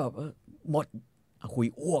แล้วก็แบบหมดอาคุย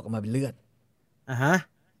อ้วกออกมาเป็นเลือด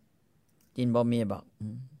จินบอเมียบอก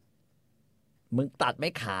มึงตัดไม่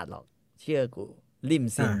ขาดหรอกเชื่อกูลิ่ม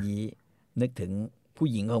เซียนยีนึกถึงผู้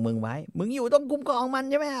หญิงของมึงไว้มึงอยู่ต้องคุ้มครองมัน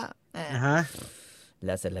ใช่ไหม แ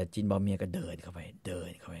ล้วเสร็จแล้วจินบอมเมียก็เดินเข้าไป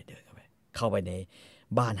เข้าไปใน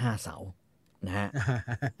บ้าน5 เสานะฮะ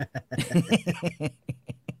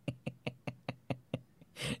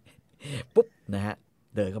ปุ๊บนะฮะ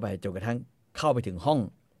เดินเข้าไปจนกระทั่งเข้าไปถึงห้อง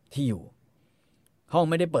ที่อยู่ห้อง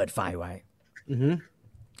ไม่ได้เปิดไฟไว้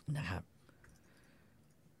นะครับ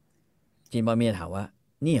จินบอมเมียถามว่า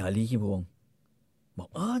นี่เหรอลีคิมพวงบอก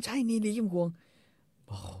ใช่นี่ลีคิมพวง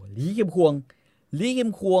ลีคิมพวง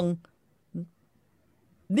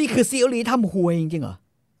นี่คือซีอิ๊วหลีทำหวยจริงๆเหรอ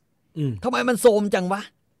ทำไมมันโซมจังวะ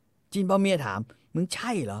จินบอมเมียถามมึงใ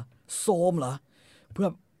ช่เหรอโซมเหรอเพื่อ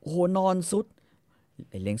โหนอนสุด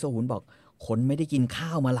ไอ้เล้งโซหุนบอกคนไม่ได้กินข้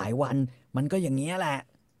าวมาหลายวันมันก็อย่างเงี้ยแหละ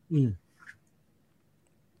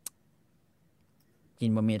จิ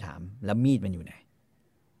นบอมเมียถามแล้วมีดมันอยู่ไหน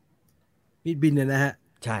มีดบินนะฮะ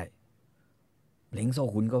ใช่เล้งโซ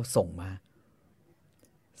หุนก็ส่งมา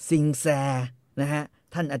ซิงแซนะฮะ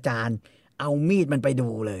ท่านอาจารย์เอามีดมันไปดู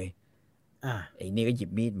เลยไอ้นี่ก็หยิบ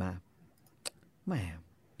มีดมาแหม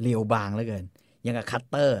เรียวบางเหลือเกินยังกับคัต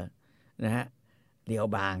เตอร์นะฮะเรียว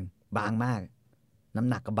บางมากน้ำ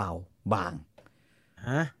หนักก็เบาบาง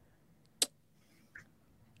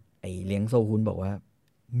ไอ้เลี้ยงโซฮุนบอกว่า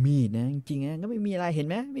มีดนะจริงๆก็ไม่มีอะไรเห็น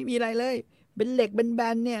ไหมไม่มีอะไรเลยเป็นเหล็กเป็นแบ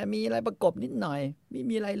นเนี่ยมีอะไรประกบนิดหน่อยไม่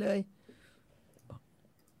มีอะไรเลย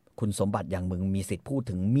คุณสมบัติอย่างมึงมีสิทธิ์พูด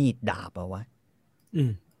ถึงมีดดาบเอาวะ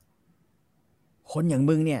คนอย่าง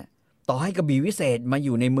มึงเนี่ยต่อให้กระบี่วิเศษมาอ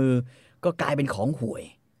ยู่ในมือก็กลายเป็นของห่วย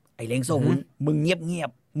ไอ้เล้งโซฮุนมึงเงีย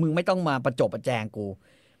บมึงไม่ต้องมาประจบประแจงกู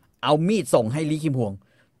เอามีดส่งให้ลีคิมฮวง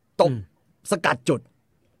ตบสกัดจุด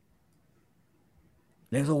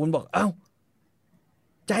เล้งโซฮุนบอกเอ้า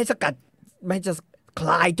จะให้สกัดไม่จะค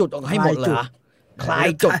ลายจุดออกให้หมดเหรอคลาย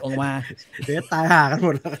จุดออกมาเดี๋ยวตายห่ากันหม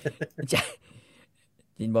ดแล้ว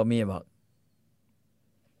จินบอมี่บอก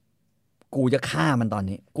กูจะฆ่ามันตอน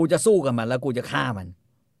นี้กูจะสู้กับมันแล้วกูจะฆ่ามัน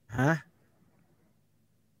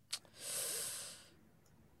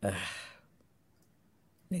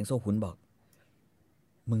เล้งโซฮุนบอก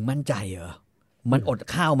มึงมั่นใจเหรอมันอด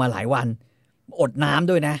ข้าวมาหลายวันอดน้ำ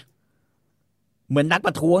ด้วยนะเหมือนนักป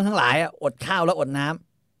ระท้วงทั้งหลายอดข้าวแล้วอดน้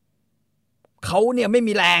ำเขาเนี่ยไม่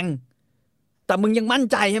มีแรงแต่มึงยังมั่น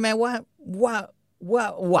ใจใช่ไหมว่า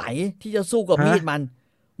ไหวที่จะสู้กับมีดมัน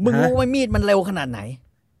มึงรู้ไหมมีดมันเร็วขนาดไหน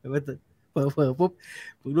เผลอปุ๊บ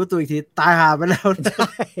มึงรู้ตัวอีกทีตายหาไปแล้วใ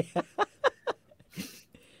ช่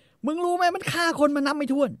มึงรู้ไหมมันฆ่าคนมันนับไม่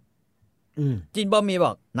ถ้วนจินบอมมีบ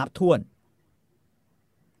อกนับถ้วน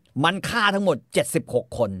มันฆ่าทั้งหมด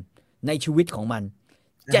76 คนในชีวิตของมัน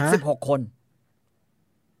76 คน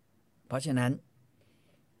เพราะฉะนั้น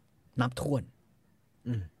นับถ้วน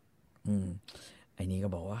ไอ้นี่ก็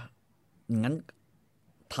บอกว่างั้น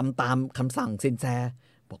ทำตามคำสั่งซินแซ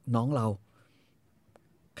บอกน้องเรา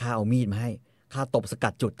ข้าเอามีดมาให้ข้าตบสกั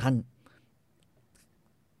ดจุดท่าน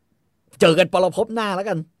เจอกันปรภพหน้าแล้ว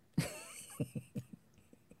กัน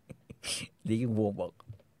ลีคิมฮวงบอก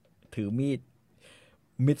ถือมีด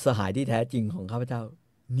มิตรสหายที่แท้จริงของข้าพเจ้า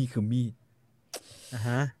นี่คือมีด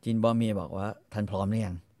จินบอมเมียบอกว่าท่านพร้อมหรือ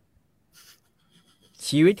ยัง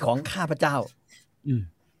ชีวิตของข้าพเจ้า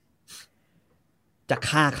จะ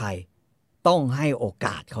ฆ่าใครต้องให้โอก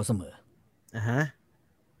าสเขาเสมอ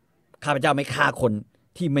ข้าพเจ้าไม่ฆ่าคน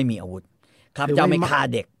ที่ไม่มีอาวุธข้าพเจ้าไม่ฆ่า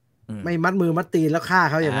เด็กไม่มัดมือมัดตีนแล้วฆ่า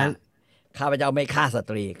เขาอย่างนั้นข้าพเจ้าไม่ฆ่าส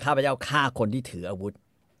ตรีข้าพเจ้าฆ่าคนที่ถืออาวุธ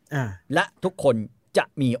และทุกคนจะ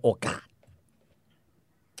มีโอกาส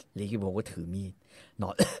ลีคิมฮวงก็ถือมีดน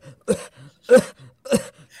อน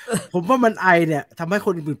ผมว่ามันไอเนี่ยทำให้ค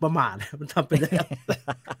นอื่นประมาทมันทำไปได้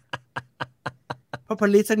เพราะผ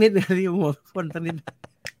ลิตสักนิดนึงลีคิมฮวงคนสักนิด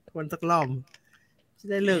คนสักรอบจะ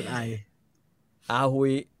ได้เลิกไออาฮุ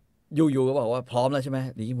ยอยู่ก็บอกว่าพร้อมแล้วใช่ไหม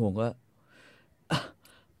ลีคิมฮวงก็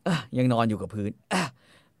ยังนอนอยู่กับพื้น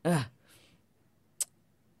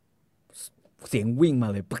เสียงวิ่งมา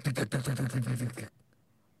เลยป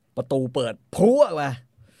ระตูเปิดพุ่งมา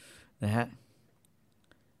นะฮะ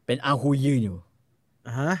เป็นอาฮุยยืนอยู่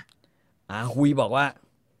อาฮุยบอกว่า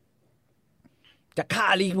จะฆ่า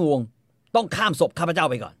ลีคิมฮวงต้องข้ามศพข้าพเจ้า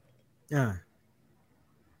ไปก่อน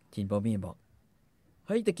จินบอมี่บอกเ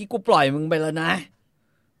ฮ้ยตะกี้กูปล่อยมึงไปแล้วนะ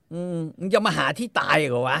มึงจะมาหาที่ตายเ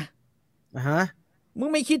หรอวะมึง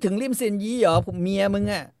ไม่คิดถึงริมเซียนยีเหรอผมเมียมึง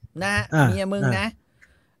อะนะเมียมึงนะ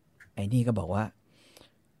ไอ้นี่ก็บอกว่า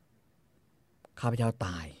ข้าพเจ้าต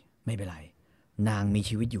ายไม่เป็นไรนางมี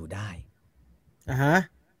ชีวิตอยู่ได้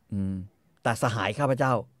แต่สหายข้าพเจ้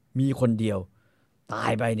ามีคนเดียวตา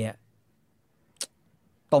ยไปเนี่ย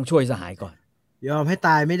ต้องช่วยสหายก่อนยอมให้ต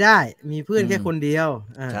ายไม่ได้มีเพื่อนแค่คนเดียว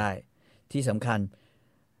ใช่ที่สำคัญ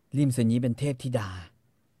ริมเซียนยีเป็นเทพธิดา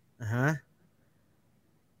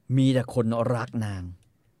มีแต่คนรักนาง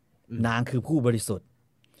นางคือผู้บริสุทธิ์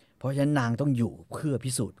เพราะฉะนั้นนางต้องอยู่เพื่อ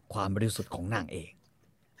พิสูจน์ความบริสุทธิ์ของนางเอง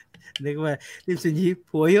นึกว่าริมสินยี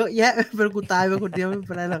ผัวเยอะแยะเป็นกูตายไปคนเดียวไม่เ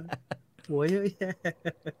ป็นไรหรอกผัวเยอะแยะ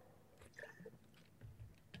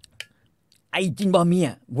ไอ้จินบอเมีย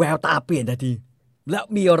แววตาเปลี่ยนทันทีแล้ว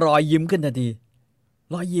มีรอยยิ้มขึ้นทันที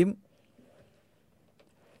รอยยิ้ม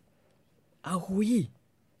อาหุย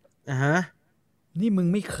ฮะนี่มึง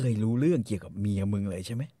ไม่เคยรู้เรื่องเกี่ยวกับเมียมึงเลยใ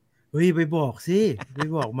ช่ไหมเฮ้ยไปบอกสิไป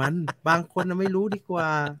บอกมันบางคนไม่รู้ดีกว่า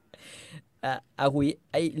อาหุย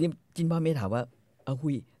ไอ้จินบอเมียถามว่าอาหุ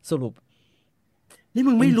ยสรุปนี่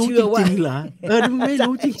มึงไม่รู้จริงๆเหรอมึงไม่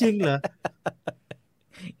รู้จริงๆเหรอ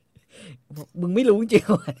มึงไม่รู้จริง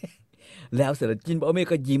ๆแล้วเสร็จแล้วจินบอเมีย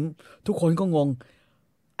ก็ยิ้มทุกคนก็งง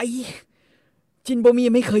ไอ้จินบอเมีย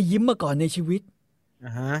ไม่เคยยิ้มมาก่อนในชีวิต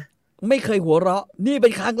ไม่เคยหัวเราะนี่เป็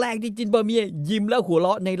นครั้งแรกที่จินบอเมียยิ้มแล้วหัวเร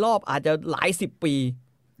าะในรอบอาจจะหลาย10 ปี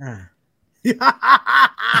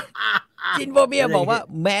จินบอเมียบอกว่า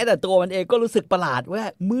แม้แต่ตัวมันเองก็รู้สึกประหลาดว่า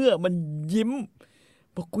เมื่อมันยิ้ม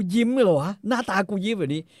บอกกูยิ้มเหรอวะหน้าตากูยิ้มแบ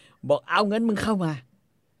บนี้บอกเอางั้นมึงเข้ามา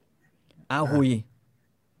เอาหุย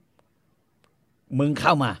มึงเข้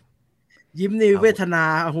ามายิ้มในเวทนา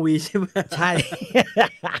หุยใช่ไหมใช่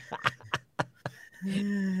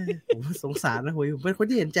ผมสงสารนะหุยผมเป็นคน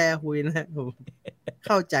ที่เห็นใจอาหุยนะผมเ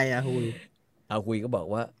ข้าใจอาหุยก็บอก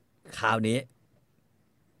ว่าคราวนี้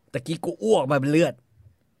ตะกี้กูอ้วกมาเป็นเลือด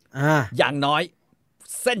อย่างน้อย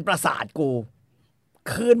เส้นประสาทกู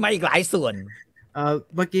คืนมาอีกหลายส่วน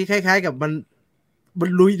เมื่อกี้คล้ายๆกับมัน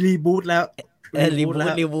ลุยรีบูทแล้วรีบู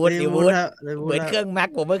ทเหมือนเครื่องแม็ก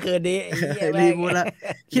ผมเมื่อคืนนี้รีบูทแล้ว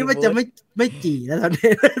คิดว่าจะไม่จี่แล้วตอนนี้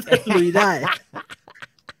ลุยได้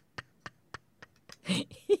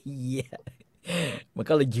มัน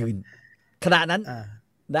ก็เลยยืนขณะนั้น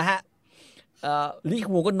นะฮะลิ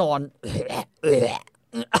คูก็นอน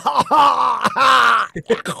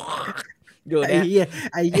อยู่เนี่ย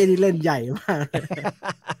ไอ้เหี้ยนี่เล่นใหญ่มาก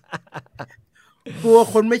กลัว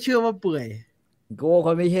คนไม่เชื่อว่าเปื่อยกลัวค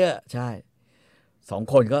นไม่เชื่อใช่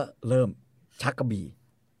2 คนก็เริ่มชักกระบี่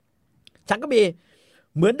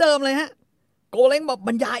เหมือนเดิมเลยฮะโกเล้งบอกบ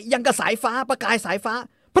รรยายยังกับสายฟ้าประกายสายฟ้า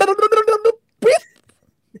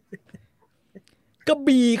กระ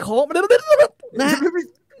บี่ของนะ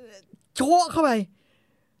โชกเข้าไป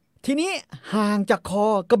ทีนี้ห่างจากคอ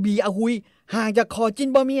กระบี่อาหุยห่างจากคอจิน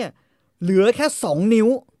บอเมียเหลือแค่2 นิ้ว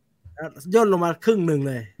ย่นลงมาครึ่งนึง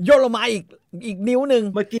เลยย่นลงมาอีกนิ้วนึง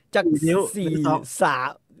จาก4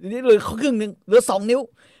 3นี่เหลือครึ่งนึงเหลือ2 นิ้ว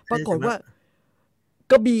ปรากฏว่า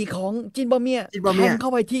กระบี่ของจินบอเมียแทงเข้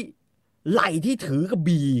าไปที่ไหล่ที่ถือกระ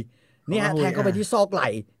บี่เนี่ยแทงเข้าไปที่ซอกไหล่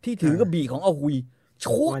ที่ถือกระบี่ของอาหุยโช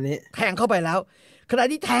กแทงเข้าไปแล้วขณะ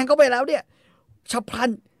ที่แทงเข้าไปแล้วเนี่ยฉับพลัน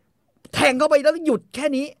แทงเข้าไปแล้วหยุดแค่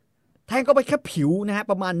นี้แทงเข้าไปแค่ผิวนะฮะ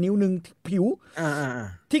ประมาณนิ้วนึงผิว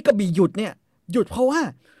ที่กระบี่หยุดเนี่ยหยุดเพราะว่า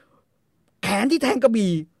แขนที่แทงกระ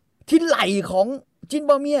บี่ที่ไหล่ของจิน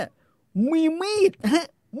บอเมียมีมีดฮะ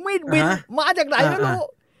มีดบินมาจากไหนไม่รู้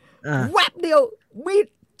แวบเดียวมีด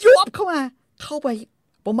จวบเข้าไป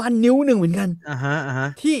ประมาณนิ้วนึงเหมือนกัน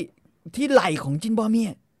ที่ไหล่ของจินบอเมีย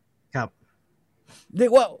ครับเรีย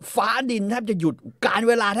กว่าฟ้าดินแทบจะหยุดการเ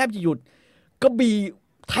วลาแทบจะหยุดกระบี่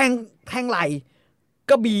แทงไหล่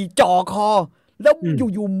กระบี่จ่อคอแล้ว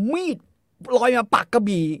อยู่มีดลอยมาปักกระ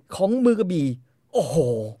บี่ของมือกระบี่โอ้โห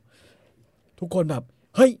ทุกคนแบบ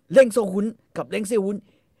เฮ้ยเล้งโซฮุนกับเล้งเซฮุน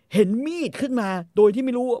เห็นมีดขึ้นมาโดยที่ไ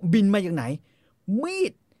ม่รู้บินมาจากไหนมี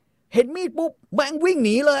ดเห็นมีดปุ๊บแม่งวิ่งห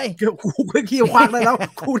นีเลยกูก็ขี้ควักได้แล้ว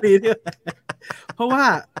กูหนีเนี่ยเพราะว่า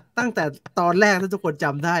ตั้งแต่ตอนแรกถ้าทุกคนจ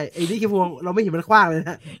ำได้ไอ้นี่ขี้พวงเราไม่เห็นมันคว้างเลย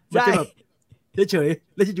นะมันจะแบบเฉย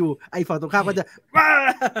ๆแล้วจะอยู่ไอ้ฝั่งตรงข้ามก็จะ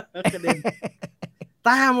กระเด็นต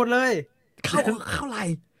ายหมดเลยเข้าไหล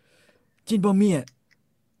จินบอเมีย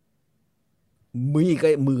มือ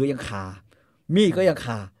ก็ยังคามีก็ยังค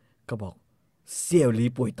าก็บอกเซี่ยวลี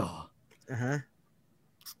ป่วยต่อ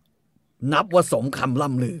นับว่าสมคำล่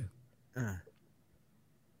ำลือ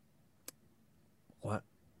ว่า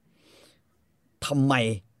ทำไม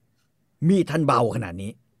มีท่านเบาขนาด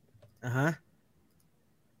นี้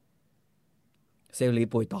เซี่ยวลี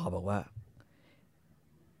ป่วยต่อบอกว่า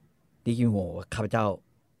ดิคิโฮข้าพเจ้า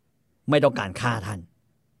ไม่ต้องการฆ่าท่าน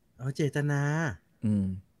เจตนา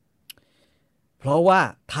เพราะว่า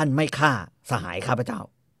ท่านไม่ฆ่าสหายข้าพเจ้า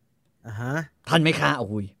ท่านไม่ฆ่าอา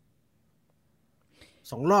หุย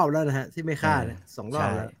2 รอบแล้วนะฮะที่ไม่ฆ่าเนี่ย2 รอบ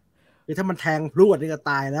แล้วคือถ้ามันแทงพรวดนี่ก็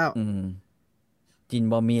ตายแล้วจิน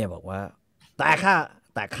บอเมียบอกว่าแต่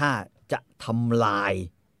ข้าจะทำลาย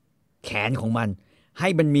แขนของมันให้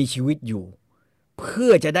มันมีชีวิตอยู่เพื่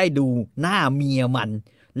อจะได้ดูหน้าเมียมัน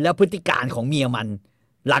แล้วพฤติการของเมียมัน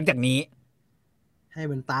หลังจากนี้ให้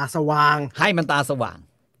มันตาสว่าง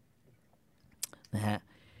นะฮะ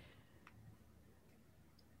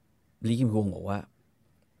ลีคิมฮวงบอกว่า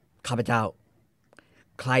ข้าพเจ้า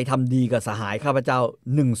ใครทำดีกับสหายข้าพเจ้า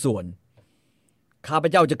1 ส่วนข้าพ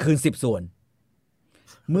เจ้าจะคืน10 ส่วน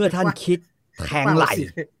เมื่อท่านคิดแทงไหล่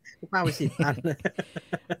ป้าไป10 อัน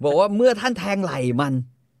บอกว่าเมื่อท่านแทงไหล่มัน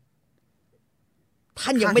ท่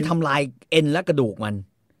านยังไม่ทำลายเอ็นและกระดูกมัน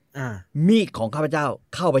มีดของข้าพเจ้า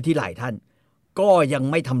เข้าไปที่ไหล่ท่านก็ยัง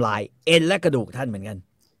ไม่ทำลายเอ็นและกระดูกท่านเหมือนกัน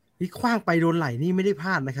นี่คว้างไปโดนไหล่นี่ไม่ได้พล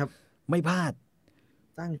าดนะครับไม่พลาด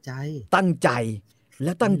ตั้งใจแล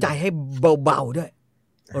ะตั้งใจให้เบาๆด้วย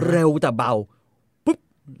เร็วแต่เบาปุ๊บ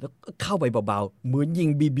แล้วเข้าไปเบาๆเหมือนยิง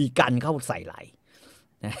บีกันเข้าใส่ไหล่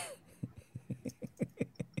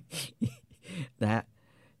นะฮะ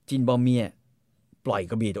จินบอมเมียปล่อย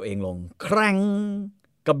กระบี่ตัวเองลงแคร่ง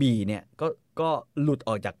กระบี่เนี่ยก็หลุดอ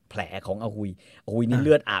อกจากแผลของอาหุยนี่เ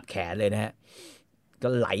ลือดอาบแขนเลยนะฮะก็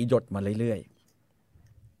ไหลหยดมาเรื่อย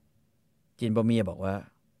ๆจินบอมเมียบอกว่า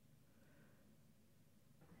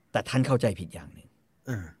แต่ท่านเข้าใจผิดอย่างหนึ่ง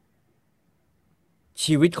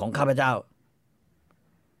ชีวิตของข้าพเจ้า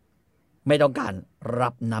ไม่ต้องการรั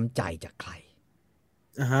บน้ำใจจากใคร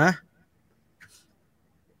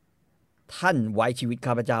ท่านไว้ชีวิต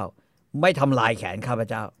ข้าพเจ้าไม่ทำลายแขนข้าพ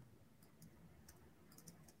เจ้า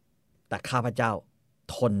แต่ข้าพเจ้า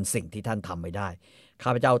ทนสิ่งที่ท่านทำไม่ได้ข้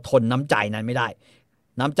าพเจ้าทนน้ำใจนั้นไม่ได้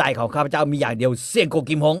น้ำใจของข้าพเจ้ามีอย่างเดียวเสี่ยงโก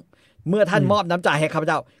กิมฮงเมื่อท่านมอบน้ำใจให้ข้าพเ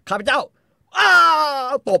จ้า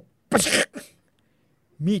ตบ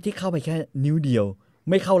มีดที่เข้าไปแค่นิ้วเดียว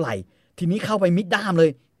ไม่เข้าไหล่ทีนี้เข้าไปมิดด้ามเลย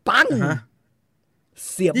ปัง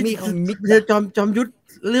เสียบมีดเข้ามิดจอมยุทธ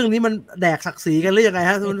เรื่องนี้มันแดกศักดิ์ศรีกันหรือยังไง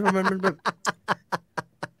ฮะมันแบบ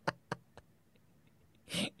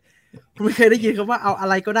ไม่เคยได้ยินคำว่าเอาอะ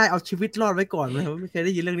ไรก็ได้เอาชีวิตรอดไว้ก่อนเลยไม่เคยไ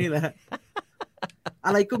ด้ยินเรื่องนี้เลยอ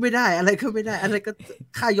ะไรก็ไม่ได้อะไรก็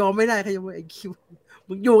ข้ายอมไม่ได้ข้ายอมไอ้คิว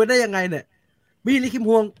มึงอยู่กันได้ยังไงเนี่ยมีลิคิม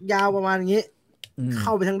ฮวงยาวประมาณอย่างงี้เข้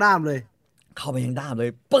าไปทั้งด้ามเลย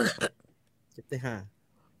ปึ๊กเจ็บได้ห่า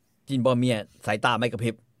จินบอมเมียสายตาไม่กระพ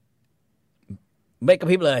ริบ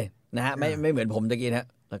เลยนะฮะไม่เหมือนผมตะกี้นะ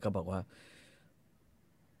แล้วก็บอกว่า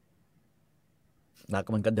แล้ว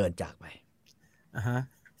มันก็เดินจากไป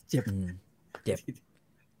เจ็บ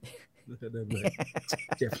เดินเลย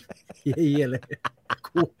เจ็บเหี้ยเลย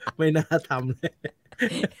กูไม่น่าทำเลย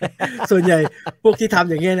ส่วนใหญ่พวกที่ทำ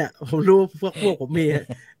อย่างเงี้ยเนี่ยผมรู้พวกผมมี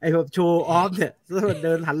ไอ้แบบโชว์ออฟเนี่ยเ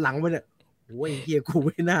ดินหันหลังไปเนี่ยโอ้ยเหี้ยกูไ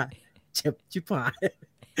ม่น่าเจ็บชิบหาย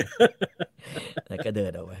แล้วก็เดิ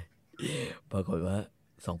นออกไปปรากฏว่า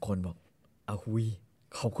2 คนบอกอาหุย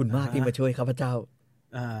ขอบคุณมากที่มาช่วยข้าพเจ้า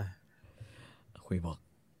อาหุยบอก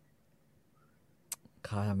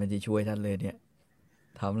ข้าไม่ได้ช่วยท่านเลยเนี่ย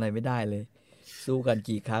ทำอะไรไม่ได้เลยสู้กัน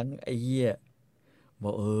กี่ครั้งไอ้เหี้ยบ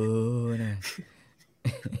อกนะ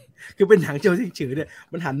คือเป็นหนังโจซิงฉือเนี่ย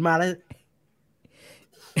มันหันมาแล้ว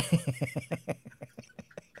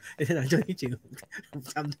ไอ้หนังโจซิงฉือ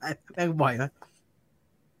จำได้แม่งบ่อยนะ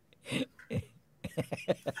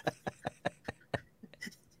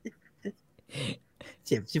เ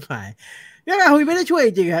จ็บชิบหายก็อาหุยไม่ได้ช่วยจ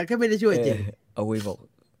ริงครับแค่ไม่ได้ช่วยจริงอาหุยบอก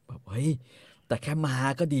เฮ้ยแต่แค่มา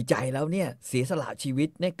ก็ดีใจแล้วเนี่ยเสียสละชีวิต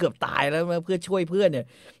เนี่ยเกือบตายแล้วเพื่อช่วยเพื่อนเนี่ย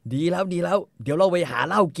ดีแล้วเดี๋ยวเราไปหา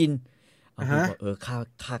เหล้ากินอาหุยบอก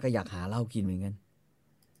ข้าก็อยากหาเหล้ากินเหมือนกัน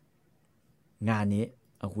งานนี้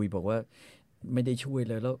อาหุยบอกว่าไม่ได้ช่วย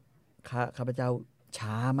เลยแล้วข้าพเจ้า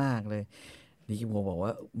ช้ามากเลยลิคิมโฮบอกว่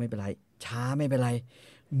าไม่เป็นไรช้าไม่เป็นไร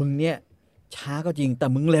มึงเนี่ยช้าก็จริงแต่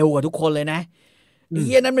มึงเร็วกว่าทุกคนเลยนะไอ้เ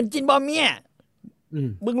หี้ยนั้นมันจินบอมเมีย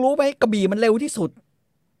มึงรู้ไหมกระบี่มันเร็วที่สุด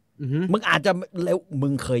มึงอาจจะเร็วมึ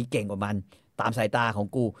งเคยเก่งกว่ามันตามสายตาของ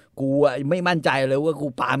กูไม่มั่นใจเลยว่ากู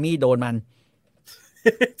ปามีดโดนมัน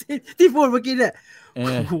ที่พูดเมื่อกี้เนี่ย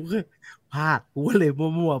กูพลาดกูเลย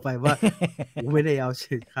มั่วๆไปว่ากูไม่ได้เอา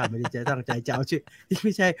ชื่อข้าไม่ได้ตั้งใจจะเอาชื่อที่ไ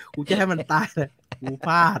ม่ใช่กูจะให้มันตายเลยกูพ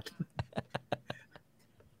ลาด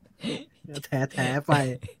แถไป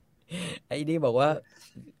ไอ้นี่บอกว่า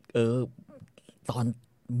ตอน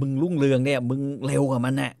มึงรุ่งเรืองเนี่ยมึงเร็วกว่า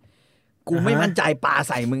มันน่ะกูไม่มั่นใจปา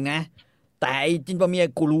ใส่มึงนะแต่ไอ้จินปาเมีย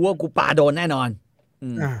กูรู้ว่ากูปาโดนแน่นอน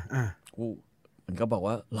กูมันก็บอก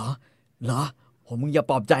ว่าเหรอผมมึงอย่า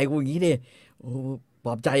ปลอบใจกูอย่างนี้ดิโอ้ป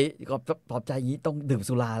ลอบใจอย่างนี้ต้องดื่ม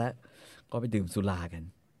สุราแล้วก็ไปดื่มสุรากัน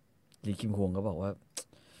ลีคิมฮวงก็บอกว่า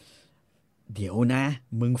เดี๋ยวนะ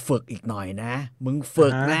มึงฝึกอีกหน่อยนะมึงฝึ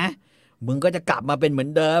กนะมึงก็จะกลับมาเป็นเหมือน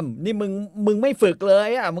เดิมนี่มึงไม่ฝึกเลย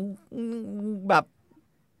อ่ะมึงแบบ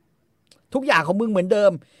ทุกอย่างของมึงเหมือนเดิ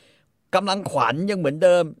มกำลังขวัญยังเหมือนเ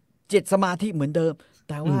ดิมจิตสมาธิเหมือนเดิม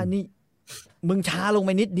แต่ว่านี่มึงช้าลงไป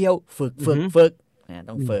นิดเดียวฝึกต้อ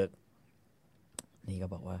งฝึกนี่ก็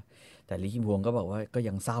บอกว่าแต่ลีคิมฮวงก็บอกว่าก็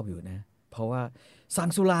ยังเศร้าอยู่นะเพราะว่าสั่ง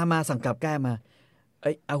สุรามาสั่งกับแก้มา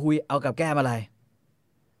อาหุยเอากับแก้มอะไร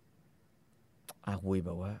อาหุยบ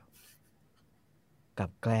อกว่ากั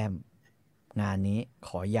บแกล้มงานนี้ข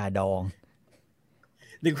อยาดอง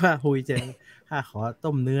นึกว่าหุยจะขอ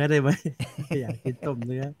ต้มเนื้อได้ไหม อยากกินต้มเ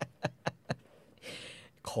นื้อ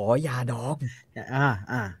ขอยาดอง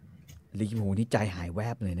ลิขิมหงนี่ใจหายแว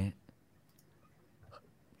บเลยเนี่ย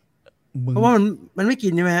เพราะว่ามันไม่กิ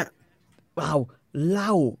นใช่ไหมฮะเปล่าเหล้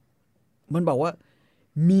ามันบอกว่า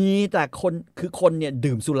มีแต่คนเนี่ย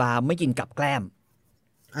ดื่มสุราไม่กินกับแกล้ม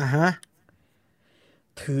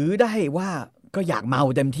ถือได้ว่าก็อยากเมา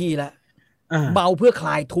เต็มที่แล้วเมาเพื่อคล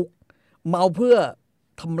ายทุกข์เมาเพื่อ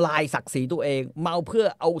ทำลายศักดิ์ศรีตัวเองเมาเพื่อ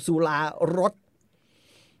เอาสุรารด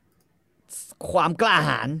ความกล้า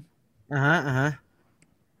หาญ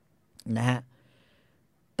นะฮะ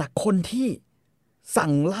แต่คนที่สั่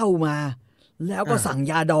งเหล้ามาแล้วก็สั่ง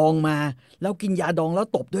ยาดองมาแล้วกินยาดองแล้ว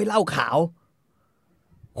ตบด้วยเหล้าขาว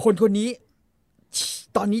คนนี้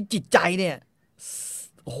ตอนนี้จิตใจเนี่ย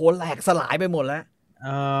โหแหลกสลายไปหมดแล้ว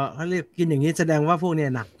เขาเรียกกินอย่างนี้แสดงว่าพวกเนี่ย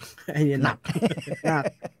หนักไอ้เนี่ยหนัก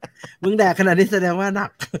มึงแดกขนาดนี้แสดงว่าหนั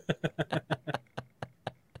ก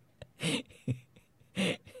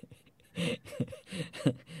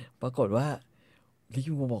ปรากฏว่าลิ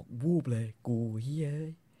ขิมบอกวูบเลยกูเฮ้ย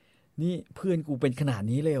นี่เพื่อนกูเป็นขนาด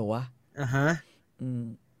นี้เลยเหรอวะ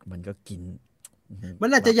มันก็กินมัน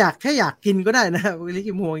อาจจะแค่อยากกินก็ได้นะลิ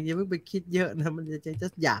ขิมวงอย่าเพิ่งไปคิดเยอะนะมันจะ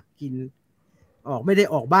อยากกินไม่ได้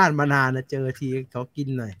ออกบ้านมานานนะเจอทีเขากิน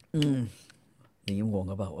หน่อยลิขิมวง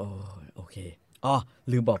ก็บอกโอเคอ๋อ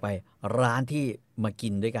ลืมบอกไปร้านที่มากิ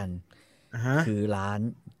นด้วยกันคือร้าน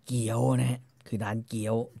เกี๊ยวนะคือร้านเกี๊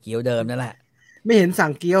ยวเดิมนั่นแหละไม่เห็นสั่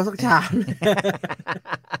งเกี๊ยวสักชาม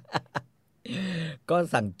ก็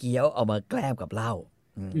สั่งเกี๊ยวเอามาแกล้มกับเหล้า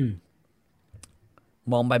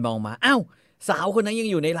มองไปมองมาอ้าวสาวคนนั้นยัง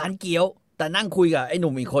อยู่ในร้านเกี๊ยวแต่นั่งคุยกับไอ้ห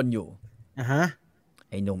นุ่มอีกคนอยู่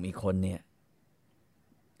ไอ้หนุ่มอีกคนเนี่ย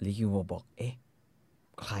ลิคิวบอกเอ๊ะ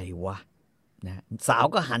ใครวะนะสาว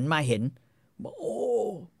ก็หันมาเห็นบอกโอ้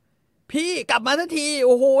พี่กลับมาทันทีโ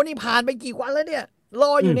อ้โหนี่ผ่านไปกี่วันแล้วเนี่ยร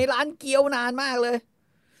ออยู่ในร้านเกี๊ยวนานมากเลย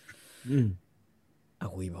อา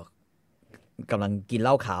หุยบอกกำลังกินเห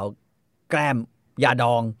ล้าขาวแกล้มยาด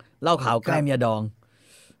องเหล้าขาวแกล้มยาดอง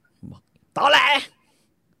บอกตอแหล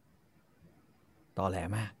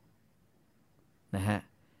มากนะฮะ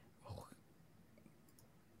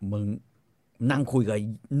มึงนั่งคุยกับ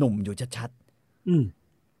หนุ่มอยู่ชัด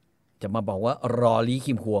ๆจะมาบอกว่ารอลี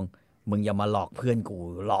คิมฮวงมึงอย่ามาหลอกเพื่อนกู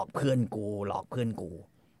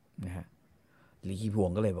นะฮะลีคิมฮวง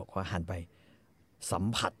ก็เลยบอกว่าหันไปสัม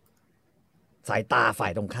ผัสสายตาฝ่า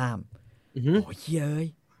ยตรงข้ามโอ้ยเย้ย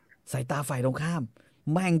สายตาฝ่ายตรงข้าม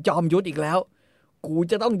แม่งจอมยุทธอีกแล้วกู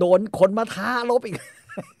จะต้องโดนคนมาท้ารบอีก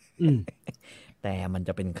แต่มันจ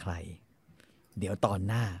ะเป็นใครเดี๋ยวตอน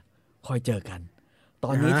หน้าค่อยเจอกันต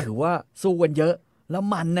อนนี้ถือว่าสู้กันเยอะแล้ว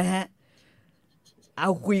มันนะฮะเอา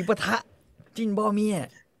คุยปะทะจินบอเมีย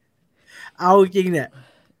เอาจริงเนี่ย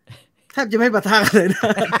แทบจะไม่ปะทะเลยนะ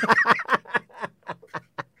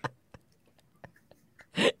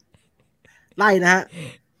ไล่นะฮะ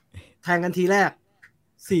แทงกันทีแรก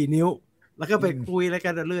4 นิ้วแล้วก็ไปคุยแล้วกั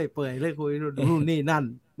นเรื่อยเปื่อยเรื่อยคุยนู่นนี่นั่น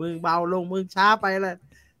มึงเบาลงมึงช้าไปแล้ว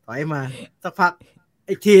ถอยมาสักพัก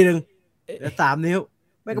อีกทีนึงเหลือ3 นิ้ว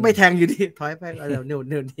ไม่ก็ไม่แทงอยู่ดีถอยไปเดี๋ยว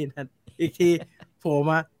นี่นั่นอีกทีโผล่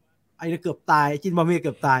มาไอ้นี่เกือบตายจินบอเมียเ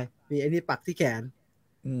กือบตายมีไอ้นี่ปักที่แขน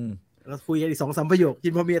แล้วคุยกันอีก 2-3 ประโยคจิ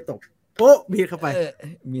นบอเมียตกโป๊ะมีเข้าไป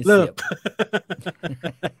เลิก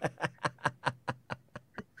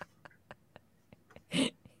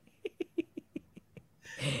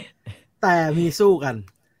แต่มีสู้กัน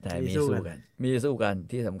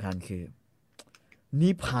ที่สำคัญคือ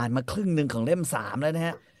นี่ผ่านมาครึ่งหนึ่งของเล่ม3แล้วนะฮ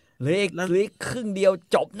ะเหลืออีกครึ่งเดียว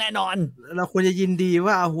จบแน่นอนเราควรจะยินดี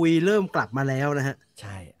ว่าอาหุยเริ่มกลับมาแล้วนะฮะใ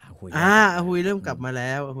ช่อาหุยเริ่มกลับมาแ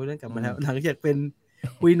ล้วหลังจากเป็น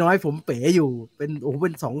หุยน้อยผมเป๋อยู่เป็นเป็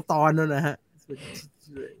น2 ตอนแล้วนะฮะ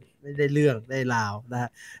ไม่ได้เรื่องได้ราวนะฮะ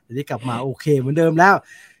ทีนี้กลับมาโอเคเหมือนเดิมแล้ว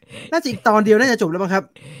น่าจะอีกตอนเดียวน่าจะจบแล้วมั้งครับ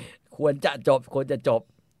ควรจะจบ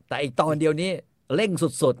แต่อีกตอนเดียวนี้เร่ง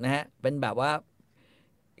สุดๆนะฮะเป็นแบบว่า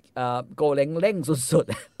โกเร่งสุด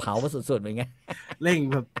ๆเผาสุดๆเป็นไงเร่ง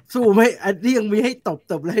แบบสู้ไม่อันนี้ยังมีให้ต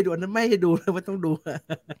บเลยให้ดูนั้นไม่ให้ดูเลยไม่ต้องดู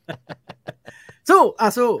สู้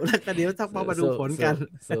แล้วเดี๋ยวทักมาดูผลกัน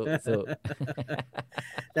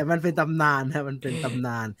แต่มันเป็นตำนานฮะมันเป็นตำน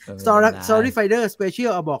าน Story Finder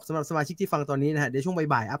Special บอกสำหรับสมาชิกที่ฟังตอนนี้นะฮะเดี๋ยวช่วง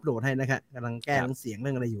บ่ายๆอัปโหลดให้นะครับกำลังแก้เสียงเ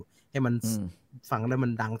รื่องอะไรอยู่ให้มันฟังแล้วมั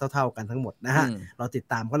นดังเท่าๆกันทั้งหมดนะฮะเราติด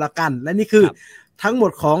ตามก็แล้วกันและนี่คือทั้งหม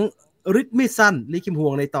ดของริทมิสั้นลิคิมฮว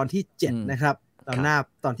งในตอนที่7นะครับ ต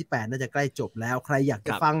อนที่8น่าจะใกล้จบแล้วใครอยากจ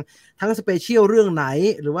ะฟังทั้งสเปเชียลเรื่องไหน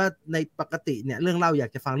หรือว่าในปกติเนี่ยเรื่องเล่าอยา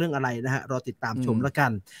กจะฟังเรื่องอะไรนะฮะรอติดตามชมแล้วกั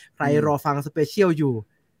นใครรอฟังสเปเชียลอยู่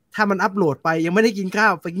ถ้ามันอัปโหลดไปยังไม่ได้กินข้า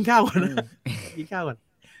วไปกินข้าวก่อนนะกินข้าวก่อน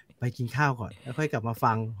ไปกินข้าวก่อนแล้วค่อยกลับมา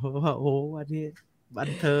ฟังโอ้โหวันนี้บัน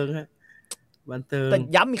เทิงฮะบันเทิงแต่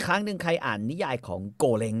ย้ำอีกครั้งหนึ่งใครอ่านนิยายของโก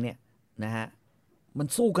เล้งเนี่ยนะฮะมัน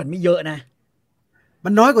สู้กันไม่เยอะนะมั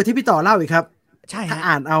นน้อยกว่าที่พี่ต่อเล่าอีกครับใช่ถ้า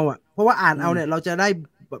อ่านเอาอ่ะเพราะว่าอ่านเอาเนี่ยเราจะได้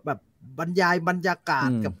แบบบรรยายบรรยากาศ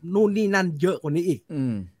กับนู่นนี่นั่นเยอะกว่านี้อีก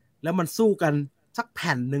แล้วมันสู้กันสักแ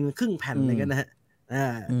ผ่นหนึ่งครึ่งแผ่นเลยกันนะฮะ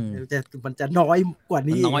มันจะน้อยกว่า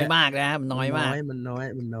นี้น้อยมากนะมันน้อยมากมัน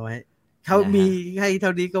น้อยเขามีให้เท่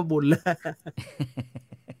านี้ก็บุญแล้ว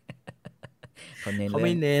เขาไ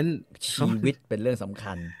ม่เน้นชีวิตเป็นเรื่องสำ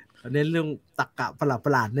คัญเขาเน้นเรื่องตรรกะประ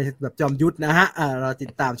หลาดในแบบจอมยุทธนะฮะเราติ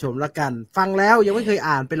ดตามชมแล้วกันฟังแล้วยังไม่เคย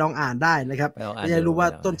อ่านไปลองอ่านได้นะครับจะได้รู้ว่า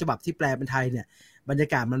ต้นฉบับที่แปลเป็นไทยเนี่ยบรรยา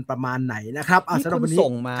กาศมันประมาณไหนนะครับสำหรับวันนี้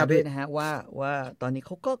ส่งมาด้วยนะฮะว่าตอนนี้เข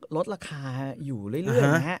าก็ลดราคาอยู่เรื่อย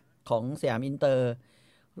ๆนะฮะของสยามอินเตอร์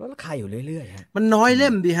ลดราคาอยู่เรื่อยๆฮะมันน้อยเล่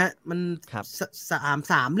มดีฮะมัน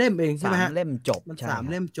สามเล่มเองใช่ไหมฮะ3 เล่มจบมัน3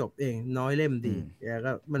 เล่มจบเองน้อยเล่มดีแล้ว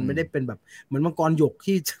ก็มันไม่ได้เป็นแบบเหมือนมังกรหยก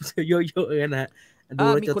ที่เยอะๆนะฮะดู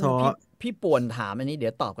แล้วจะท้อพี่ป่วนถามอันนี้เดี๋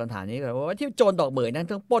ยวตอบคำถามนี้ก่อนว่าที่โจรดอกเหมยนั่น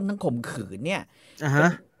ทั้งปล้นทั้งข่มขืนเนี่ย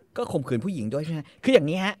ก็ข่มขืนผู้หญิงด้วยใช่ไหมคืออย่าง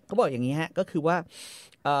นี้ฮะเขาบอกอย่างนี้ฮะก็คือว่า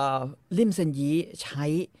ลิมเซนยีใช้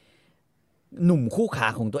หนุ่มคู่ขา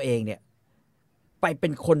ของตัวเองเนี่ยไปเป็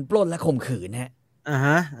นคนปล้นและข่มขืนฮะ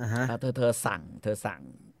เธอ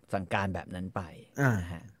สั่งการแบบนั้นไป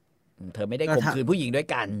เธอไม่ได้ข่มขืนผู้หญิงด้วย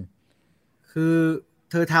กันคือ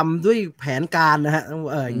เธอทำด้วยแผนการนะฮะ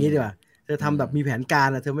อย่างนี้ดีกว่าเธอทำแบบมีแผนการ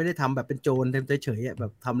นะเธอไม่ได้ทำแบบเป็นโจรเฉยๆแบ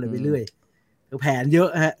บทำอะไรไปเรื่อยเธอแผนเยอะ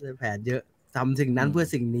ฮะแผนเยอะทำสิ่งนั้นเพื่อ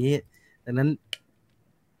สิ่งนี้ดังนั้น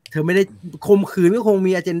เธอไม่ได้ข่มขืนก็คง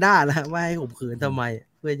มีอเจนดานะฮะว่าให้ข่มขืนทำไม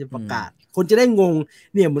เพื่อจะประกาศคนจะได้งง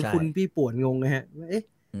เนี่ยเหมือนคุณพี่ป่วนงงไงฮะเอ๊ะ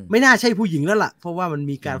ไม่น่าใช่ผู้หญิงแล้วล่ะเพราะว่ามัน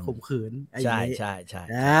มีการข่มขืนใช่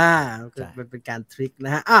เป็นการทริคน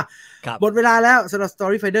ะฮะหมดเวลาแล้วสำหรับ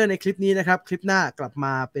Story Finder ในคลิปนี้นะครับคลิปหน้ากลับม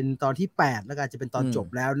าเป็นตอนที่8แล้วก็จะเป็นตอนจบ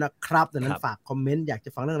แล้วนะครับดังนั้นฝากคอมเมนต์อยากจะ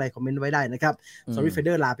ฟังเรื่องอะไรคอมเมนต์ไว้ได้นะครับ Story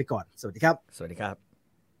Finder ลาไปก่อนสวัสดีครับสวัสดีครับ